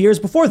 5 years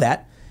before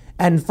that.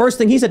 And first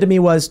thing he said to me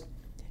was,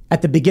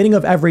 at the beginning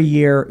of every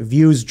year,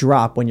 views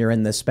drop when you're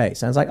in this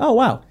space. And I was like, oh,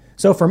 wow.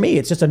 So for me,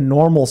 it's just a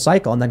normal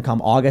cycle. And then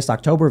come August,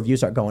 October,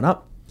 views start going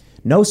up.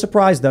 No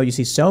surprise, though, you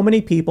see so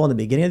many people in the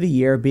beginning of the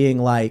year being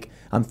like,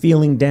 I'm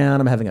feeling down,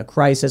 I'm having a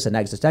crisis, an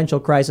existential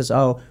crisis,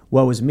 oh,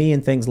 woe is me,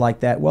 and things like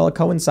that. Well, it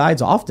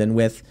coincides often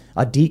with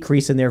a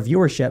decrease in their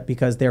viewership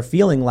because they're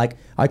feeling like,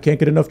 I can't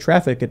get enough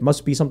traffic, it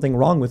must be something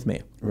wrong with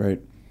me.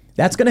 Right.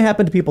 That's going to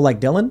happen to people like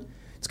Dylan.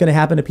 It's going to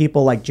happen to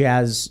people like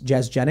Jazz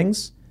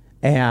Jennings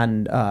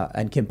and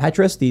Kim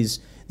Petras,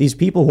 these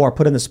people who are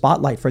put in the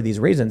spotlight for these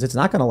reasons. It's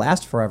not going to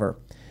last forever.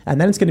 And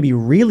then it's going to be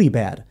really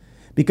bad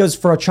because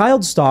for a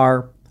child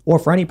star or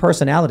for any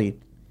personality,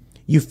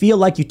 you feel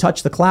like you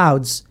touch the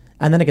clouds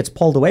and then it gets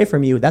pulled away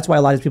from you. That's why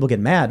a lot of people get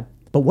mad.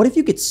 But what if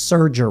you get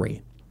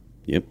surgery?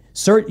 Yep.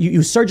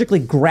 You surgically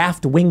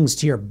graft wings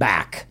to your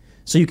back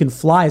so you can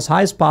fly as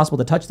high as possible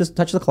to touch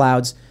the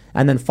clouds.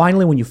 And then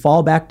finally, when you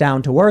fall back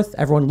down to earth,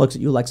 everyone looks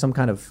at you like some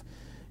kind of,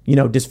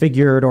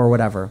 disfigured or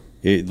whatever.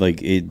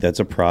 That's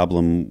a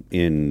problem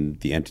in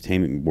the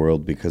entertainment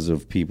world because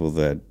of people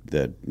that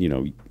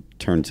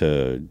turn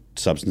to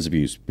substance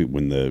abuse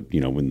when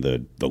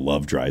the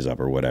love dries up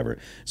or whatever.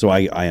 So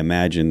I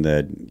imagine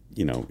that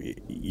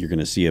you're going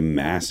to see a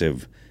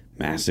massive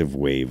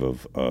wave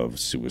of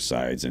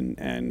suicides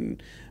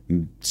and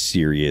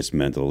serious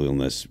mental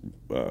illness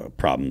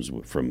problems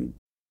from.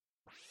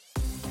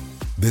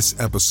 This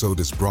episode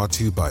is brought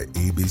to you by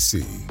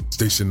ABC.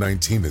 Station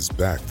 19 is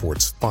back for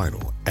its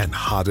final and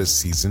hottest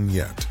season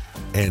yet.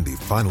 Andy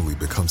finally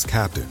becomes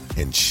captain,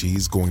 and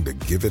she's going to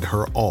give it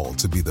her all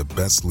to be the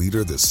best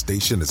leader the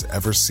station has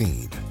ever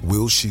seen.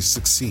 Will she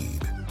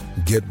succeed?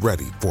 Get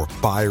ready for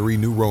fiery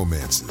new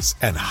romances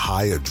and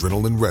high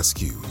adrenaline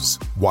rescues.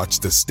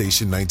 Watch the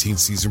Station 19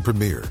 season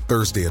premiere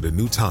Thursday at a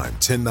new time,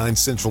 10/9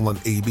 Central on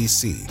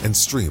ABC, and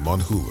stream on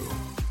Hulu.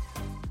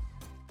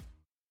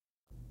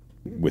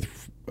 With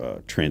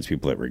trans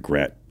people that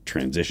regret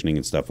transitioning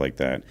and stuff like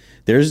that.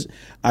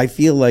 I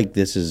feel like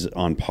this is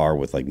on par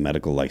with like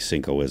medical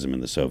Lysenkoism in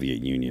the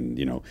Soviet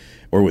Union,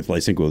 or with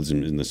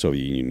Lysenkoism in the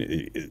Soviet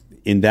Union.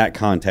 In that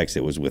context,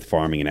 it was with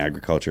farming and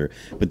agriculture,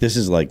 but this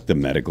is like the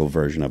medical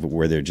version of it,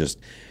 where they're just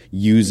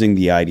using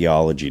the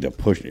ideology to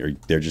push, or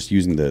they're just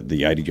using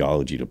the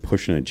ideology to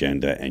push an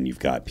agenda, and you've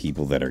got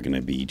people that are going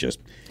to be just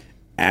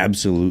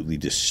absolutely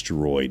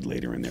destroyed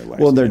later in their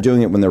life. Well, they're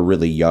doing it when they're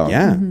really young.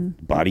 Yeah.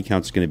 Body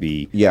count's going to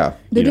be... Yeah.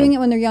 They're doing it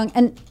when they're young.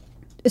 And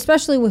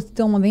especially with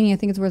Dylan Mulvaney, I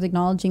think it's worth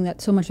acknowledging that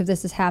so much of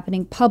this is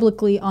happening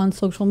publicly on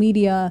social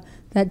media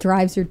that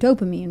drives your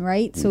dopamine,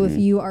 right? So if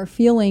you are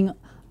feeling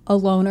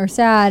alone or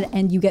sad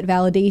and you get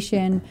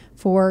validation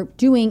for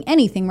doing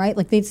anything, right?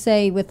 Like they'd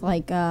say with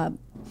like...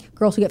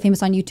 girls who get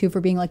famous on YouTube for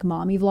being like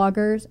mommy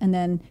vloggers, and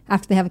then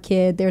after they have a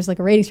kid, there's like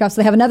a ratings drop, so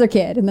they have another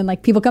kid, and then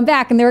like people come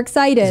back and they're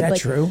excited. Is that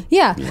like, true?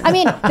 Yeah. I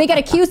mean, they get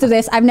accused of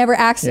this. I've never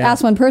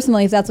asked one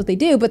personally if that's what they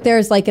do, but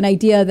there's like an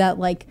idea that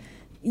like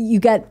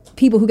you get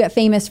people who get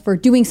famous for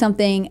doing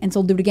something and so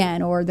they'll do it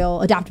again, or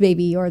they'll adopt a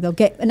baby, or they'll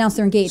announce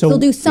they're engaged. So they'll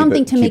do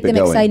something to make them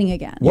exciting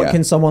again. What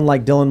can someone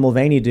like Dylan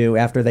Mulvaney do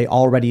after they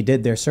already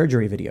did their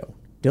surgery video?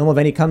 Dylan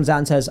Mulvaney comes out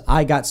and says,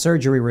 I got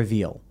surgery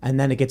reveal, and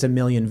then it gets 1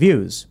 million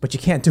views. But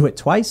you can't do it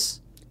twice.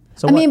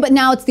 So I mean, but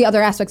now it's the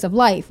other aspects of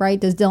life, right?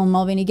 Does Dylan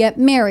Mulvaney get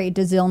married?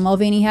 Does Dylan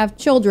Mulvaney have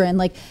children?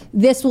 Like,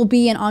 this will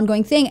be an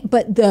ongoing thing.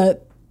 But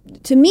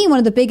to me, one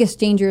of the biggest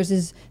dangers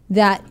is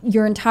that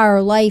your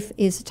entire life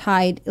is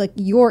tied, like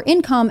your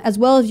income as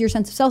well as your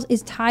sense of self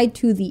is tied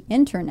to the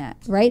internet,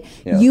 right?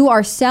 Yeah. You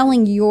are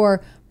selling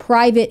your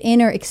private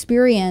inner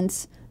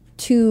experience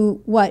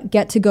to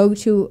get to go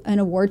to an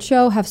award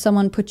show, have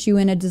someone put you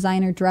in a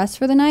designer dress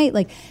for the night.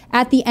 Like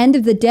at the end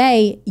of the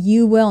day,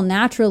 you will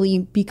naturally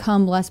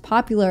become less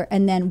popular.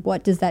 And then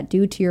what does that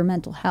do to your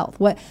mental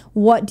health?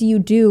 What do you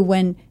do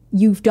when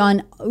you've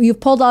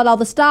pulled out all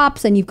the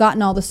stops and you've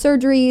gotten all the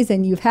surgeries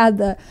and you've had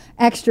the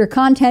extra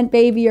content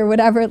baby or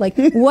whatever? Like,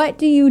 what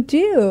do you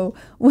do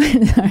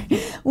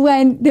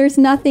when there's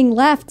nothing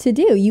left to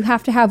do? You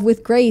have to have,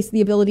 with grace,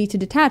 the ability to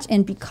detach.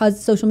 And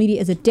because social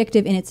media is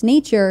addictive in its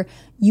nature,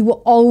 you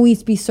will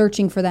always be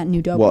searching for that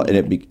new dopamine. Well,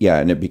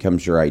 and it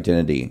becomes your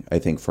identity, I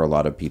think, for a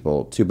lot of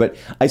people too. But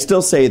I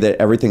still say that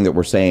everything that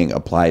we're saying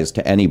applies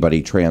to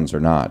anybody, trans or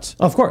not.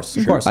 Of course.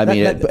 I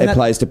mean, it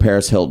applies to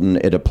Paris Hilton.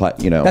 It applies,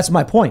 That's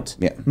my point.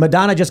 Yeah.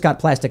 Madonna just got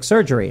plastic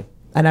surgery,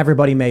 and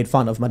everybody made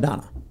fun of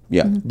Madonna.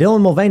 Yeah.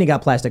 Dylan Mulvaney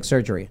got plastic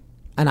surgery.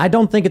 And I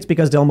don't think it's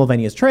because Dylan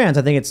Mulvaney is trans.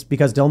 I think it's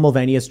because Dylan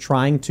Mulvaney is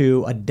trying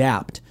to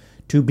adapt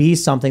to be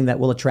something that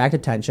will attract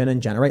attention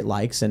and generate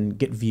likes and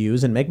get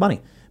views and make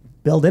money,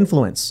 build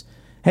influence.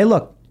 Hey,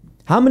 look,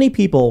 how many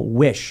people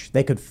wish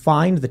they could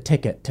find the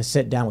ticket to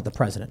sit down with the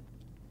president?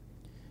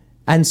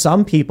 And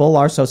some people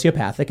are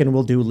sociopathic and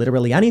will do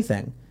literally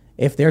anything.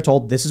 If they're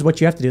told this is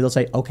what you have to do, they'll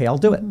say, okay, I'll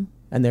do it.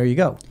 And there you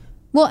go.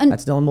 Well, and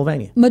that's Dylan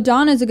Mulvaney.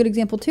 Madonna is a good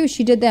example too.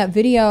 She did that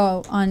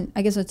video on,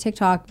 I guess, a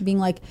TikTok, being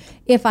like,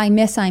 "If I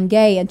miss, I'm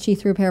gay," and she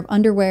threw a pair of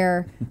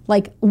underwear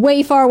like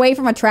way far away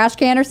from a trash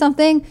can or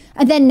something,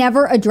 and then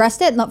never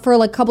addressed it. For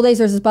like a couple days,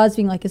 there's this buzz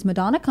being like, "Is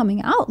Madonna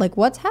coming out? Like,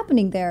 what's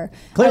happening there?"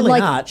 Clearly and,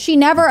 not. She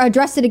never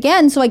addressed it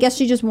again, so I guess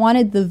she just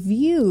wanted the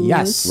views.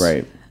 Yes,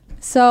 right.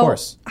 So, of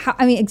course.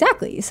 I mean,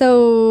 exactly.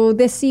 So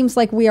this seems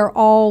like we are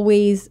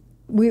always.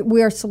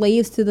 We are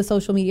slaves to the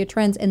social media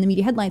trends and the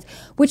media headlines,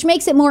 which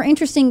makes it more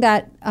interesting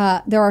that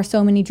there are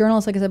so many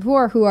journalists, like I said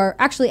before, who are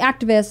actually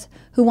activists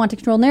who want to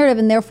control narrative,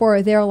 and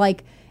therefore they're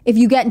like, if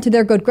you get into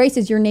their good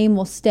graces, your name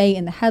will stay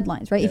in the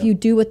headlines, right? Yeah. If you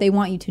do what they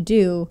want you to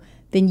do,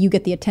 then you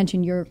get the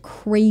attention you're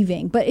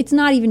craving. But it's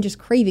not even just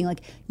craving,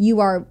 like you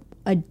are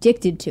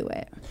addicted to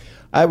it.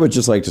 I would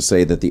just like to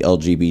say that the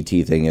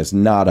LGBT thing is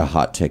not a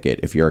hot ticket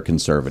if you're a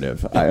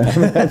conservative.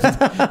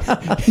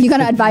 You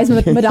gonna advise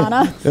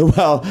Madonna?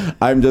 Well,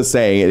 I'm just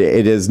saying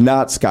it has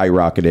not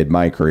skyrocketed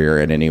my career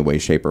in any way,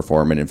 shape, or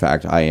form. And in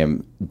fact, I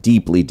am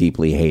deeply,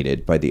 deeply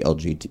hated by the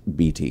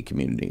LGBT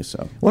community.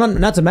 So, well,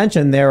 not to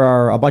mention there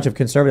are a bunch of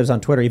conservatives on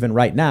Twitter even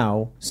right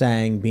now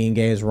saying being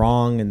gay is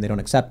wrong and they don't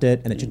accept it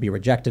and it should be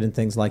rejected and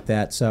things like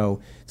that. So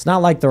it's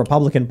not like the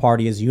Republican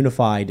Party is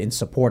unified in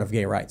support of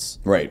gay rights.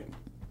 Right.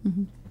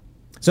 Mm-hmm.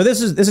 So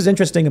this is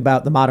interesting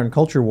about the modern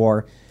culture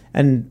war.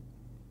 And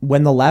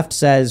when the left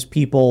says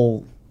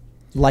people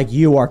like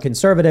you are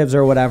conservatives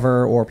or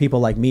whatever, or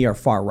people like me are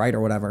far right or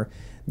whatever,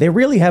 they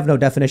really have no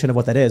definition of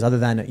what that is other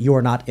than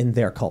you're not in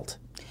their cult.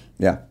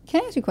 Yeah.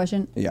 Can I ask you a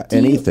question? Yeah,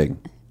 anything.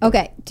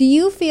 Okay. Do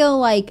you feel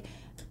like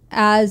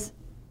as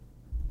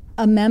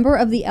a member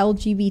of the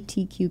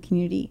LGBTQ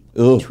community,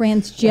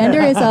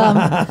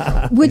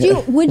 transgenderism,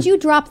 would you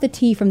drop the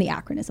T from the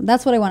acronym?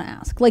 That's what I want to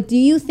ask. Like, do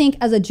you think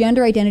as a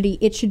gender identity,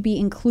 it should be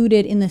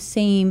included in the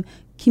same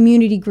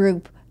community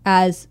group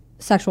as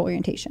sexual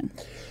orientation?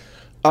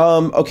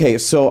 Okay,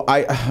 so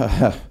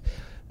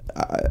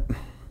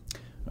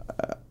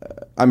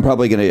I'm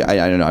probably gonna,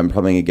 I don't know, I'm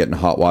probably gonna get in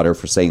hot water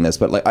for saying this,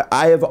 but like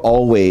I have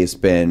always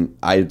been,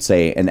 I'd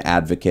say, an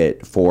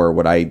advocate for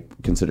what I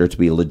consider to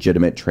be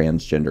legitimate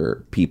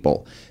transgender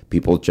people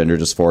with gender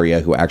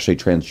dysphoria who actually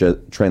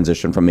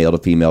transition from male to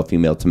female,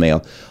 female to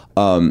male.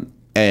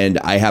 And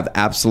I have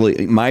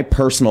absolutely, my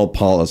personal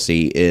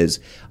policy is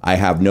I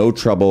have no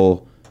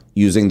trouble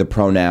using the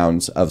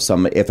pronouns of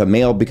some. If a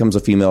male becomes a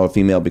female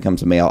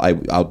becomes a male,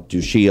 I'll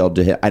do she, I'll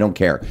do him. I don't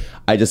care.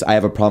 I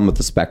have a problem with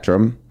the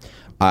spectrum.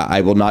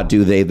 I will not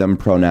do they, them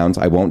pronouns.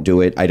 I won't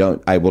do it.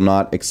 I will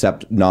not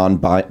accept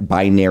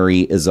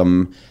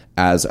non-binaryism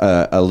as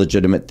a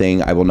legitimate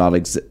thing. I will not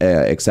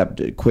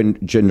accept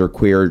gender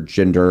queer,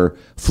 gender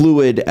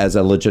fluid as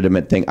a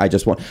legitimate thing. I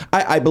just want.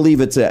 I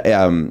believe it's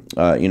an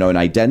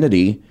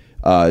identity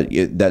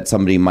that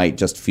somebody might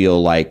just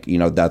feel like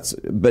that's.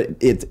 But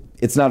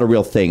it's not a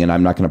real thing, and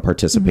I'm not going to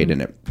participate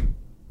in it.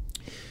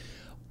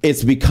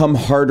 It's become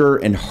harder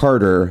and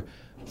harder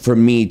for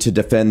me to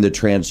defend the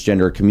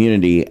transgender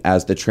community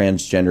as the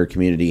transgender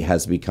community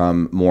has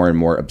become more and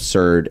more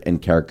absurd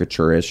and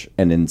caricaturish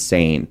and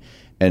insane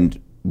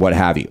and what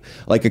have you.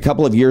 Like a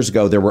couple of years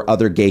ago, there were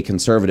other gay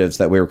conservatives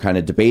that we were kind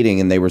of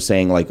debating, and they were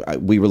saying like,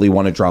 we really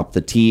want to drop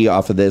the T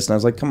off of this. And I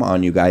was like, come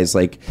on, you guys,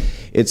 like,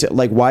 it's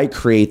like, why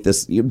create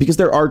this? Because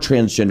there are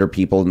transgender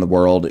people in the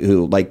world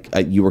who, like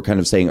you were kind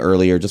of saying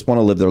earlier, just want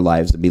to live their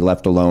lives and be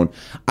left alone.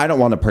 I don't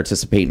want to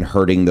participate in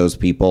hurting those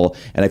people.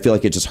 And I feel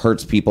like it just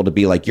hurts people to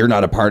be like, you're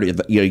not a part of,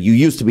 you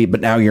used to be,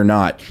 but now you're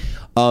not.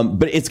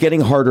 But it's getting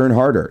harder and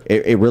harder.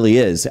 It really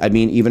is. I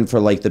mean, even for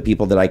like the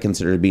people that I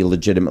consider to be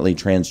legitimately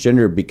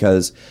transgender,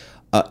 because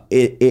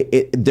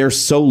they're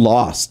so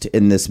lost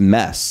in this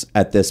mess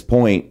at this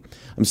point.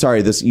 I'm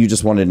sorry, you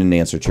just wanted an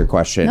answer to your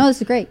question. No,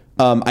 this is great.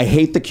 I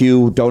hate the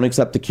Q. Don't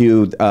accept the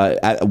Q.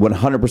 At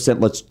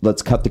 100%,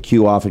 let's cut the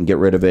Q off and get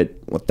rid of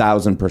it.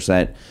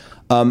 1,000%.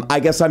 I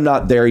guess I'm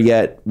not there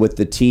yet with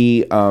the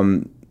T.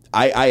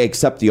 I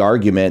accept the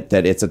argument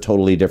that it's a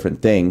totally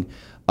different thing.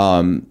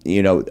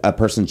 A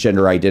person's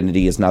gender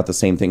identity is not the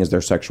same thing as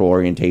their sexual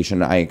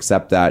orientation. I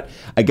accept that.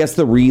 I guess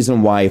the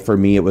reason why for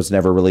me it was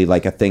never really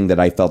like a thing that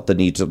I felt the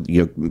need to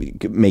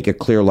make a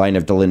clear line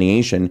of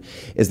delineation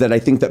is that I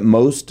think that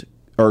most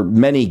or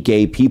many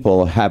gay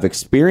people have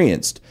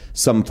experienced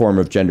some form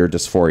of gender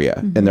dysphoria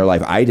in their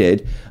life. I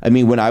did. I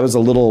mean, when I was a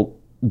little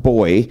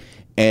boy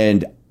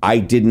and I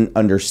didn't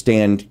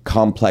understand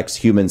complex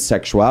human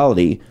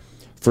sexuality.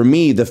 For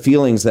me, the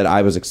feelings that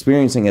I was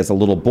experiencing as a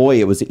little boy,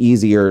 it was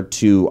easier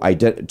to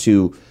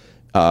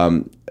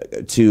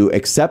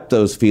accept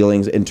those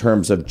feelings in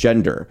terms of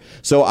gender.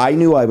 So I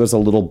knew I was a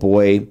little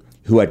boy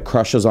who had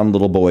crushes on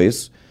little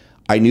boys.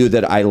 I knew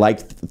that I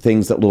liked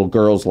things that little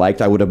girls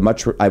liked. I would have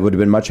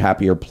been much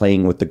happier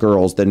playing with the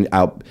girls than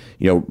out,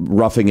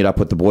 roughing it up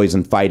with the boys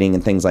and fighting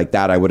and things like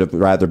that. I would have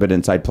rather been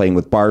inside playing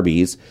with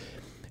Barbies.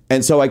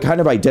 And so I kind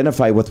of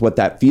identify with what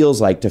that feels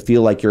like, to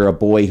feel like you're a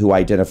boy who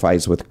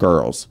identifies with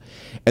girls.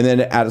 And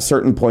then at a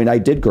certain point, I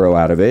did grow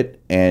out of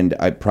it, and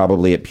I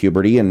probably at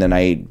puberty, and then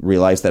I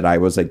realized that I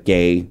was a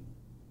gay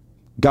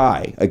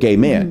guy, a gay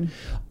man.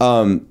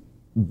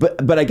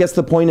 But I guess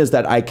the point is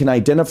that I can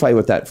identify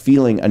with that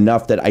feeling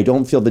enough that I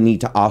don't feel the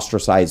need to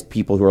ostracize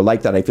people who are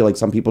like that. I feel like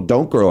some people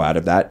don't grow out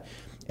of that.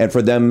 And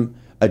for them,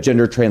 a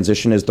gender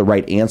transition is the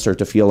right answer,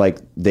 to feel like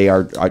they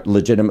are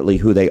legitimately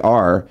who they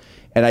are.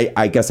 And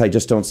I guess I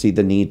just don't see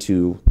the need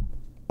to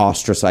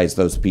ostracize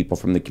those people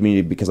from the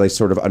community, because I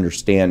sort of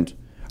understand.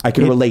 I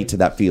can relate to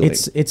that feeling.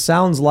 It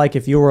sounds like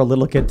if you were a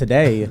little kid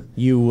today,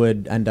 you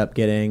would end up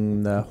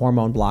getting the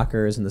hormone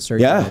blockers and the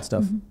surgery and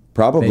stuff.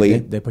 Probably.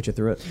 They put you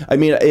through it. I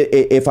mean,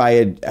 if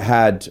I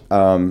had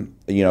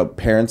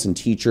parents and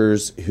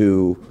teachers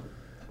who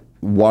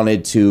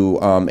wanted to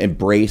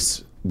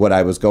embrace what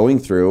I was going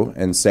through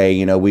and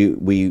say,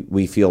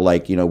 we feel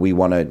like, we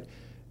want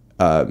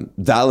to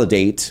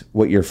validate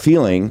what you're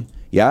feeling,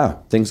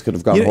 things could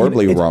have gone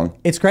horribly wrong.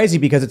 It's crazy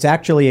because it's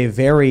actually a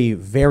very,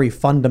 very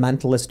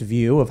fundamentalist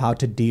view of how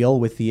to deal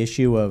with the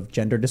issue of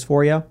gender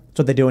dysphoria. That's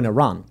what they do in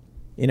Iran.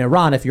 In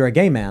Iran, if you're a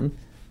gay man,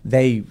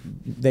 they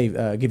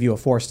give you a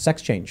forced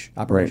sex change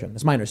operation. Right.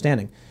 That's my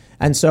understanding.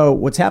 And so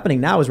what's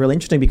happening now is really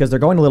interesting, because they're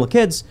going to little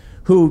kids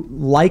who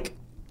like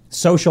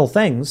social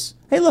things.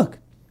 Hey, look,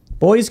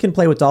 boys can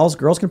play with dolls,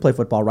 girls can play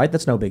football, right?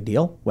 That's no big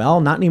deal. Well,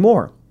 not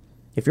anymore.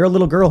 If you're a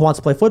little girl who wants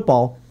to play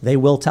football, they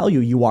will tell you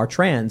you are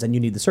trans and you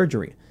need the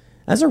surgery.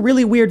 That's a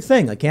really weird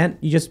thing. Like, can't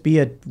you just be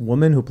a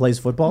woman who plays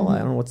football? I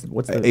don't know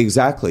what's the...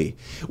 Exactly.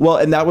 Well,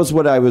 and that was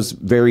what I was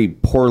very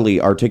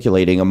poorly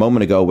articulating a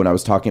moment ago when I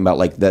was talking about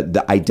like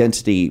the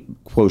identity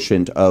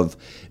quotient of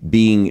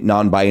being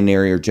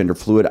non-binary or gender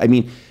fluid. I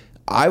mean,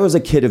 I was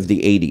a kid of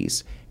the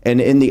 80s. And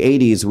in the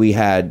 80s, we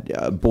had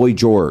Boy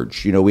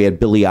George, we had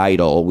Billy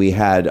Idol, we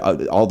had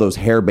all those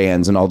hair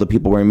bands and all the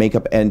people wearing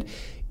makeup. And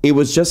it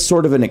was just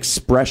sort of an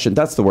expression.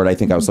 That's the word I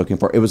think I was looking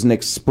for. It was an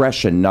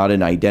expression, not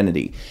an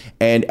identity.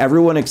 And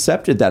everyone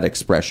accepted that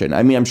expression.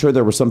 I mean, I'm sure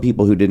there were some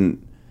people who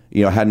didn't,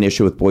 had an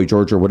issue with Boy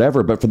George or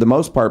whatever. But for the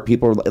most part,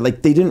 people were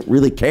like, they didn't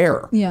really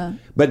care. Yeah.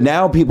 But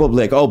now people will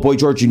be like, oh, Boy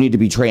George, you need to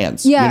be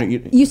trans. Yeah.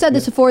 You said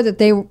this before, that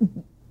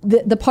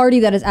the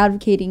party that is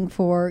advocating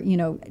for,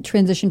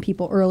 transition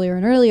people earlier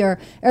and earlier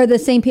are the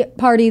same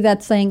party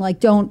that's saying, like,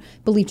 don't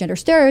believe gender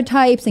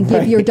stereotypes and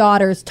give your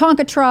daughters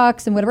Tonka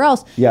trucks and whatever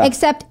else. Yeah.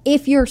 Except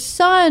if your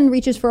son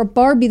reaches for a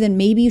Barbie, then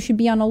maybe you should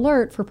be on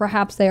alert for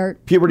perhaps their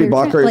puberty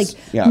blockers.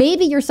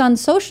 Maybe your son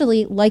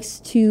socially likes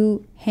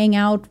to hang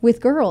out with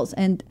girls,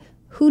 and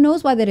who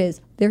knows why that is.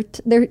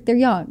 They're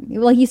young.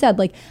 Like you said,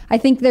 like, I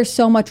think there's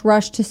so much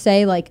rush to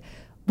say, like,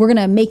 we're going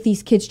to make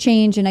these kids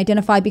change and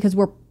identify because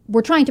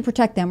we're trying to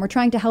protect them. We're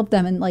trying to help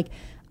them. And like,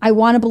 I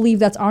want to believe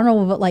that's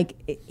honorable, but like,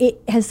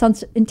 it has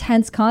such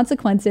intense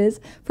consequences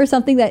for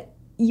something that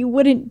you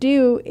wouldn't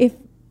do if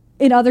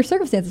in other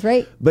circumstances,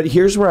 right? But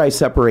here's where I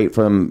separate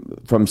from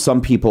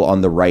some people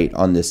on the right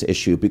on this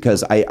issue,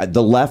 because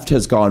the left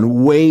has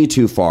gone way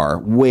too far,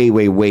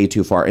 way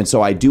too far. And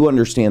so I do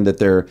understand that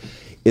there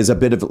is a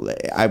bit of,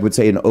 I would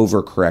say, an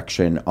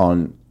overcorrection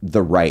on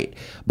the right.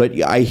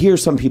 But I hear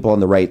some people on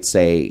the right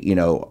say,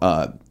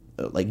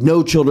 like,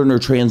 no children are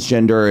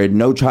transgender and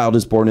no child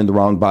is born in the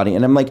wrong body.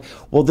 And I'm like,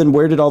 well, then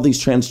where did all these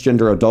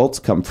transgender adults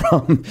come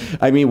from?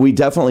 I mean, we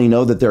definitely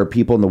know that there are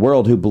people in the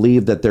world who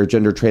believe that their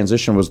gender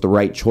transition was the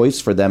right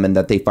choice for them and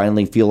that they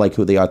finally feel like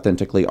who they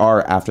authentically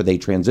are after they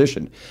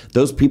transitioned.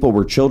 Those people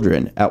were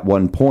children at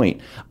one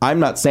point. I'm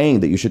not saying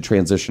that you should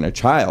transition a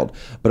child,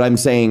 but I'm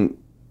saying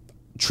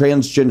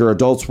transgender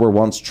adults were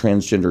once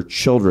transgender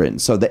children,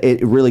 so that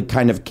it really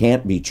kind of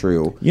can't be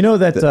true. You know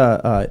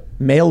that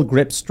male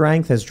grip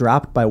strength has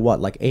dropped by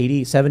what, like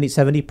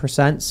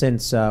 70%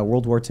 since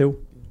World War II?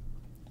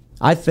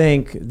 I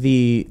think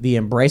the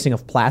embracing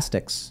of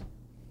plastics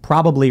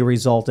probably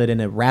resulted in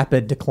a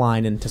rapid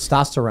decline in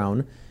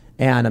testosterone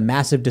and a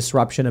massive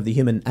disruption of the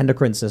human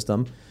endocrine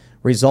system,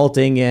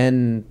 resulting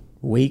in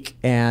weak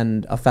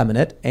and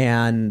effeminate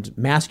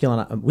males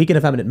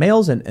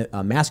and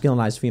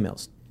masculinized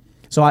females.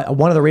 So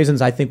one of the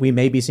reasons I think we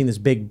may be seeing this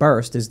big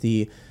burst is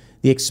the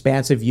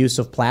expansive use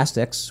of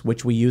plastics,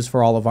 which we use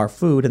for all of our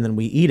food, and then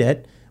we eat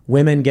it.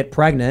 Women get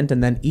pregnant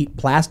and then eat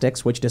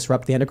plastics, which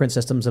disrupt the endocrine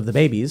systems of the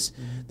babies.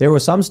 Mm-hmm. There were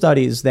some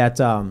studies that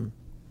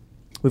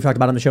we've talked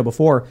about on the show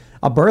before,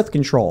 a birth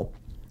control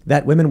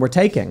that women were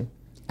taking,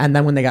 and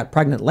then when they got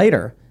pregnant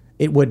later,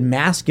 it would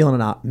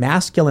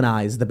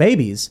masculinize the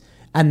babies,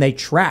 and they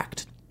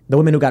tracked the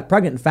women who got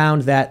pregnant and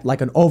found that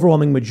like an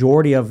overwhelming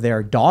majority of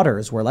their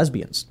daughters were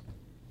lesbians.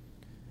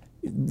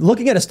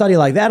 looking at a study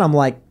like that, I'm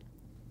like,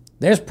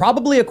 there's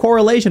probably a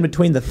correlation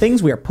between the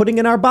things we are putting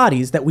in our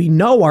bodies that we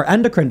know are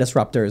endocrine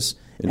disruptors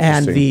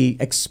and the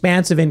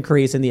expansive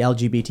increase in the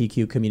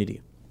LGBTQ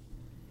community.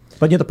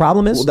 But the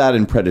problem is... Well, that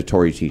and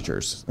predatory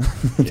teachers.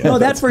 No,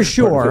 that for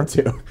sure.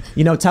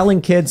 Telling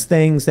kids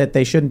things that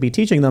they shouldn't be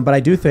teaching them. But I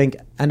do think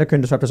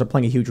endocrine disruptors are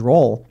playing a huge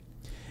role.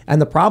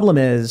 And the problem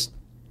is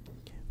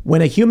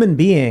when a human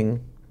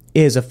being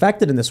is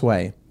affected in this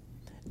way,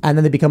 and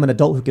then they become an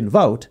adult who can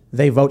vote,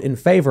 they vote in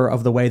favor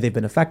of the way they've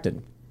been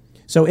affected.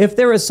 So if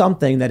there is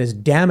something that is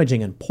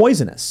damaging and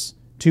poisonous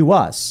to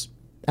us,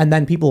 and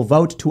then people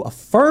vote to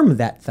affirm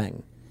that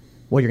thing,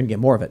 well, you're going to get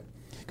more of it.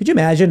 Could you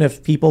imagine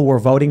if people were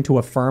voting to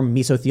affirm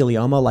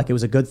mesothelioma like it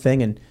was a good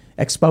thing and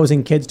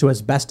exposing kids to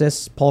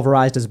asbestos,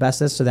 pulverized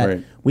asbestos, so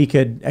that we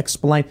could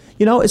explain,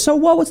 so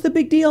what's the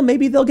big deal?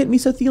 Maybe they'll get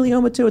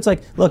mesothelioma too. It's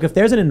like, look, if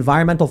there's an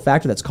environmental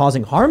factor that's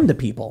causing harm to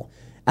people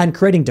and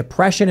creating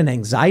depression and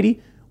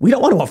anxiety, we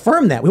don't want to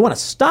affirm that. We want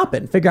to stop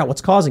it and figure out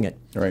what's causing it.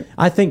 Right.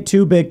 I think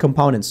two big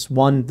components.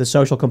 One, the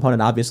social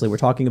component, obviously, we're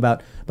talking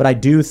about. But I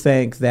do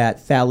think that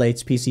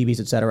phthalates, PCBs,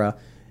 et cetera,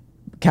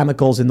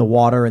 chemicals in the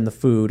water and the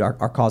food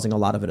are causing a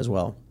lot of it as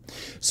well.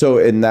 So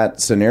in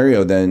that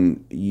scenario,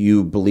 then,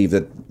 you believe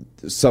that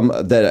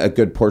a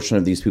good portion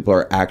of these people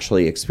are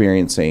actually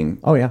experiencing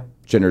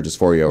gender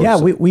dysphoria? Yeah,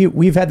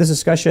 we've had this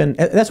discussion.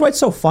 That's why it's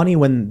so funny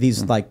when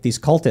these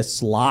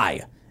cultists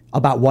lie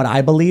about what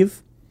I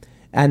believe.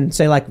 And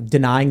say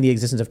denying the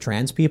existence of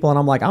trans people. And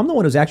I'm like, I'm the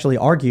one who's actually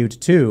argued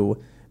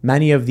to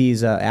many of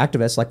these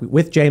activists, like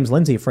with James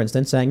Lindsay, for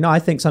instance, saying, no, I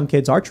think some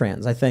kids are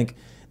trans. I think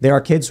there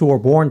are kids who were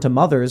born to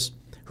mothers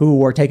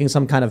who are taking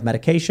some kind of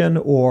medication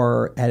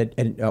or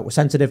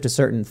sensitive to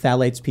certain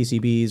phthalates,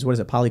 PCBs,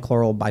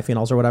 polychloral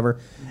biphenyls or whatever.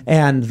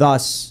 And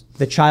thus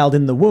the child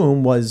in the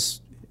womb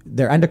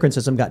their endocrine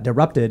system got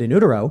disrupted in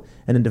utero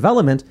and in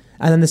development.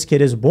 And then this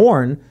kid is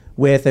born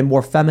with a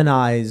more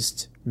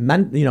feminized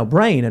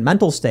brain and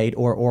mental state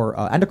or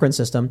endocrine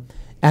system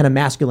and a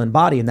masculine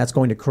body, and that's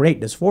going to create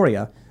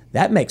dysphoria.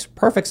 That makes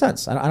perfect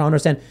sense. I don't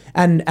understand.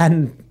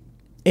 And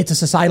it's a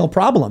societal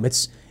problem.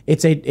 It's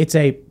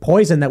a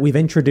poison that we've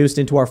introduced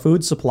into our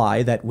food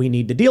supply that we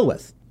need to deal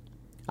with.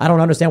 I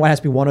don't understand why it has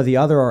to be one or the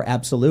other or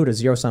absolute, a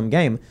zero-sum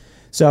game.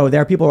 So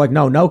there are people who are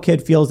like, no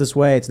kid feels this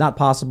way. It's not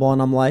possible.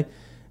 And I'm like,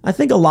 I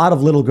think a lot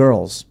of little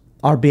girls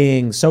are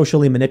being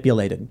socially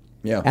manipulated.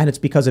 Yeah. And it's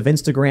because of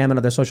Instagram and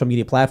other social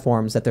media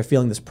platforms that they're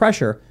feeling this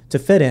pressure to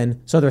fit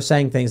in, so they're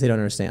saying things they don't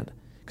understand.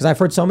 Because I've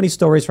heard so many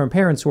stories from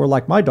parents who are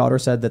like, my daughter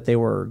said that they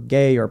were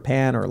gay or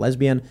pan or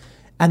lesbian,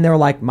 and they're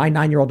like, my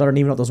 9-year-old daughter didn't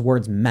even know what those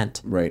words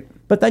meant. Right.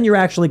 But then you're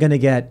actually going to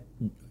get,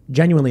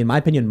 genuinely, in my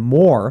opinion,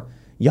 more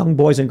young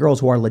boys and girls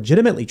who are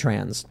legitimately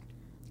trans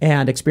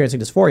and experiencing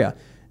dysphoria.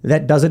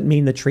 That doesn't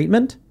mean the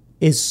treatment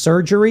is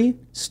surgery,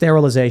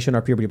 sterilization,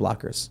 or puberty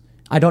blockers.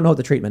 I don't know what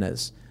the treatment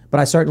is. But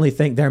I certainly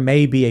think there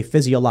may be a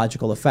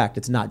physiological effect.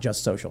 It's not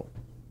just social.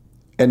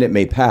 And it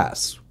may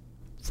pass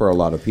for a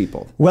lot of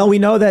people. Well, we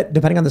know that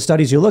depending on the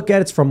studies you look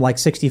at, it's from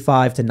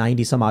 65 to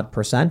 90 some odd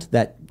 %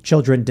 that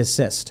children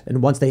desist.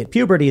 And once they hit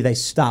puberty, they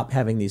stop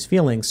having these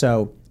feelings.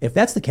 So if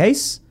that's the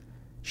case,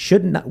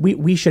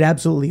 we should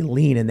absolutely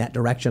lean in that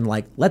direction.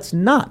 Let's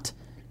not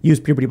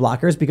use puberty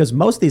blockers because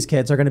most of these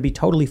kids are going to be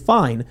totally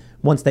fine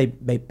once they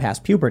pass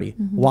puberty.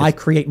 Mm-hmm. Why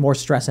create more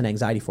stress and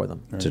anxiety for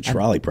them? It's a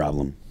trolley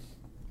problem.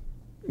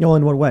 Well,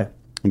 in what way?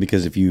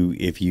 Because if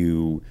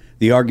you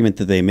the argument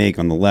that they make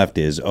on the left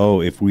is,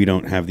 if we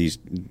don't have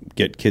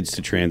get kids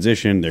to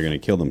transition, they're going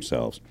to kill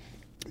themselves.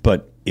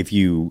 But if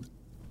you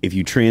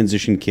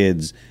transition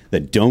kids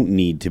that don't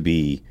need to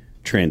be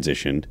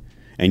transitioned,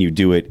 and you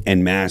do it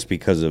en masse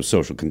because of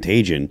social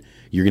contagion,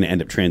 you're going to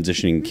end up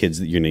transitioning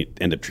kids. You're going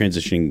to end up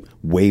transitioning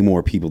way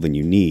more people than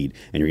you need,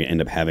 and you're going to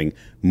end up having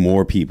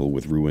more people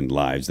with ruined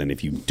lives than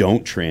if you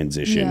don't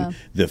transition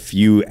the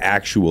few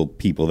actual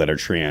people that are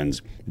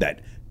trans that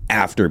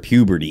after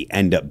puberty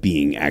end up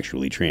being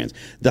actually trans.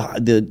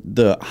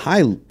 The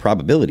high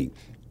probability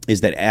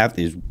is that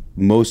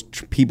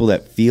most people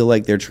that feel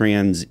like they're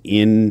trans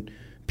in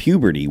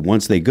puberty,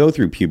 once they go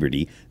through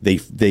puberty,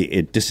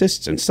 it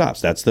desists and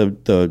stops. That's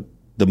the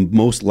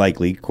most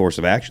likely course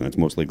of action. That's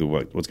most likely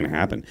what's going to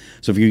happen.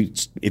 So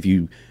if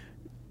you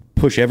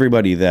push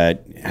everybody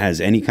that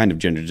has any kind of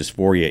gender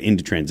dysphoria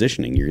into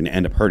transitioning, you're going to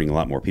end up hurting a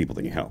lot more people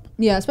than you help.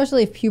 Yeah,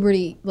 especially if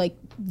puberty,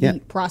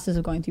 the process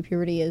of going through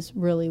puberty is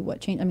really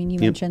what changed. I mean, you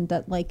mentioned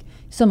that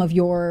some of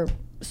your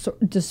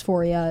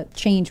dysphoria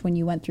changed when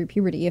you went through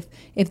puberty.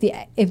 If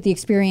the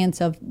experience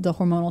of the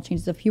hormonal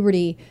changes of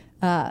puberty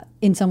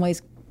in some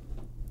ways,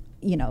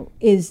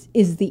 is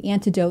the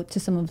antidote to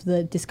some of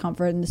the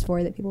discomfort and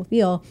dysphoria that people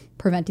feel,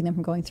 preventing them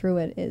from going through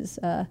it is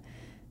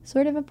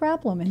sort of a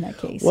problem in that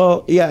case.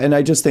 Well, yeah, and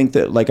I just think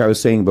that, like I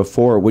was saying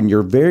before, when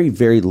you're very,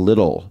 very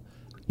little,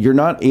 you're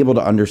not able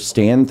to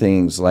understand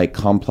things like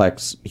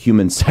complex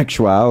human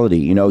sexuality.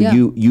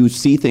 You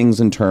see things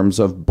in terms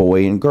of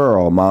boy and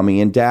girl, mommy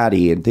and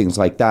daddy, and things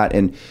like that.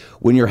 And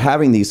when you're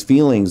having these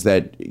feelings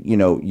that,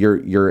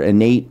 your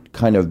innate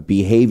kind of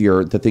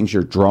behavior, the things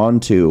you're drawn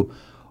to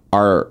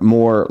are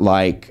more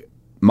like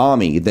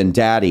mommy than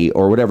daddy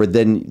or whatever,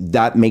 then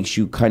that makes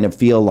you kind of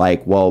feel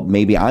like, well,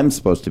 maybe I'm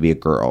supposed to be a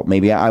girl.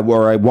 Maybe I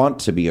want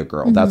to be a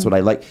girl. Mm-hmm. That's what I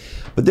like.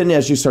 But then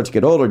as you start to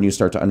get older and you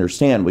start to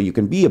understand, well, you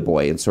can be a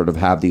boy and sort of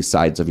have these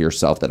sides of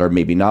yourself that are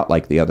maybe not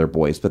like the other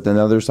boys, but then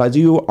the other sides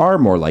you are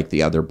more like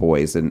the other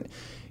boys. And,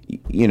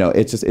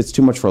 it's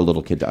too much for a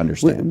little kid to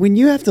understand. When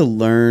you have to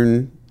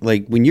learn,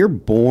 like when you're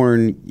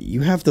born,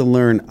 you have to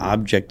learn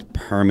object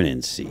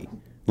permanency.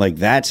 Like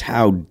that's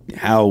how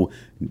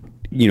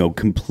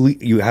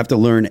complete. You have to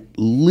learn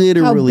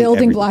literally how building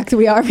everything. blocks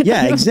we are.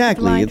 Yeah,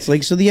 exactly. It's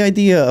like, so the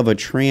idea of a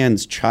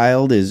trans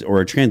child or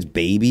a trans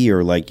baby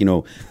or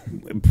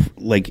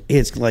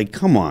it's like,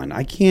 come on,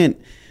 I can't.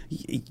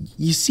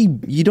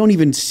 You don't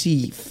even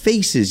see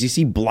faces. You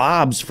see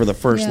blobs for the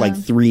first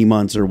 3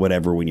 months or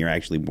whatever when you're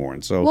actually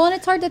born. So and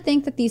it's hard to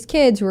think that these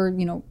kids who are,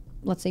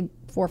 let's say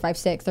 4, 5,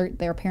 6,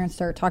 their parents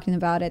start talking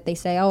about it. They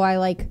say, oh, I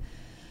like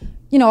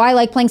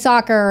playing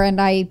soccer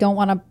and I don't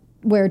want to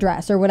wear a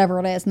dress or whatever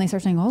it is. And they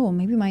start saying, oh,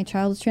 maybe my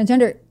child is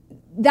transgender.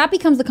 That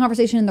becomes the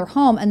conversation in their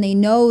home, and they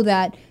know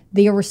that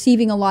they are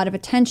receiving a lot of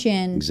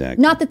attention. Exactly.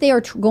 Not that they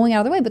are going out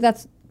of the way, but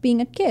that's being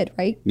a kid,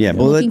 right? Yeah.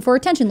 Looking for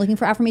attention, looking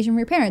for affirmation from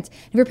your parents.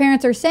 If your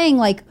parents are saying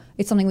like,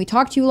 it's something we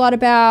talk to you a lot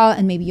about,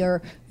 and maybe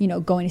you're,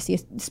 going to see a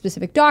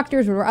specific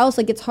doctors or whatever else,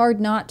 like it's hard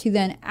not to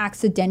then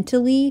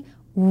accidentally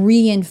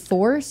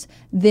reinforce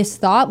this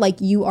thought like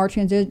you are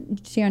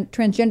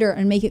transgender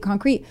and make it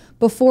concrete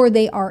before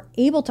they are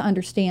able to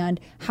understand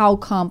how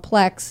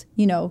complex,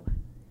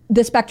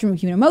 the spectrum of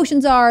human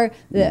emotions are,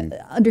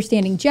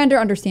 understanding gender,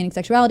 understanding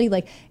sexuality.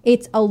 Like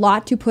it's a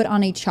lot to put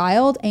on a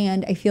child,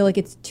 and I feel like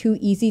it's too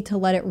easy to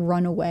let it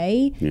run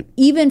away,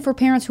 even for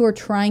parents who are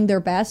trying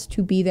their best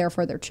to be there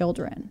for their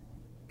children.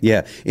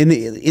 Yeah, in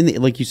the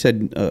like you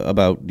said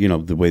about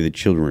the way that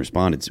children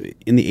respond. It's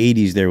in the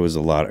 80s there was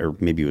a lot, or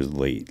maybe it was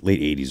late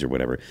 80s or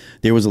whatever.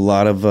 There was a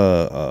lot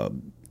of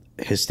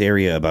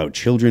hysteria about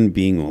children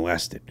being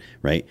molested,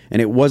 right?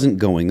 And it wasn't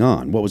going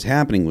on. What was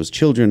happening was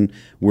children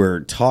were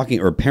talking,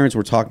 or parents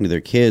were talking to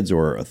their kids,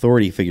 or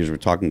authority figures were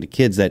talking to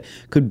kids that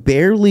could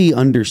barely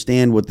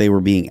understand what they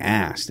were being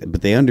asked,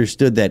 but they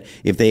understood that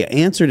if they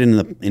answered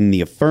in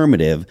the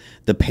affirmative,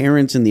 the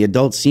parents and the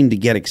adults seemed to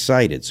get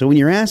excited. So when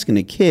you're asking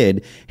a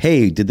kid,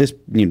 hey, did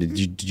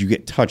you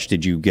get touched?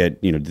 Did you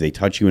get, did they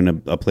touch you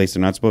in a place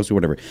they're not supposed to,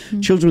 whatever.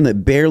 Mm-hmm. Children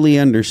that barely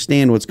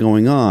understand what's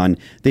going on,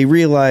 they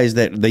realize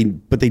that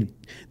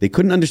they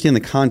couldn't understand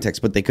the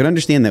context, but they could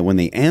understand that when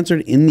they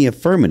answered in the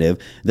affirmative,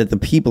 that the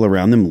people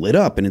around them lit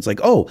up. And it's like,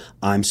 oh,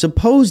 I'm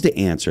supposed to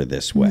answer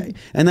this way.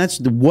 Mm-hmm. And that's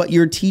what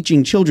you're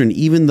teaching children,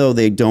 even though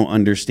they don't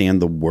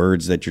understand the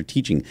words that you're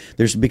teaching.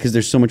 Because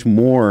there's so much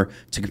more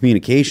to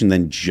communication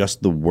than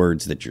just the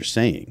words that you're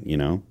saying,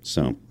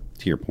 So,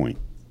 to your point.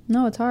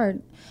 No, it's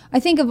hard. I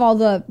think of all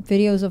the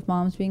videos of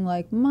moms being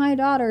like, my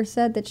daughter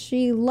said that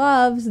she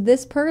loves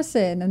this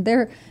person, and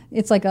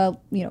it's like a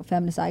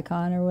feminist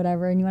icon or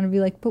whatever, and you want to be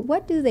like, but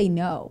what do they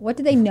know? What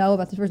do they know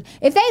about this person?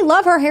 If they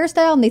love her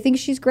hairstyle and they think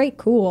she's great,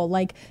 cool.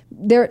 Like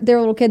they're a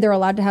little kid, they're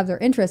allowed to have their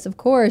interests, of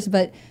course,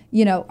 but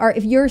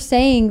if you're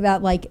saying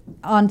that like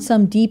on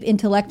some deep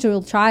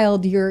intellectual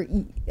child, deep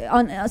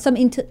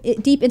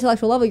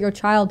intellectual level, your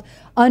child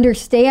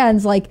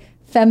understands like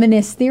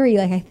feminist theory,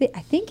 like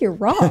I think you're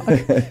wrong.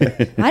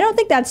 I don't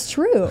think that's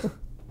true.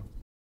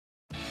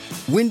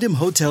 Wyndham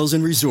Hotels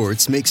and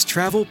Resorts makes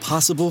travel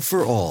possible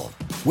for all.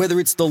 Whether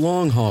it's the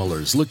long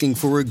haulers looking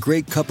for a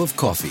great cup of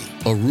coffee,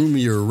 a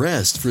roomier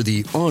rest for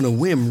the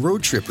on-a-whim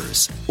road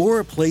trippers, or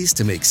a place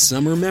to make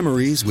summer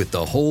memories with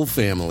the whole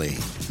family.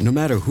 No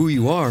matter who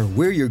you are,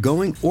 where you're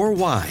going, or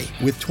why,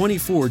 with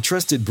 24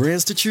 trusted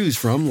brands to choose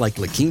from like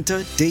La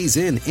Quinta, Days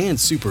Inn, and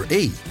Super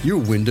 8, your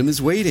Wyndham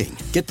is waiting.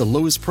 Get the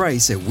lowest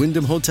price at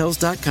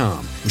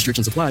WyndhamHotels.com.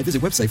 Restrictions apply.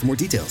 Visit website for more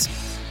details.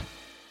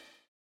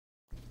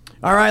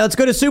 All right, let's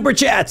go to Super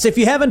Chats. If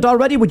you haven't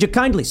already, would you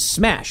kindly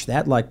smash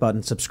that like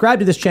button, subscribe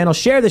to this channel,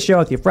 share the show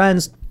with your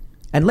friends.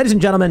 And ladies and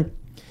gentlemen,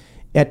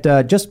 at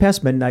just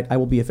past midnight, I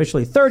will be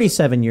officially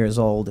 37 years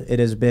old. It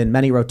has been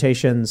many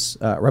rotations,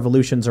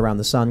 revolutions around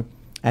the sun.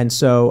 And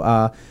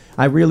so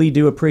I really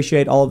do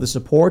appreciate all of the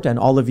support and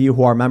all of you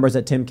who are members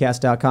at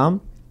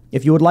timcast.com.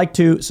 If you would like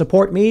to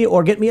support me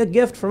or get me a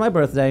gift for my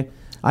birthday,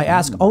 I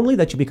ask only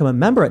that you become a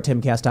member at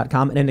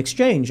timcast.com, and in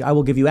exchange, I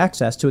will give you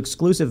access to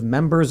exclusive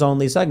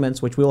members-only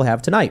segments, which we will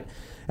have tonight.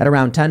 At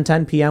around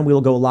 10 p.m., we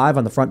will go live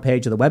on the front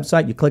page of the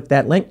website. You click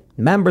that link,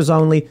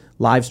 members-only,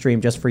 live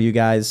stream just for you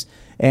guys.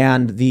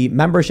 And the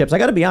memberships, I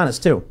got to be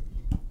honest, too.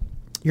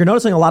 You're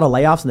noticing a lot of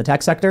layoffs in the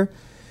tech sector.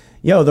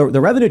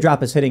 The revenue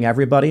drop is hitting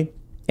everybody,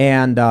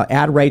 and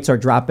ad rates are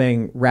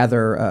dropping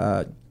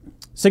rather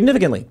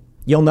significantly.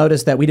 You'll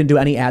notice that we didn't do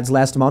any ads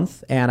last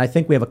month, and I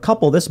think we have a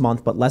couple this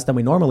month, but less than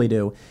we normally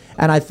do.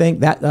 And I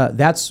think that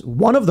that's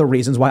one of the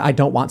reasons why I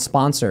don't want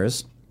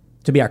sponsors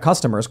to be our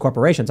customers,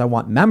 corporations. I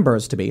want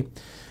members to be.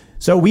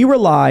 So we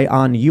rely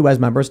on you as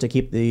members to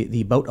keep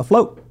the boat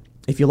afloat.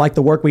 If you like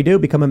the work we do,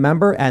 become a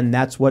member, and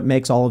that's what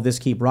makes all of this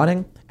keep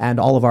running,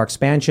 and all of our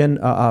expansion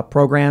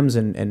programs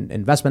and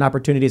investment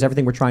opportunities,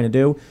 everything we're trying to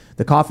do.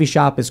 The coffee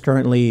shop is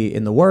currently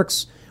in the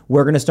works.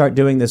 we're going to start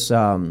doing this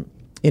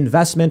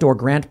investment or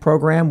grant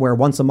program where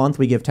once a month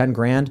we give 10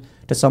 grand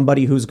to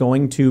somebody who's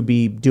going to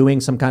be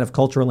doing some kind of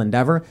cultural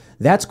endeavor.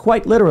 That's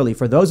quite literally,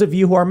 for those of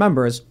you who are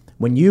members,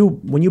 when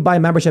you buy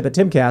membership at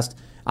Timcast,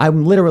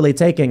 I'm literally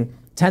taking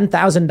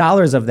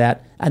 $10,000 of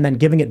that and then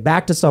giving it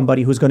back to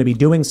somebody who's going to be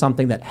doing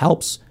something that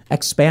helps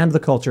expand the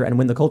culture and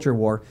win the culture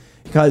war.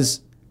 Because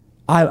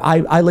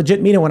I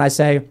legit mean it when I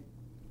say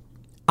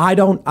I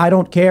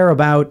don't care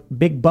about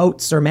big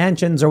boats or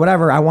mansions or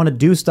whatever. I want to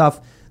do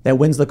stuff that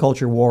wins the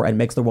culture war and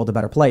makes the world a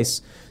better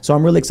place. So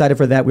I'm really excited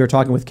for that. We were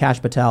talking with Kash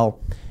Patel,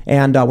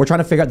 and we're trying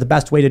to figure out the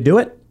best way to do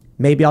it.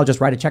 Maybe I'll just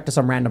write a check to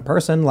some random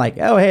person like,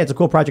 oh, hey, it's a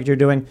cool project you're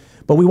doing.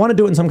 But we want to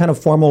do it in some kind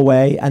of formal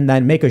way and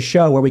then make a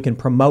show where we can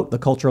promote the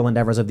cultural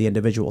endeavors of the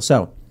individual.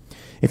 So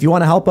if you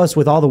want to help us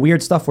with all the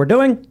weird stuff we're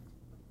doing,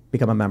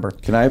 become a member.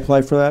 Can I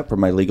apply for that for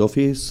my legal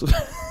fees?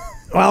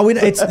 Well,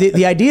 it's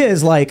the idea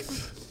is like,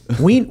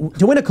 to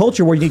win a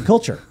culture war, you need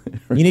culture.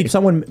 You need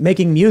someone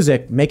making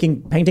music,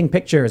 painting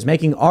pictures,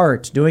 making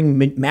art,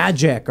 doing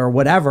magic or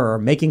whatever, or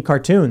making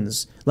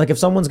cartoons. Like if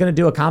someone's going to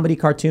do a comedy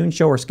cartoon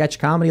show or sketch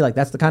comedy, like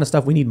that's the kind of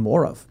stuff we need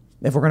more of.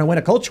 If we're going to win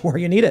a culture war,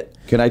 you need it.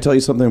 Can I tell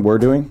you something we're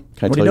doing?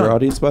 Can I tell your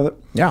audience about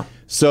it? Yeah.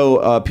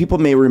 So people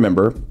may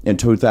remember in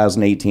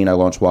 2018, I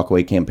launched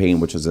Walkaway Campaign,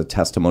 which is a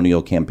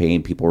testimonial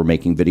campaign. People were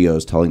making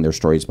videos telling their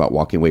stories about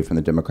walking away from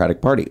the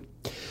Democratic Party.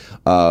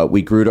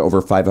 We grew to over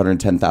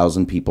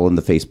 510,000 people in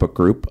the Facebook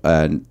group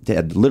and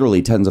had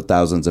literally tens of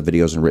thousands of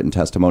videos and written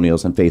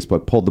testimonials, and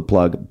Facebook pulled the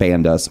plug,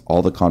 banned us.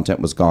 All the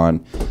content was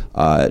gone,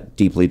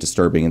 deeply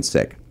disturbing and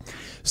sick.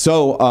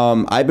 So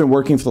I've been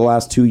working for the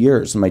last 2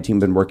 years, and my team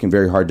has been working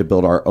very hard to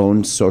build our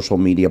own social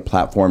media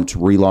platform to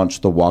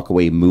relaunch the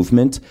Walkaway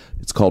movement.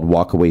 It's called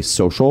Walkaway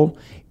Social.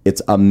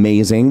 It's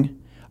amazing.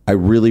 I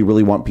really,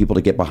 really want people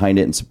to get behind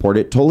it and support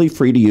it. Totally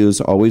free to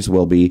use, always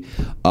will be.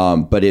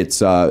 But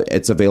it's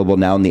available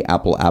now in the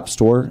Apple App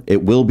Store.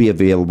 It will be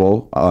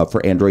available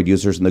for Android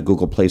users in the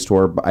Google Play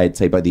Store, I'd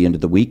say, by the end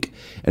of the week.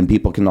 And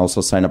people can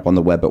also sign up on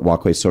the web at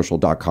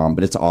walkawaysocial.com.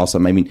 But it's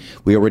awesome. I mean,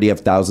 we already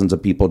have thousands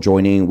of people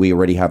joining. We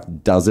already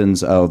have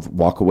dozens of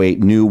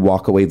new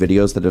Walkaway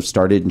videos that have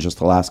started in just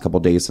the last couple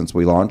of days since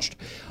we launched.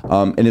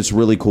 And it's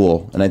really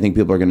cool. And I think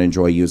people are going to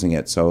enjoy using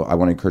it. So I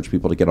want to encourage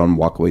people to get on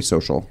Walkaway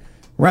Social.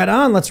 Right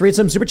on. Let's read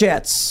some super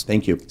chats.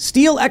 Thank you.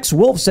 Steel X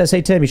Wolf says,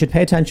 hey, Tim, you should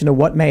pay attention to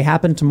what may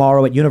happen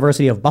tomorrow at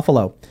University of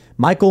Buffalo.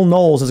 Michael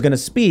Knowles is going to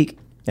speak,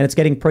 and it's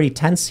getting pretty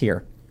tense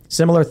here.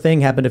 Similar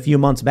thing happened a few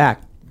months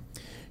back.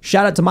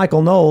 Shout out to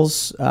Michael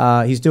Knowles.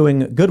 He's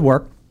doing good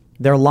work.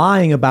 They're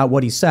lying about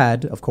what he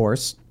said, of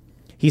course.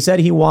 He said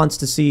he wants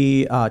to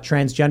see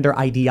transgender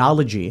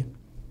ideology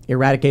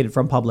eradicated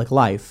from public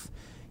life.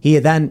 He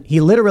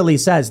literally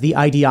says the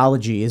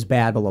ideology is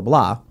bad, blah, blah,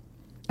 blah.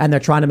 And they're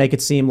trying to make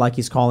it seem like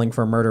he's calling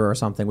for murder or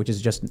something, which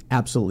is just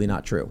absolutely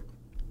not true.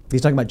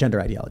 He's talking about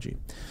gender ideology.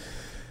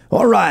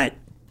 All right.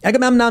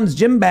 Agamemnon's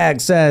Gym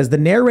Bag says, the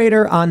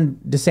narrator on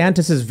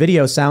DeSantis'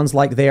 video sounds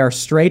like they are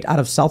straight out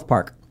of South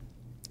Park.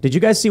 Did you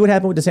guys see what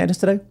happened with DeSantis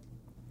today?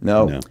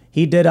 No.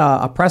 He did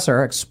a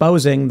presser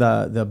exposing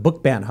the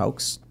book ban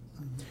hoax,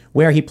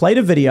 where he played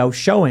a video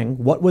showing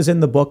what was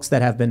in the books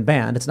that have been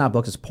banned. It's not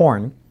books, it's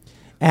porn.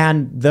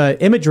 And the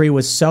imagery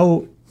was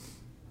so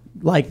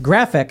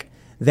graphic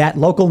that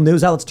local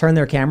news outlets turned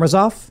their cameras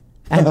off,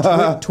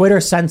 and Twitter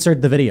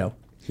censored the video.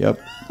 Yep.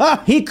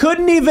 He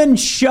couldn't even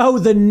show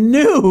the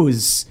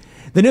news.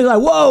 The news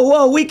like,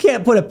 whoa, we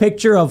can't put a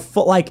picture of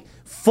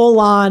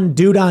full-on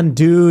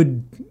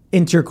dude-on-dude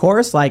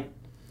intercourse. Like,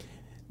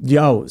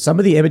 yo, some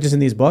of the images in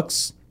these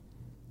books,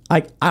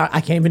 I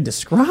can't even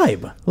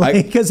describe.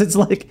 Because it's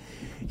like,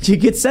 you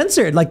get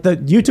censored. Like, the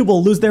YouTube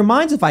will lose their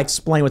minds if I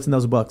explain what's in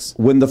those books.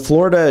 When the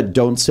Florida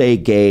Don't Say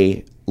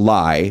Gay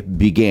lie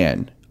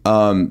began,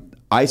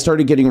 I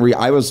started getting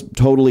I was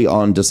totally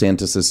on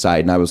DeSantis'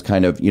 side, and I was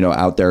kind of,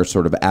 out there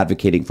sort of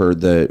advocating for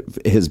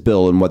his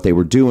bill and what they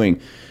were doing.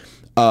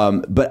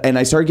 And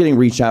I started getting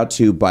reached out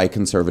to by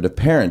conservative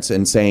parents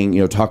and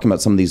saying, talking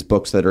about some of these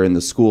books that are in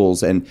the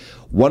schools. And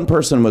one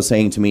person was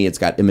saying to me, it's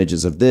got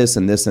images of this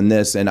and this and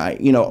this. And I,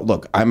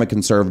 look, I'm a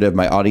conservative.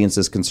 My audience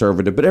is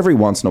conservative. But every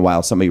once in a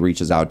while, somebody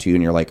reaches out to you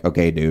and you're like,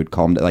 okay, dude,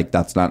 calm down. Like,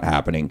 that's not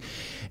happening.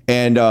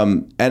 And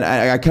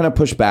I kind of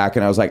pushed back,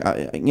 and I was like,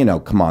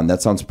 come on,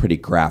 that sounds pretty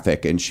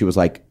graphic. And she was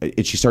like,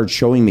 she started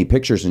showing me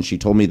pictures, and she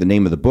told me the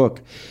name of the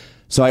book.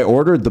 So I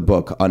ordered the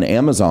book on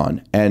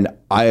Amazon, and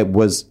I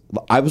was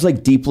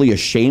like deeply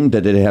ashamed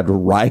that it had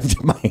arrived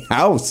at my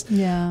house.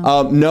 Yeah.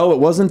 No, it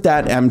wasn't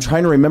that. I'm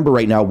trying to remember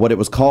right now what it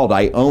was called.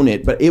 I own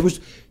it, but it was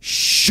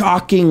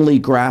shockingly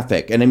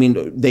graphic. And I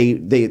mean,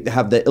 they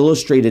have the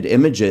illustrated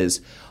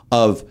images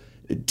of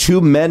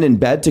two men in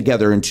bed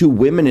together and two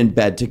women in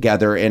bed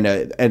together, and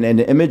an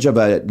image of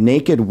a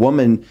naked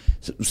woman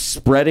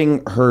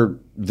spreading her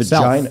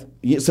vagina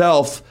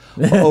self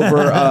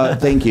over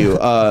thank you,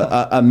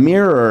 a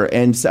mirror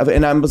and stuff.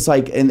 And I was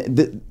like,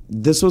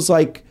 this was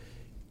like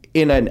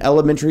in an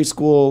elementary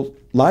school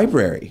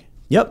library.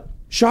 Yep.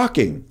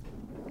 Shocking.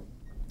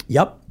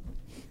 Yep.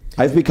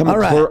 I've become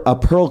a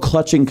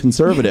pearl-clutching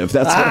conservative.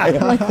 That's what I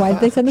am. Like, why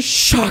did they send this?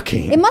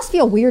 Shocking. It must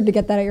feel weird to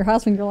get that at your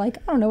house when you're like,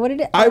 I don't know what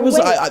it is.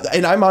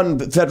 And I'm on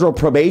federal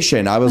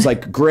probation. I was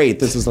like, great,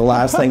 this is the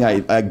last thing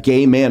a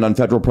gay man on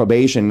federal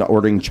probation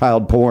ordering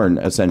child porn,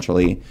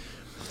 essentially.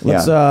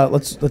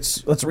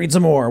 Let's read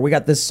some more. We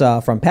got this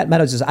from Pat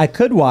Meadows. Says, I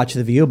could watch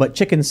The View, but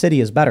Chicken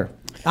City is better.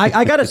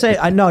 I gotta say,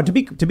 I know to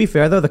be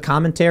fair though, the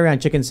commentary on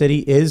Chicken City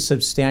is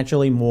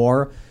substantially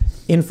more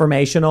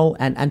informational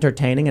and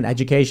entertaining and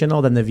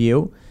educational than The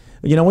View.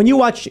 You know, when you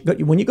go to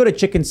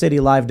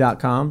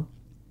chickencitylive.com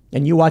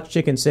and you watch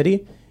Chicken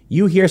City,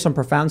 you hear some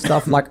profound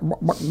stuff like,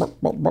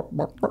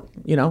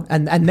 you know,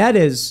 and that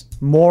is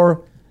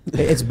more.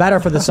 It's better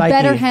for the psyche.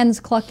 Better hens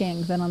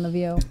clucking than on The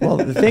View. Well,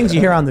 the things you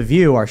hear on The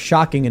View are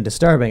shocking and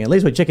disturbing. At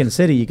least with Chicken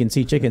City, you can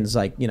see chickens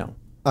like, you know.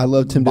 I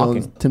love Tim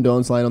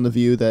Dillon's line on The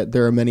View that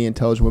there are many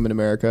intelligent women in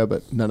America,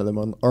 but none of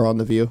them are on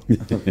The View.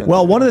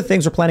 Well, one of the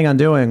things we're planning on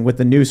doing with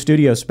the new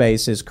studio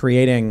space is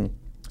creating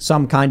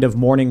some kind of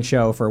morning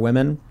show for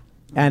women.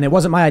 And it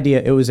wasn't my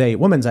idea. It was a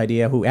woman's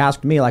idea who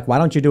asked me, like, why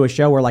don't you do a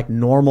show where, like,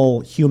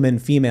 normal human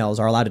females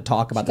are allowed to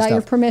talk about this stuff? Got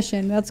your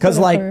permission. That's good. Because,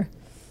 like,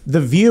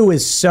 The View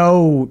is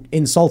so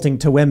insulting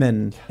to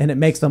women and it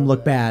makes them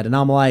look bad. And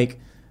I'm like,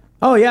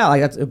 oh yeah, like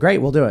that's great.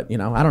 We'll do it. You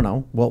know, I don't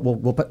know.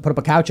 We'll put up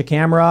a couch, a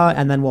camera,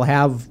 and then we'll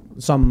have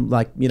some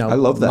like, you know, I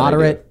love that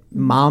moderate idea.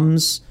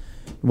 moms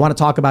want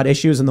to talk about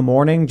issues in the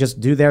morning, just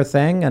do their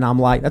thing. And I'm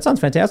like, that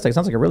sounds fantastic. It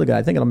sounds like a really good.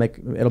 I think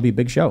it'll be a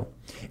big show.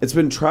 It's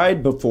been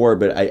tried before,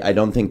 but I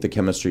don't think the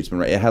chemistry's been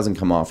right. It hasn't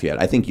come off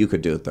yet. I think you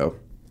could do it though.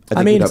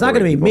 I mean, it's not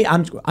going to be me.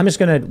 I'm just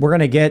we're going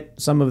to get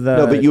some of the.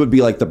 No, but you would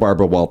be like the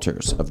Barbara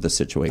Walters of the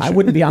situation. I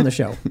wouldn't be on the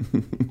show.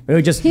 It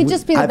would just. He'd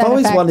just be the I've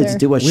always wanted to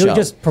do a show. We would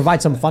just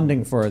provide some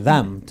funding for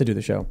them to do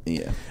the show.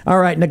 Yeah. All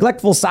right.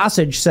 Neglectful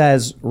Sausage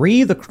says,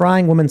 the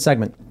crying woman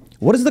segment.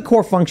 What is the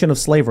core function of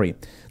slavery?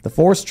 The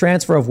forced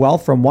transfer of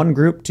wealth from one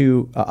group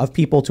of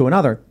people to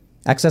another.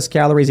 Excess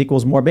calories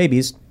equals more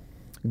babies.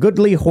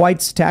 Goodly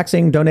whites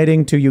taxing,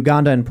 donating to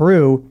Uganda and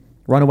Peru.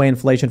 Runaway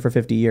inflation for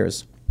 50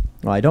 years.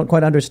 Well, I don't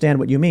quite understand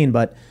what you mean,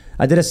 but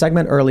I did a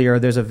segment earlier.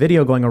 There's a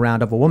video going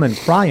around of a woman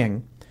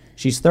crying.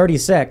 She's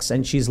 36,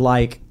 and she's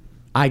like,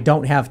 I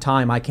don't have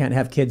time. I can't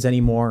have kids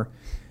anymore.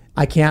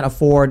 I can't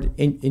afford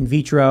in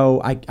vitro.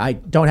 I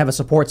don't have a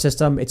support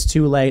system. It's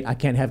too late. I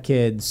can't have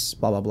kids,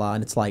 blah, blah, blah.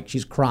 And it's like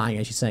she's crying,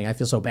 and she's saying, I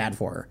feel so bad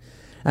for her.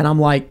 And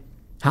I'm like,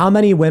 how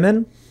many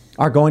women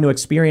are going to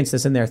experience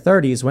this in their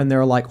 30s when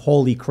they're like,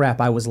 holy crap,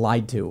 I was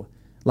lied to.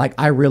 Like,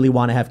 I really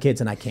want to have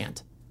kids, and I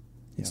can't.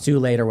 It's too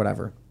late or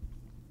whatever.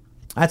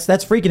 That's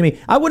freaking me.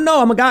 I wouldn't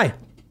know. I'm a guy.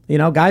 You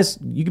know, guys,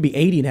 you could be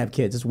 80 and have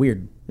kids. It's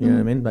weird. You know what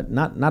I mean? But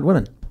not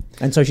women.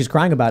 And so she's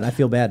crying about it. I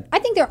feel bad. I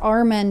think there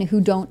are men who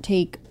don't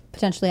take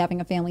potentially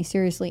having a family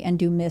seriously and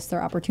do miss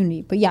their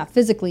opportunity. But yeah,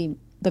 physically,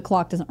 the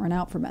clock doesn't run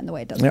out for men the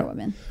way it does for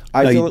women.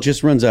 It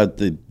just runs out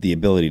the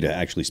ability to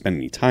actually spend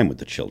any time with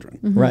the children.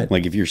 Mm-hmm. Right.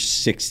 Like if you're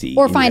 60.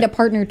 Or find a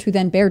partner to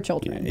then bear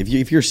children. Yeah,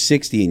 if you're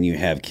 60 and you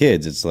have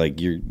kids, it's like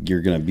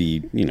you're going to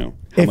be, you know.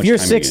 If you're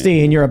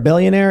 60 and you're a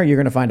billionaire, you're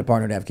going to find a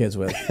partner to have kids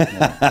with.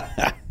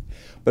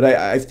 But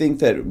I think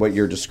that what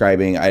you're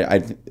describing,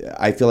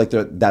 I feel like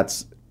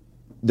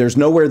there's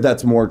nowhere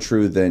that's more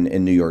true than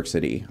in New York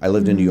City. I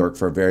lived in New York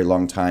for a very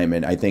long time,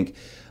 and I think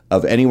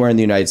of anywhere in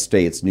the United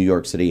States, New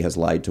York City has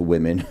lied to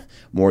women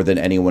more than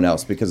anyone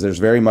else because there's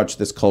very much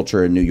this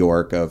culture in New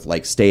York of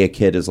like stay a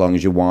kid as long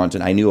as you want.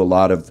 And I knew a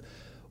lot of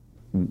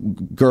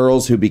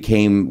girls who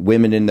became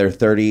women in their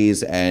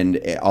 30s,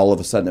 and all of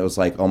a sudden it was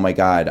like, oh my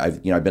God,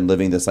 I've been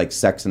living this like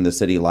Sex in the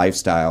City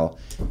lifestyle,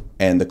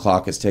 and the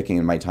clock is ticking,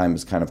 and my time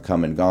has kind of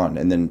come and gone.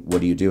 And then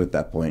what do you do at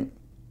that point?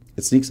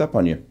 It sneaks up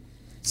on you.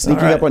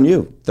 Sneaking up on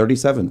you.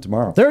 37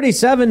 tomorrow.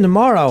 37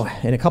 tomorrow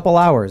in a couple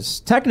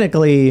hours.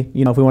 Technically,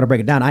 you know, if we want to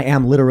break it down, I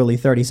am literally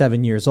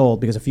 37 years old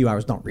because a few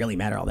hours don't really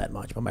matter all that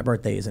much. But my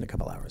birthday is in a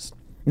couple hours,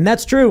 and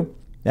that's true.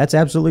 That's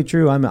absolutely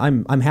true.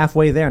 I'm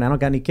halfway there, and I don't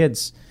got any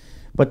kids.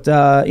 But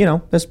you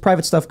know, there's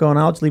private stuff going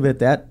on. I'll just leave it at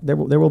that. There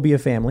will be a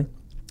family.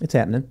 It's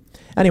happening.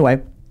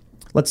 Anyway,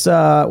 let's.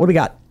 What do we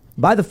got?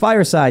 By the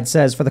Fireside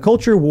says, for the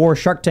Culture War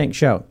Shark Tank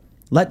show,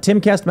 let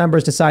Timcast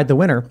members decide the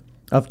winner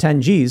of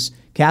 10 G's.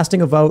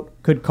 Casting a vote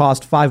could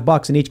cost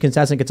 $5, and each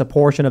contestant gets a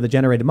portion of the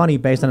generated money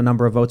based on a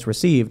number of votes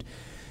received.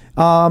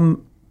 You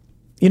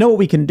know what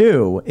we can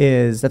do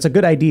is, that's a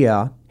good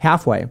idea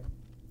halfway.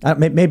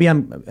 Maybe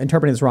I'm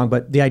interpreting this wrong,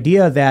 but the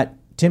idea that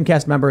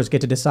Timcast members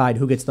get to decide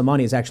who gets the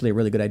money is actually a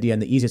really good idea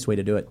and the easiest way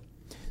to do it.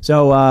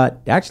 So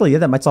actually, yeah,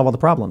 that might solve all the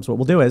problems. What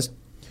we'll do is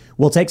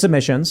we'll take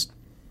submissions.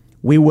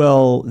 We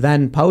will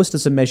then post the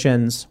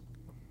submissions.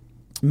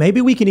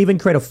 Maybe we can even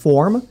create a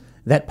form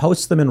that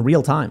posts them in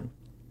real time.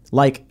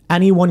 Like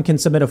anyone can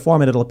submit a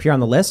form and it'll appear on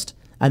the list,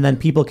 and then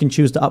people can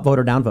choose to upvote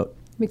or downvote.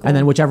 Cool. And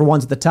then whichever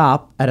one's at the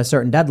top at a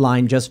certain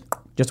deadline just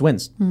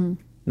wins. Mm-hmm. And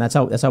that's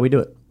how we do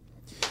it.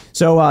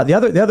 So the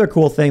other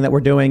cool thing that we're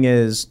doing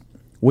is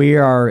we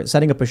are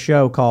setting up a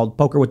show called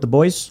Poker with the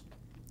Boys,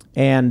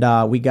 and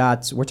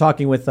we're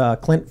talking with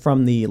Clint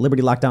from the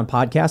Liberty Lockdown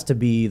podcast to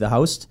be the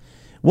host.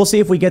 We'll see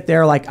if we get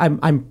there. Like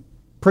I'm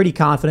pretty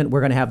confident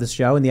we're going to have this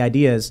show. And the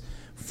idea is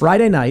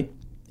Friday night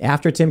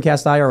after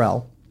Timcast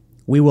IRL,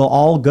 we will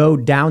all go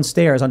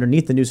downstairs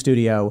underneath the new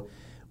studio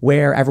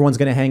where everyone's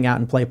going to hang out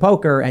and play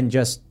poker and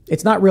just,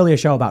 it's not really a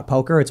show about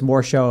poker. It's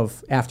more a show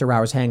of after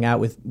hours hangout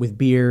with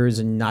beers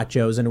and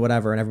nachos and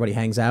whatever, and everybody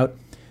hangs out.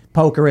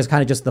 Poker is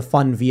kind of just the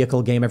fun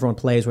vehicle game everyone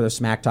plays where they're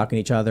smack talking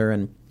each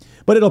other.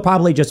 But it'll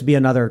probably just be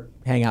another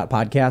hangout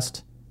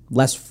podcast,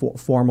 less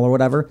formal or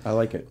whatever. I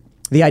like it.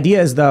 The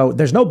idea is, though,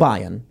 there's no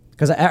buy-in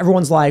because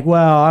everyone's like,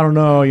 well, I don't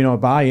know,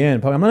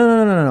 buy-in.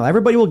 No.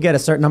 Everybody will get a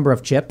certain number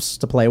of chips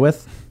to play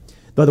with,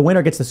 though the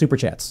winner gets the super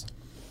chats.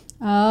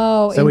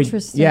 Oh, so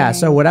interesting.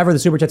 So whatever the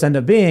super chats end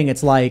up being,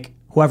 it's like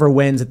whoever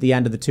wins at the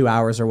end of the 2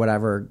 hours or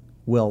whatever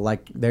will,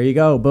 like, there you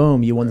go,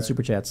 boom, you won the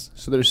super chats.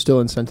 So there's still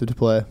incentive to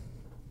play.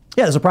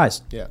 Yeah, there's a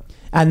prize. Yeah.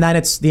 And then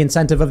it's the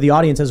incentive of the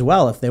audience as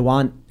well. If they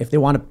want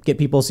to get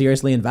people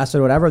seriously invested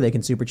or whatever, they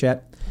can super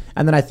chat.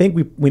 And then I think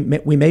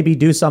we maybe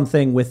do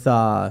something with,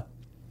 one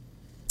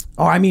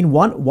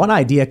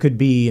idea could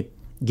be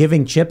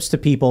giving chips to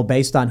people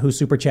based on who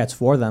super chats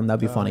for them. That'd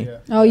be funny. Yeah.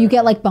 Oh, you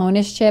get like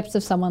bonus chips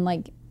if someone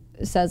like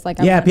says like,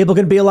 people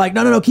can be like,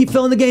 no, keep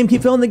filling the game.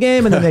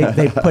 And then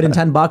they put in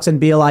 $10 and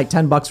be like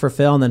 $10 for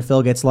Phil. And then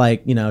Phil gets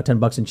like,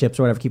 $10 in chips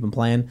or whatever, keep them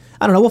playing.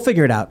 I don't know. We'll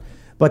figure it out.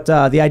 But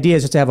the idea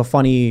is just to have a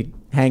funny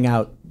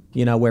hangout,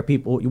 where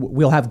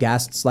we'll have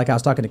guests. Like I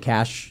was talking to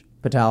Cash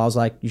Patel. I was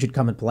like, you should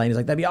come and play. And he's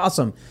like, that'd be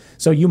awesome.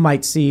 So you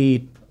might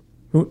see,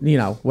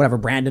 whatever,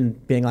 Brandon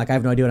being like, I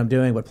have no idea what I'm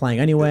doing, but playing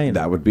anyway. And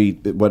that would be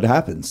what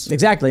happens.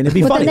 Exactly. And it'd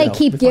be funny. But then they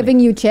keep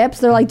giving you chips.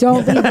 They're like,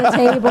 don't leave the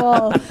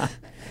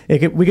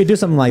table. We could do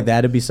something like that.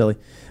 It'd be silly.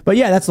 But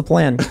yeah, that's the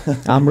plan.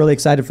 I'm really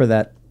excited for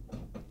that.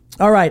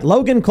 All right.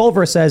 Logan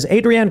Culver says,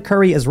 Adrienne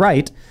Curry is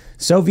right.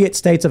 Soviet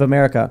States of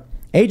America.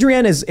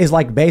 Adrienne is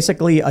like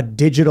basically a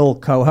digital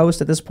co-host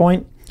at this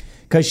point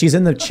because she's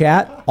in the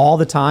chat all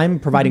the time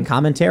providing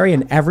commentary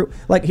and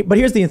but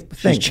here's the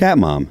thing. She's chat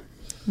mom.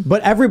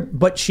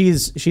 But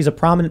she's a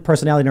prominent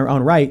personality in her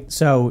own right.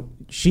 So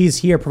she's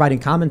here providing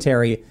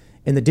commentary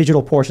in the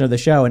digital portion of the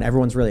show and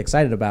everyone's really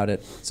excited about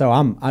it. So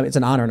it's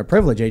an honor and a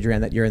privilege,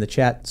 Adrienne, that you're in the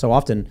chat so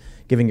often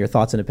giving your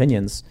thoughts and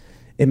opinions.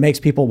 It makes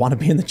people want to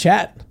be in the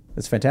chat.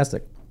 It's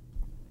fantastic.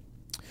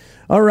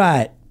 All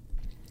right.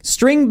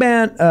 String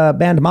band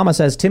Mama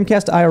says,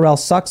 Timcast IRL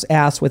sucks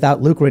ass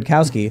without Luke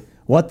Rudkowski.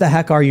 What the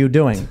heck are you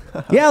doing?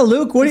 Yeah,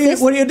 Luke, what are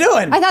you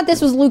doing? I thought this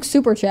was Luke's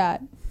super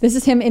chat. This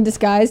is him in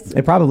disguise.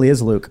 It probably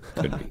is Luke.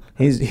 Could be.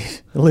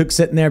 He's Luke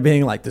sitting there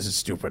being like, this is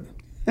stupid.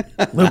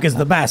 Luke is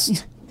the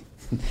best.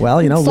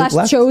 Well, Luke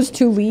left. Chose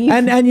to leave.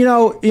 And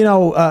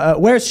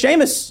where's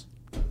Seamus?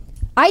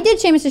 I did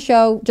Seamus'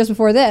 show just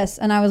before this,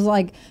 and he was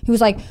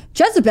like,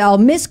 Jezebel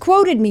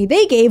misquoted me.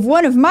 They gave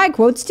one of my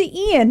quotes to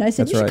Ian. I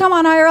said, you should come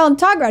on IRL and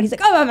talk about it. He's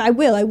like, oh, I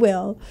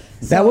will.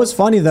 So, that was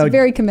funny, though.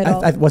 Very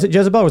committal. Was it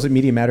Jezebel or was it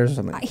Media Matters or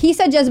something? He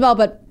said Jezebel,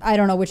 but I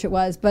don't know which it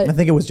was. But I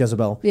think it was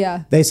Jezebel.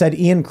 Yeah. They said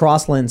Ian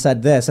Crossland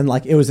said this, and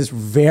it was this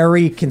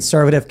very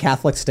conservative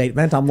Catholic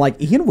statement. I'm like,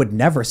 Ian would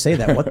never say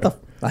that. What the...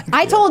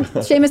 I told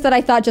Seamus that I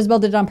thought Jezebel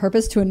did it on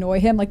purpose to annoy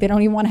him. Like, they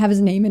don't even want to have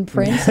his name in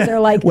print. So they're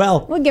like,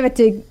 we'll give it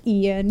to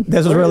Ian.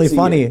 This was really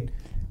funny.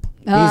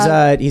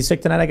 He's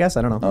sick tonight, I guess.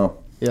 I don't know.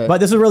 Oh. Yeah, but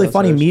this is really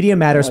funny. Media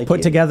Matters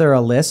put together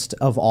a list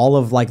of all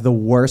of the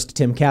worst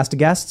Timcast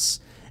guests.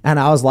 And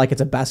I was like,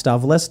 it's a best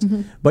of list.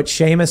 Mm-hmm. But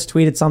Seamus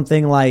tweeted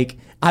something like,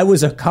 I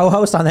was a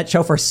co-host on that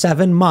show for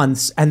 7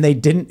 months and they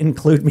didn't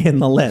include me in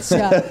the list.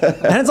 Yeah.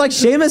 And it's like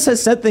Seamus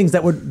has said things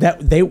that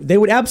they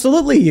would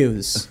absolutely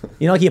use.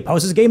 He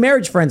opposes gay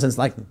marriage, for instance.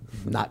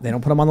 They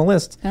don't put him on the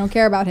list. I don't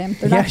care about him.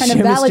 They're not trying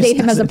to validate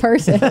him as a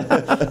person.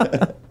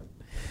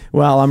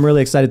 Well, I'm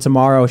really excited.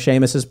 Tomorrow,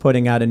 Seamus is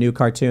putting out a new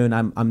cartoon.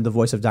 I'm the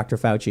voice of Dr.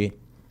 Fauci.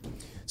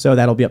 So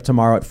that'll be up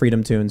tomorhow at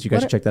Freedom Tunes. You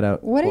guys should check that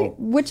out. What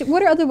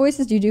are other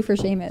voices do you do for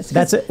Seamus?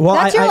 That's it.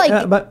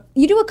 Well, but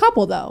you do a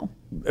couple though.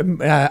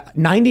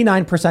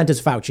 99%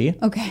 is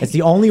Fauci. Okay. It's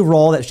the only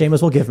role that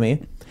Seamus will give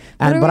me.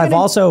 But I've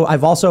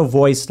also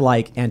voiced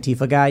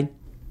Antifa guy.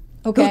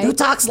 Okay. Who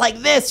talks like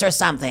this or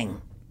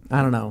something.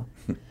 I don't know.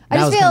 I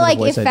just feel like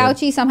if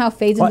Fauci somehow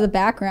fades into the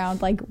background,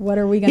 what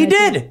are we going to do?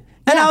 He did.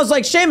 And I was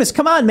like, Seamus,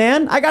 come on,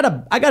 man. I got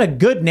a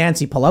good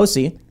Nancy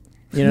Pelosi.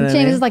 You know what Seamus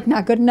I mean? is like,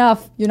 not good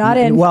enough. You're not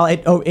in. Well,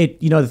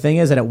 the thing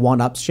is that it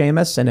one-ups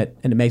Seamus and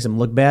it makes him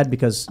look bad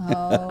because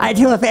I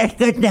do a very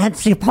good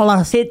Nancy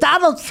Pelosi.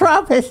 Donald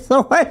Trump is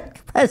the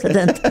worst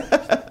president.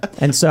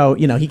 And so,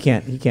 he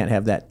can't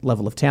have that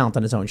level of talent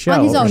on his own show.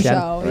 On his own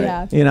show,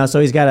 right. Yeah. So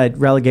he's got to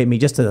relegate me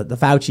just to the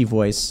Fauci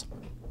voice.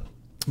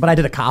 But I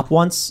did a cop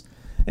once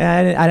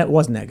and it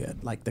wasn't that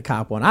good. Like the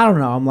cop one. I don't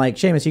know. I'm like,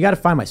 Seamus, you got to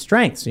find my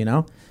strengths,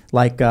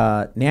 like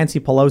Nancy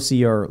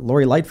Pelosi or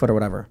Lori Lightfoot or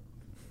whatever.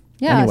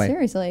 Yeah, anyway.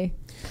 Seriously.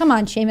 Come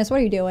on, Seamus, what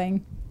are you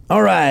doing?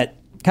 All right.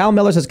 Kyle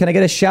Miller says, can I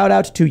get a shout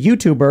out to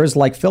YouTubers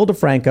like Phil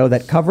DeFranco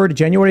that covered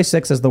January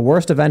 6th as the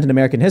worst event in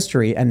American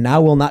history and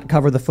now will not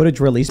cover the footage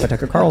released by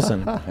Tucker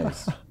Carlson?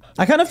 Nice.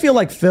 I kind of feel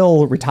like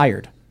Phil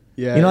retired.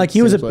 Yeah.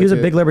 He was a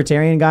big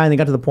libertarian guy and they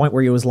got to the point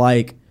where he was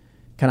like,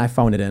 can I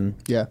phone it in?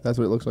 Yeah, that's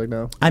what it looks like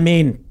now. I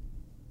mean,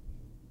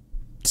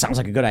 sounds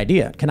like a good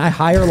idea. Can I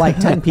hire like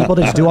 10 people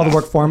to just do all the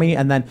work for me?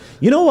 And then,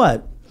 you know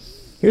what?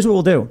 Here's what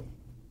we'll do.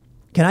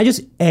 Can I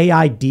just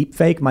AI deep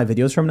fake my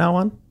videos from now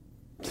on?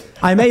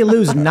 I may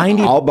lose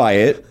 90. I'll buy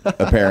it,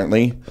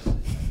 apparently.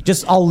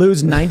 I'll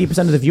lose 90%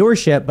 of the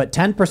viewership, but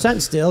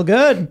 10% still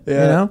good, you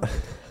know?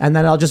 And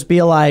then I'll just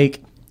be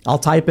like, I'll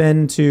type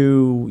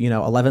into,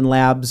 11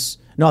 Labs.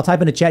 No, I'll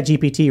type into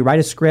ChatGPT, write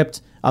a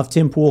script of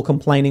Tim Pool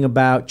complaining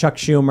about Chuck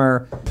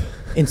Schumer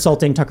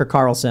insulting Tucker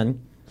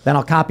Carlson. Then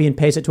I'll copy and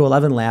paste it to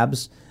 11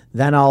 Labs.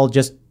 Then I'll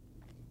just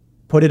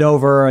put it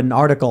over an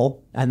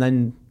article, and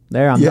then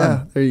I'm done.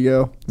 Yeah, there you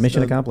go.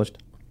 Mission accomplished.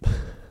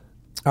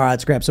 All right,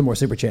 let's grab some more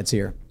super chats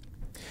here.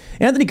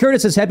 Anthony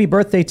Curtis says, happy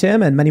birthday,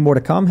 Tim, and many more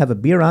to come. Have a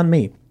beer on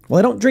me. Well,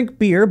 I don't drink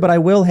beer, but I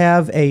will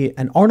have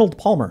an Arnold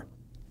Palmer.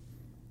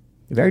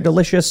 A very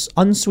delicious,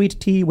 unsweet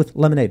tea with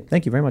lemonade.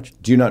 Thank you very much.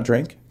 Do you not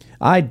drink?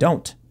 I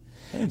don't.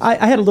 I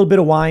had a little bit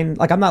of wine.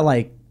 Like, I'm not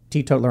like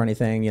teetotal or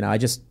anything. I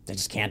just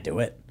can't do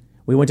it.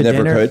 We went to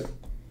dinner. Never could?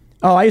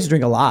 Oh, I used to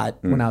drink a lot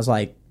when I was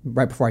like,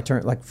 right before I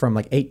turned, like from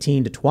like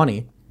 18 to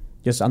 20.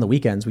 Just on the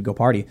weekends, we'd go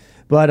party.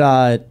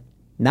 But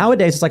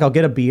nowadays, it's like I'll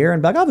get a beer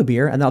and be like, I'll have a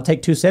beer. And then I'll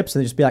take 2 sips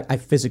and just be like, I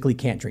physically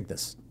can't drink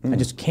this. I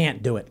just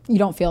can't do it. You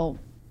don't feel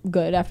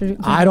good after?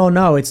 I don't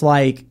know. It's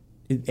like,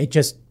 it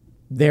is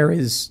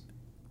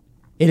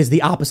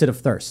the opposite of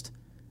thirst.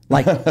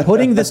 Like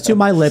putting this to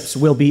my lips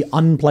will be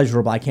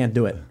unpleasurable. I can't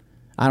do it.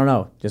 I don't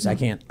know. I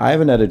can't. I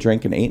haven't had a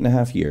drink in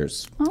 8.5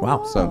 years. Oh.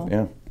 Wow. So,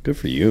 yeah. Good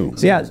for you.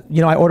 So,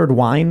 yeah, I ordered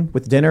wine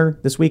with dinner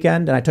this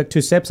weekend and I took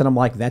 2 sips and I'm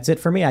like, that's it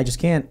for me. I just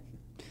can't.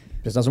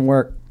 Just doesn't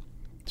work.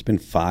 It's been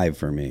 5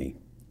 for me.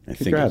 I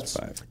think it's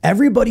 5.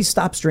 Everybody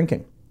stops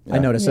drinking. Yeah. I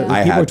noticed it.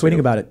 People were tweeting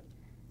about it.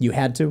 You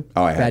had to?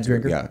 Oh, I had Bad to.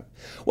 drinker? Yeah.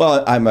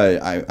 Well, I'm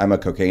a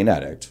cocaine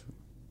addict.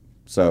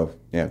 So,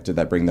 yeah, did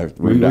that bring the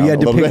room down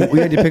we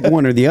had to pick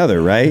one or the other,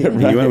 right?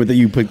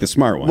 You picked the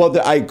smart one. Well,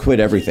 I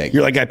quit everything.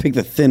 You're like, I picked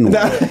the thin one.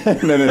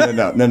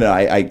 No.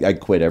 I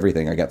quit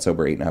everything. I got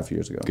sober 8.5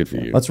 years ago. Good for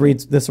you. Let's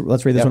read this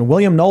one.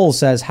 William Knowles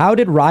says, how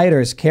did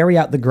rioters carry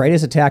out the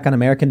greatest attack on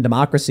American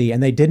democracy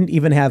and they didn't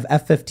even have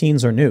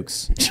F-15s or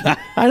nukes?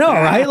 I know,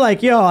 right?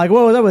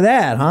 What was up with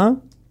that, huh?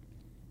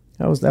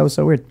 That was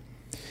so weird.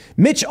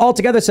 Mitch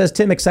altogether says,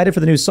 Tim, excited for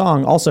the new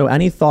song. Also,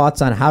 any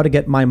thoughts on how to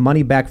get my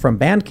money back from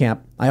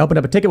Bandcamp? I opened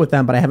up a ticket with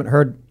them, but I haven't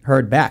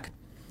heard back.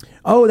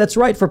 Oh, that's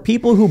right. For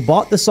people who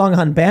bought the song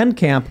on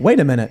Bandcamp,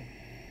 wait a minute.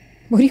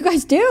 What do you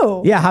guys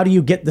do? Yeah, how do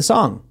you get the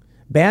song?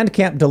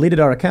 Bandcamp deleted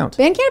our account.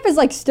 Bandcamp is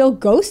like still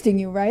ghosting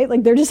you, right?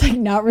 Like they're just like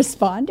not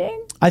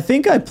responding. I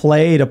think I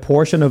played a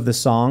portion of the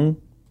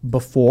song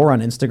before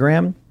on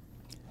Instagram.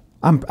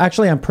 I'm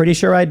pretty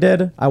sure I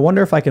did. I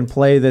wonder if I can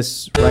play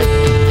this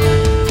right.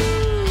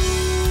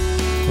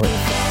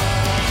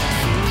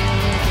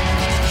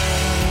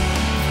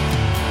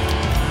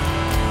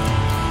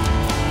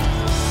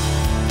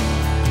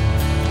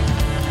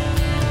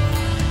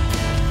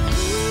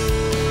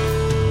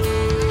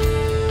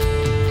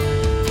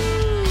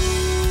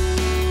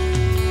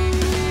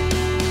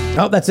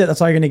 Oh, that's it. That's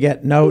all you're going to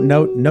get.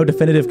 No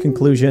definitive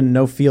conclusion,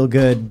 no feel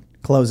good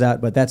closeout,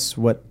 but that's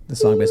what the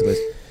song basically is.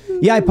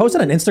 Yeah, I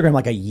posted on Instagram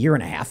like a year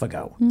and a half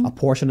ago, a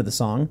portion of the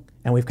song,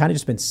 and we've kind of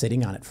just been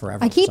sitting on it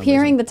forever. I keep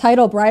hearing the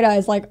title Bright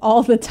Eyes like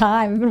all the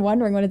time. I've been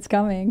wondering when it's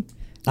coming.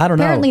 I don't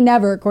know. Apparently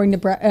never, according to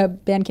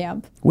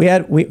Bandcamp.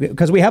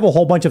 Because we have a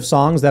whole bunch of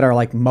songs that are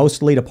like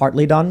mostly to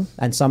partly done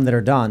and some that are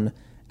done.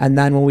 And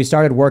then when we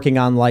started working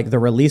on like the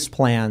release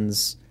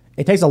plans,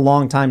 it takes a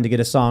long time to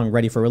get a song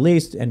ready for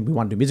release, and we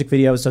want to do music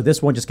videos. So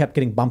this one just kept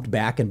getting bumped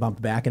back and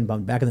bumped back and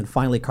bumped back. And then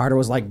finally Carter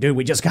was like, dude,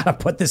 we just got to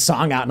put this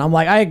song out. And I'm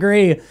like, I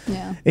agree.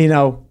 Yeah.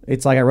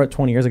 It's like I wrote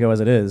 20 years ago as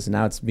it is. And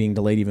now it's being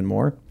delayed even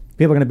more.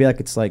 People are going to be like,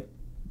 it's like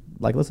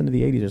listen to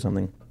the 80s or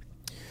something.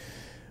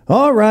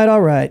 All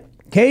right.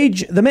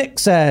 Cage the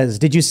Mix says,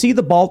 did you see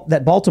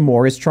that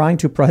Baltimore is trying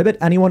to prohibit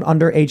anyone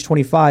under age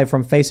 25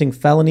 from facing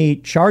felony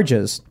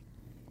charges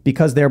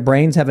because their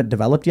brains haven't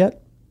developed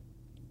yet?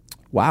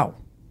 Wow.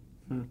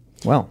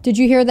 Well, did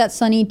you hear that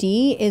Sunny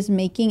D is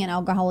making an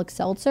alcoholic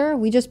seltzer?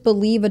 We just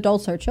believe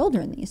adults are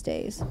children these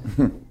days.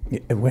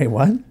 Wait,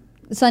 what?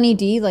 Sunny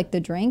D, like the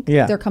drink.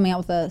 Yeah. They're coming out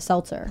with a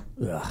seltzer.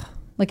 Ugh.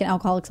 Like an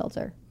alcoholic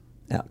seltzer.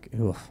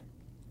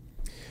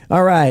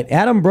 All right.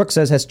 Adam Brooks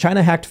says, has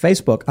China hacked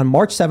Facebook? On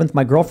March 7th,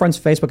 my girlfriend's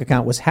Facebook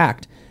account was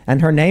hacked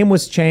and her name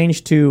was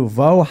changed to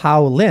Vo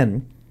Hao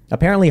Lin.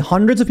 Apparently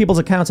hundreds of people's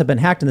accounts have been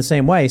hacked in the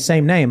same way,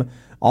 same name,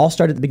 all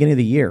started at the beginning of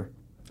the year.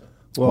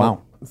 Well,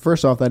 wow.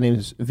 First off, that name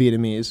is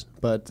Vietnamese,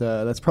 but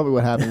that's probably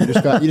what happened. You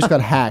just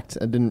got hacked.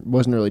 It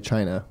wasn't really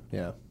China.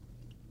 Yeah.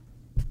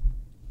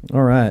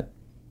 All right.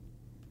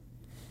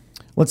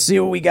 Let's see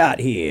what we got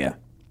here.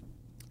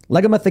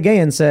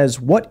 Legomathagayan says,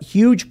 what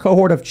huge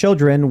cohort of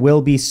children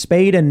will be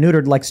spayed and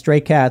neutered like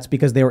stray cats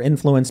because they were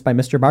influenced by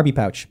Mr. Barbie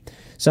Pouch?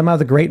 Somehow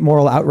the great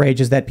moral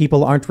outrage is that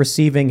people aren't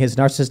receiving his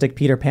narcissistic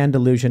Peter Pan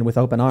delusion with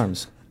open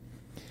arms.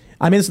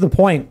 I mean, this is the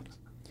point.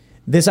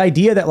 This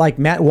idea that like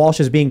Matt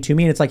Walsh is being too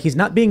mean, it's like he's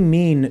not being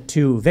mean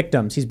to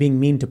victims. He's being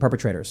mean to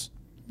perpetrators.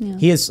 Yeah.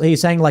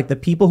 He's saying like the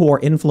people who are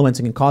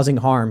influencing and causing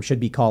harm should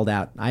be called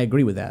out. I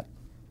agree with that.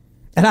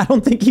 And I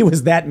don't think he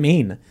was that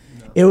mean. No.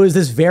 It was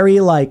this very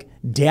like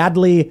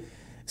dadly,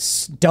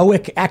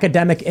 stoic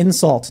academic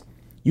insult.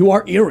 You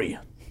are eerie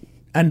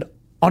and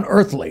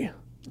unearthly.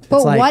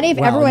 But like, what if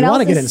everyone else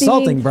want to get is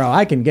insulting, seeing... bro?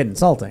 I can get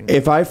insulting.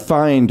 If I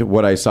find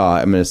what I saw,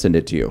 I'm going to send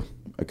it to you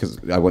because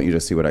I want you to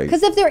see what I.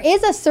 Because if there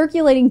is a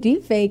circulating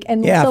deepfake,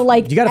 and so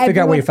like you got to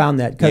figure out where you found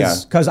that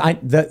because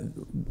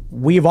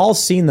we've all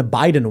seen the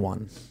Biden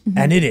one,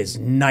 and it is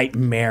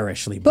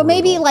nightmarishly brutal. But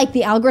maybe like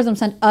the algorithm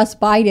sent us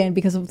Biden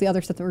because of the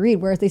other stuff that we read,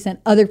 whereas they sent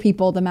other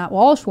people the Matt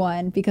Walsh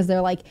one because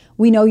they're like,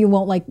 we know you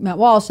won't like Matt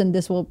Walsh, and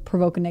this will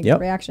provoke a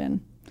negative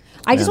reaction.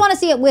 I just want to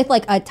see it with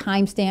like a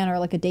timestamp or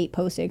like a date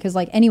posted because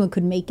like anyone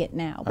could make it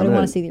now, but I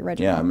want to see the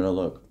original. Yeah, I'm gonna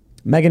look.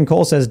 Megan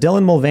Cole says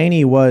Dylan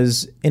Mulvaney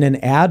was in an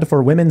ad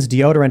for women's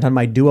deodorant on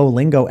my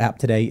Duolingo app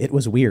today. It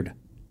was weird.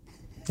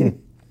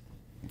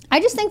 I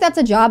just think that's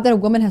a job that a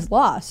woman has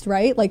lost,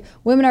 right? Like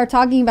women are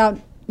talking about,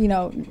 you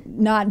know,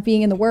 not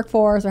being in the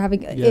workforce or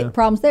having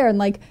problems there, and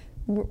like,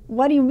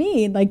 what do you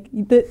mean? Like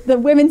the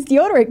women's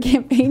deodorant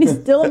campaign is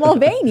Dylan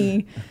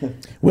Mulvaney.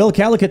 Will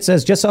Calicut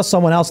says, just saw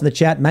someone else in the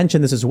chat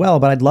mention this as well,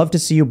 but I'd love to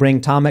see you bring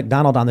Tom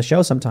McDonald on the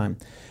show sometime.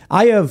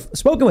 I have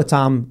spoken with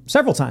Tom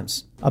several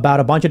times about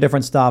a bunch of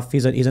different stuff.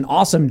 He's an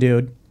awesome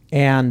dude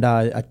and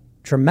a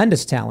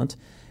tremendous talent.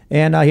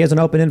 And he has an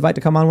open invite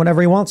to come on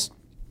whenever he wants.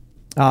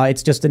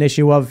 It's just an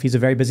issue of he's a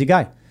very busy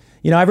guy.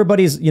 You know,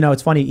 everybody's, you know,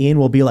 it's funny. Ian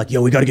will be like,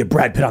 yo, we got to get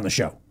Brad Pitt on the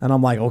show. And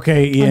I'm like,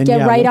 okay, Ian.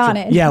 Get right on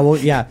it. Yeah, well,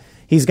 yeah.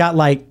 He's got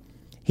like,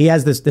 he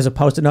has this, there's a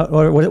post-it note,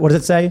 or what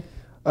does it say?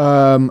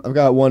 I've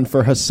got one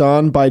for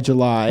Hassan by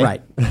July.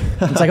 Right.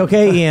 It's like,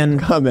 okay, Ian.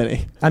 How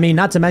many? I mean,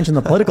 not to mention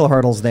the political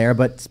hurdles there,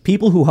 but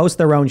people who host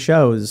their own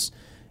shows,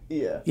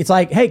 it's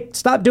like, hey,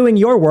 stop doing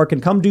your work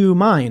and come do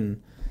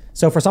mine.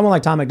 So for someone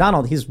like Tom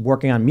McDonald, he's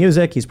working on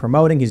music, he's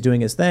promoting, he's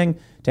doing his thing.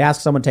 To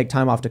ask someone to take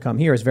time off to come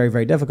here is very,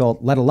 very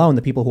difficult, let alone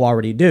the people who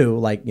already do,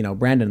 like, you know,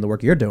 Brandon and the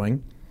work you're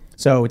doing.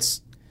 So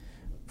it's,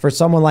 for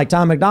someone like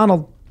Tom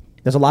McDonald,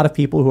 there's a lot of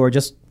people who are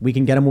just, we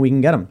can get them when we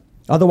can get them.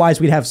 Otherwise,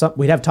 we'd have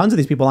tons of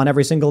these people on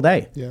every single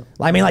day. Yeah.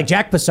 I mean, like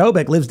Jack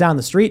Posobiec lives down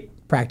the street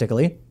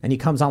practically, and he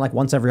comes on like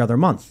once every other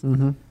month.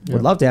 Mm-hmm. Yeah.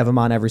 We'd love to have him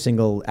on every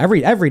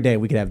day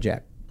we could have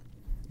Jack.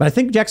 But I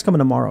think Jack's coming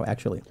tomorrow,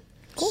 actually.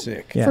 Cool.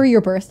 Sick. Yeah. For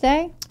your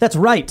birthday? That's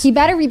right. He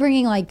better be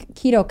bringing like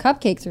keto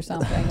cupcakes or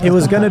something. It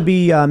was going to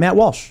be Matt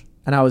Walsh,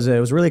 and I was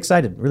really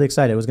excited. Really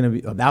excited. It was going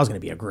to be that was going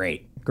to be a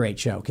great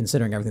show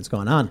considering everything that's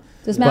going on.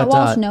 Does Matt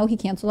Walsh know he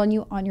canceled on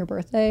you on your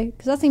birthday?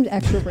 Because that seems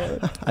extra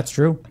rude. That's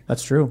true.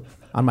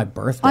 On my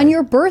birthday. On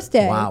your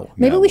birthday. Wow.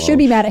 Maybe we should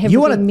be mad at him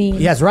for being mean.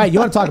 Yes, right. You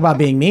want to talk about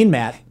being mean,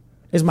 Matt?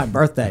 It's my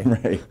birthday.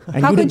 Right.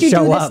 And How could you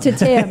do this to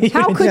Tim?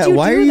 How could you do this?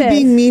 Why are you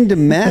being mean to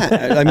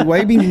Matt? I mean, why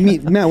are you being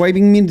mean, Matt? Why are you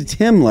being mean to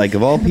Tim? Like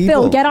of all people,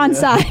 Phil, get on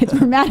sides.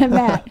 We're mad at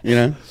Matt. You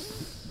know?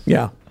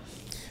 Yeah.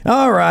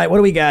 All right. What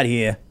do we got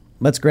here?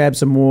 Let's grab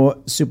some more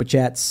super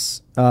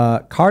chats.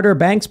 Carter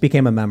Banks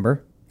became a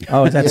member.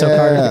 Oh, is that so,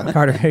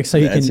 Carter? So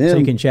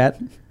you can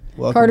chat.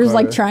 Welcome, Carter's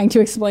Carter. like trying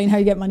to explain how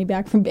you get money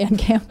back from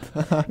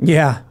Bandcamp.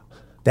 Yeah.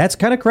 That's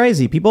kind of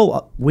crazy.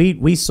 People,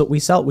 we sold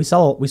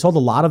a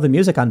lot of the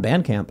music on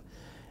Bandcamp,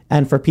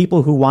 and for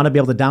people who want to be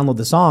able to download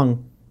the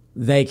song,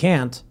 they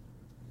can't.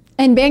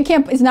 And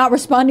Bandcamp is not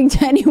responding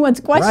to anyone's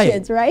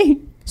questions, right?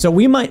 So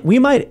we might.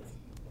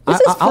 This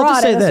is fraud. I'll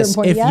just say at a this: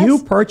 certain point, if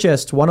you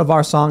purchased one of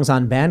our songs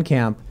on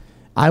Bandcamp,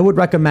 I would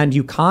recommend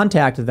you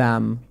contact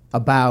them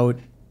about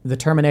the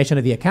termination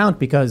of the account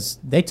because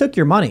they took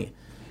your money.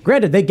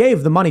 Granted, they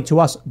gave the money to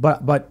us,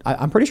 but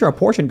I'm pretty sure a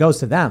portion goes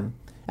to them.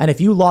 And if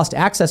you lost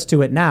access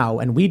to it now,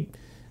 and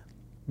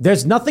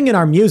there's nothing in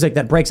our music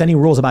that breaks any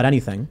rules about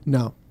anything.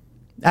 No.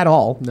 At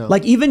all. No.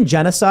 Like even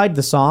Genocide,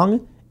 the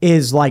song,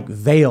 is like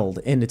veiled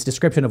in its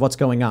description of what's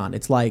going on.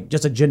 It's like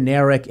just a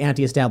generic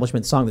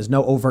anti-establishment song. There's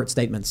no overt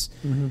statements.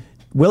 Mm-hmm.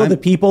 Will of the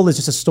People is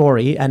just a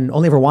story, and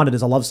Only Ever Wanted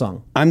is a love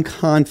song. I'm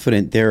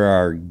confident there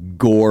are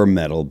gore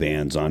metal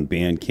bands on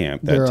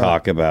Bandcamp that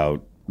talk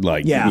about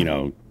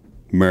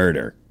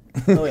murder.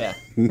 Oh yeah.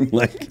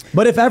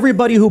 But if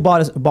everybody who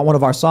bought one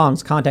of our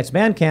songs contacts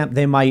Bandcamp,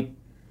 they might,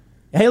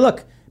 hey,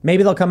 look,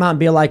 maybe they'll come out and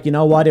be like, you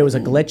know what, it was a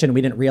glitch and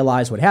we didn't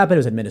realize what happened. It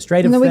was an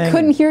administrative thing. thing. We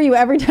couldn't hear you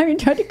every time you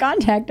tried to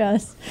contact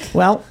us.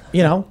 Well,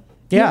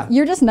 yeah.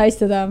 You're just nice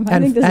to them. I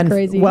think this is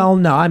crazy. Well,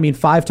 no, I mean,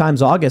 5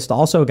 Times August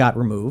also got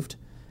removed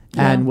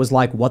and was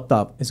like, what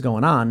the is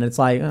going on? And it's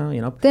like,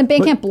 Then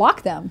Bandcamp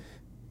blocked them.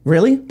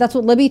 Really? That's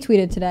what Libby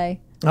tweeted today.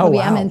 Oh, Libby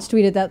wow. Emmons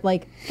tweeted that,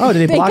 like,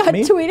 did they block got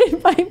me?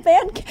 tweeted by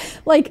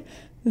Bandcamp. Like,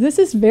 this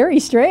is very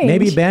strange.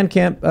 Maybe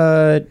Bandcamp,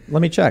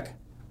 let me check.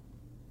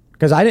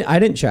 Because I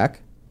didn't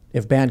check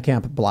if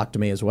Bandcamp blocked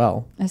me as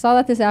well. I saw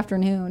that this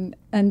afternoon,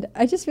 and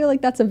I just feel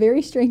like that's a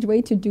very strange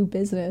way to do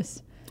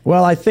business.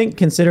 Well, I think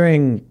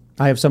considering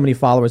I have so many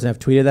followers and have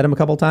tweeted at them a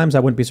couple times, I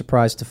wouldn't be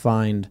surprised to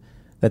find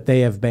that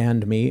they have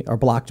banned me or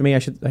blocked me. I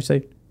should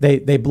say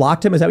they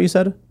blocked him. Is that what you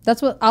said?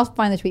 That's what I'll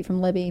find the tweet from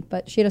Libby,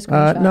 but she had a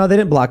screenshot. No, they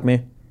didn't block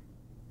me.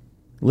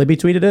 Libby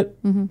tweeted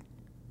it. Mm-hmm.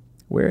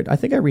 Weird. I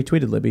think I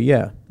retweeted Libby.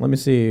 Yeah. Let me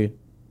see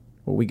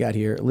what we got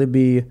here.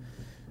 Libby,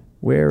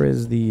 where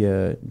is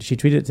the? Did she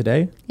tweet it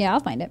today? Yeah, I'll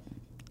find it.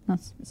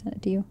 I'll send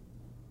it to you.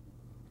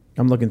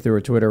 I'm looking through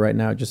her Twitter right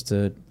now just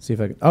to see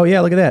if I can. Oh,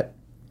 yeah, look at that.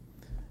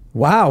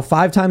 Wow,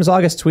 5 times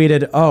August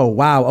tweeted, oh,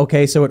 wow,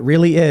 okay, so it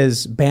really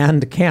is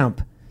band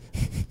camp.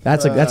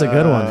 That's a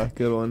good one.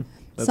 Good one.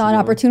 That's Saw an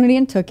opportunity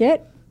and took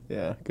it.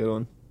 Yeah, good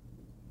one.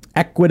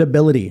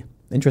 Equitability.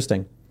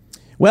 Interesting.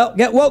 Well,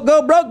 get woke,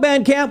 go broke,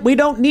 Bandcamp. We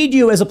don't need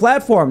you as a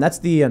platform. That's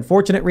the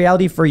unfortunate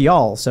reality for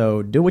y'all.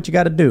 So do what you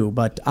got to do.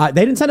 But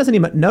they didn't send us any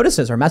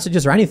notices or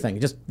messages or anything.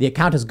 Just the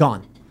account is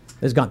gone.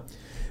 It's gone.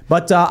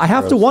 But I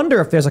have to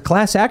wonder if there's a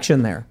class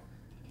action there.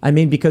 I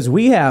mean, because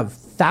we have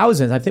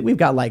thousands. I think we've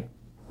got like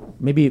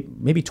maybe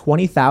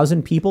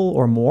 20,000 people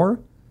or more.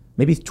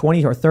 Maybe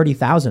 20 or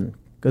 30,000.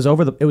 Because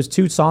it was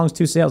 2 songs,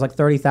 2 sales, like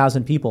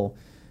 30,000 people.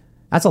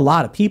 That's a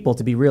lot of people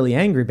to be really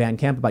angry,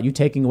 Bandcamp, about you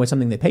taking away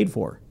something they paid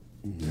for.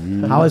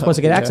 How are I supposed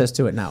to get access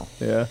to it now?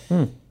 Yeah.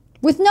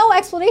 With no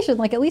explanation.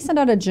 Like, at least send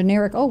out a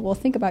generic, well,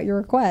 think about your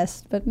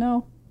request. But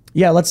no.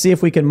 Yeah, let's see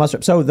if we can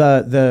muster. So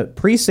the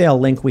pre-sale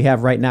link we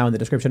have right now in the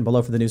description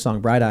below for the new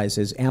song Bright Eyes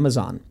is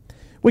Amazon,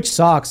 which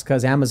sucks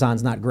because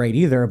Amazon's not great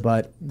either,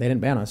 but they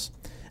didn't ban us.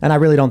 And I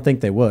really don't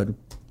think they would.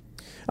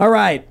 All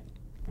right.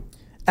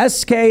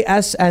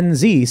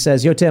 SKSNZ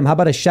says, yo, Tim, how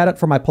about a shout out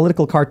for my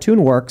political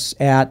cartoon works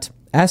at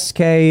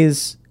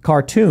SK's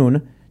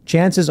Cartoon?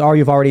 Chances are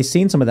you've already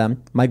seen some of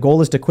them. My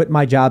goal is to quit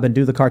my job and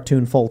do the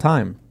cartoon full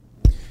time.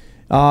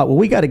 Well,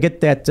 we got to get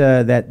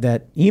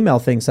that email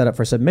thing set up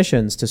for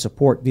submissions to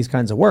support these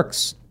kinds of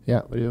works.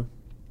 Yeah, we do.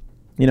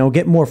 You know,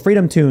 get more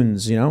Freedom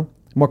Tunes, you know,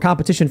 more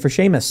competition for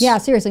Seamus. Yeah,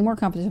 seriously, more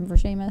competition for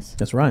Seamus.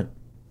 That's right.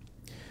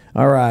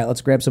 All right,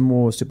 let's grab some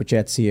more super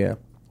chats here.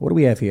 What do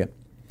we have here?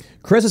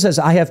 Carissa says,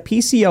 I have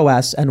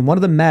PCOS and one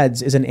of the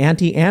meds is an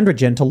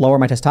anti-androgen to lower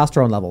my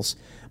testosterone levels.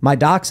 My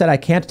doc said I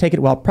can't take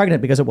it while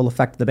pregnant because it will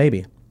affect the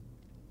baby.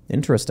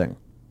 Interesting.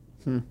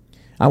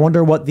 I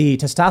wonder what the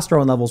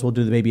testosterone levels will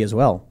do to the baby as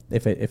well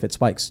if it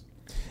spikes.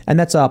 And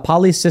that's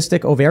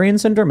polycystic ovarian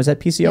syndrome. Is that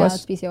PCOS? Yeah,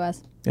 it's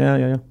PCOS.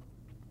 Yeah.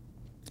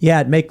 Yeah,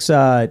 it makes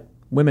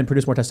women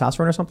produce more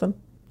testosterone or something?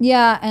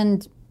 Yeah,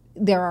 and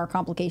there are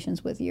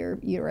complications with your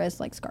uterus,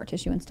 like scar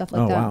tissue and stuff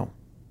like that. Oh, wow.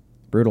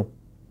 Brutal.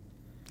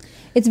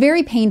 It's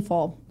very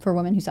painful for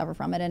women who suffer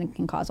from it, and it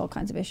can cause all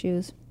kinds of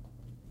issues.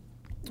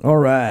 All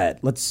right,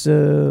 let's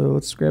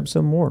grab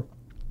some more.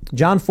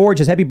 John Forge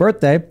says, happy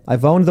birthday.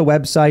 I've owned the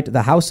website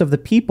The House of the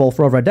People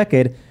for over a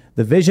decade.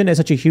 The vision is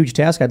such a huge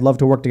task. I'd love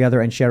to work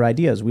together and share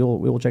ideas. We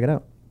will check it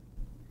out.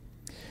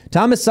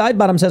 Thomas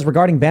Sidebottom says,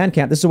 regarding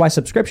Bandcamp, this is why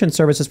subscription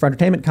services for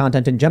entertainment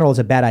content in general is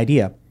a bad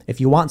idea.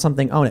 If you want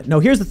something, own it. No,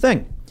 here's the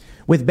thing.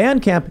 With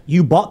Bandcamp,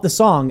 you bought the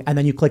song and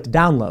then you clicked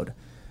download.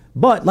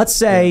 But let's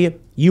say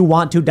you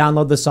want to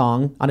download the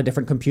song on a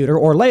different computer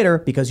or later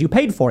because you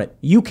paid for it.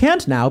 You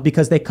can't now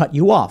because they cut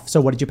you off.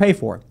 So what did you pay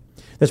for?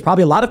 There's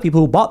probably a lot of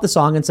people who bought the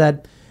song and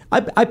said,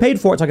 I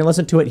paid for it so I can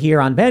listen to it here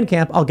on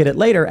Bandcamp. I'll get it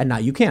later. And now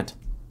you can't.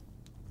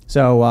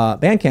 So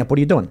Bandcamp, what are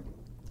you doing?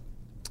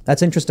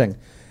 That's interesting.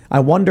 I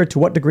wonder to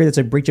what degree that's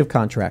a breach of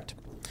contract.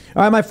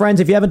 All right, my friends,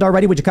 if you haven't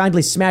already, would you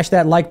kindly smash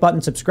that like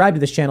button, subscribe to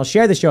this channel,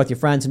 share the show with your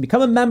friends, and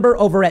become a member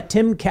over at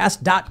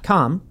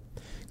timcast.com.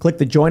 Click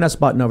the Join Us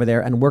button over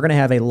there, and we're going to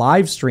have a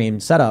live stream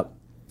set up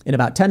in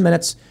about 10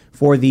 minutes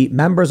for the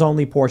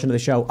members-only portion of the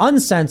show,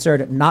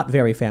 uncensored, not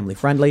very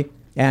family-friendly.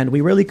 And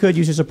we really could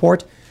use your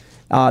support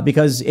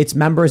because it's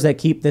members that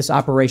keep this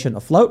operation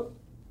afloat.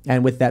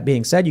 And with that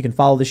being said, you can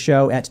follow the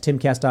show at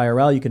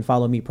TimCastIRL. You can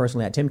follow me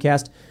personally at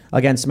TimCast.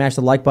 Again, smash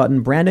the like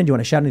button. Brandon, do you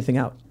want to shout anything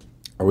out?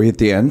 Are we at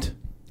the end?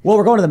 Well,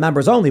 we're going to the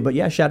members only, but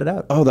yeah, shout it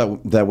out. Oh,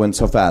 that went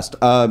so fast.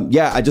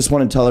 Yeah, I just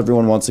want to tell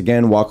everyone once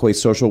again, Walkway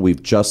Social,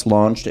 we've just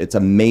launched. It's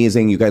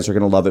amazing. You guys are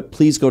going to love it.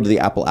 Please go to the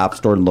Apple App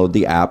Store and load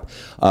the app.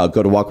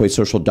 Go to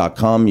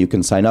walkwaysocial.com. You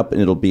can sign up,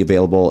 and it'll be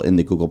available in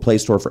the Google Play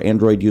Store for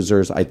Android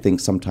users, I think,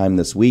 sometime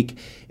this week.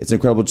 It's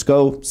incredible. Just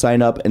go,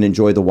 sign up, and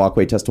enjoy the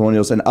Walkway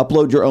testimonials, and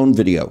upload your own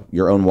video,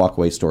 your own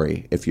Walkway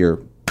story, if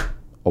you're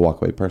a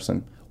Walkway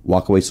person.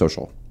 Walkway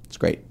Social. It's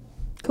great.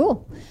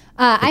 Cool.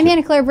 I'm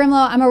Hannah Claire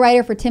Brimlow. I'm a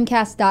writer for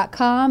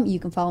timcast.com. You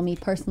can follow me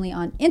personally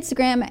on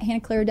Instagram at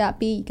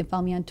hannahclaire.b. You can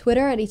follow me on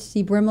Twitter at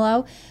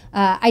hcbrimlow.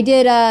 I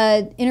did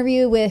an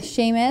interview with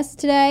Seamus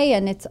today,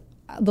 and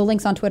the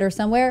link's on Twitter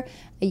somewhere.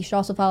 You should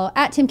also follow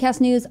at Timcast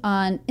News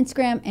on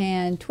Instagram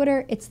and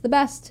Twitter. It's the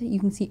best.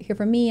 You can hear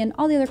from me and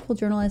all the other cool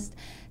journalists.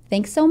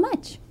 Thanks so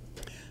much.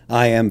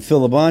 I am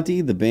Phil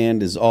Labonte. The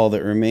band is All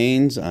That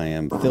Remains. I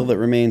am Phil That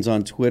Remains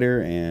on Twitter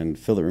and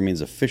Phil That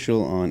Remains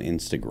Official on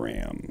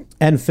Instagram.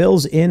 And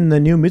Phil's in the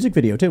new music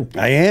video, too.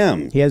 I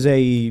am. He has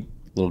a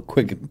little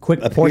quick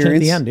portion at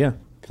the end, yeah.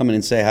 Come in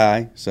and say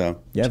hi. So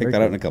yeah, check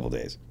that out in a couple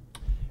days.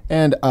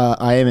 And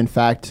I am, in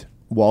fact,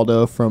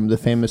 Waldo from the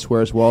famous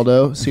Where's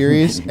Waldo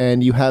series.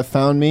 And you have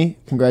found me.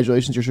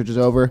 Congratulations, your search is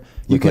over.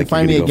 You can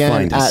find me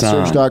again at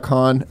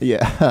search.com.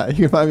 Yeah, you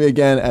can find me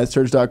again at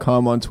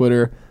search.com on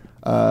Twitter.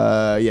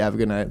 Yeah, have a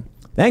good night.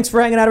 Thanks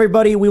for hanging out,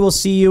 everybody. We will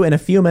see you in a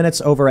few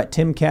minutes over at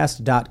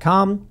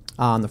timcast.com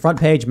on the front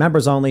page,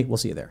 members only. We'll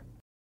see you there.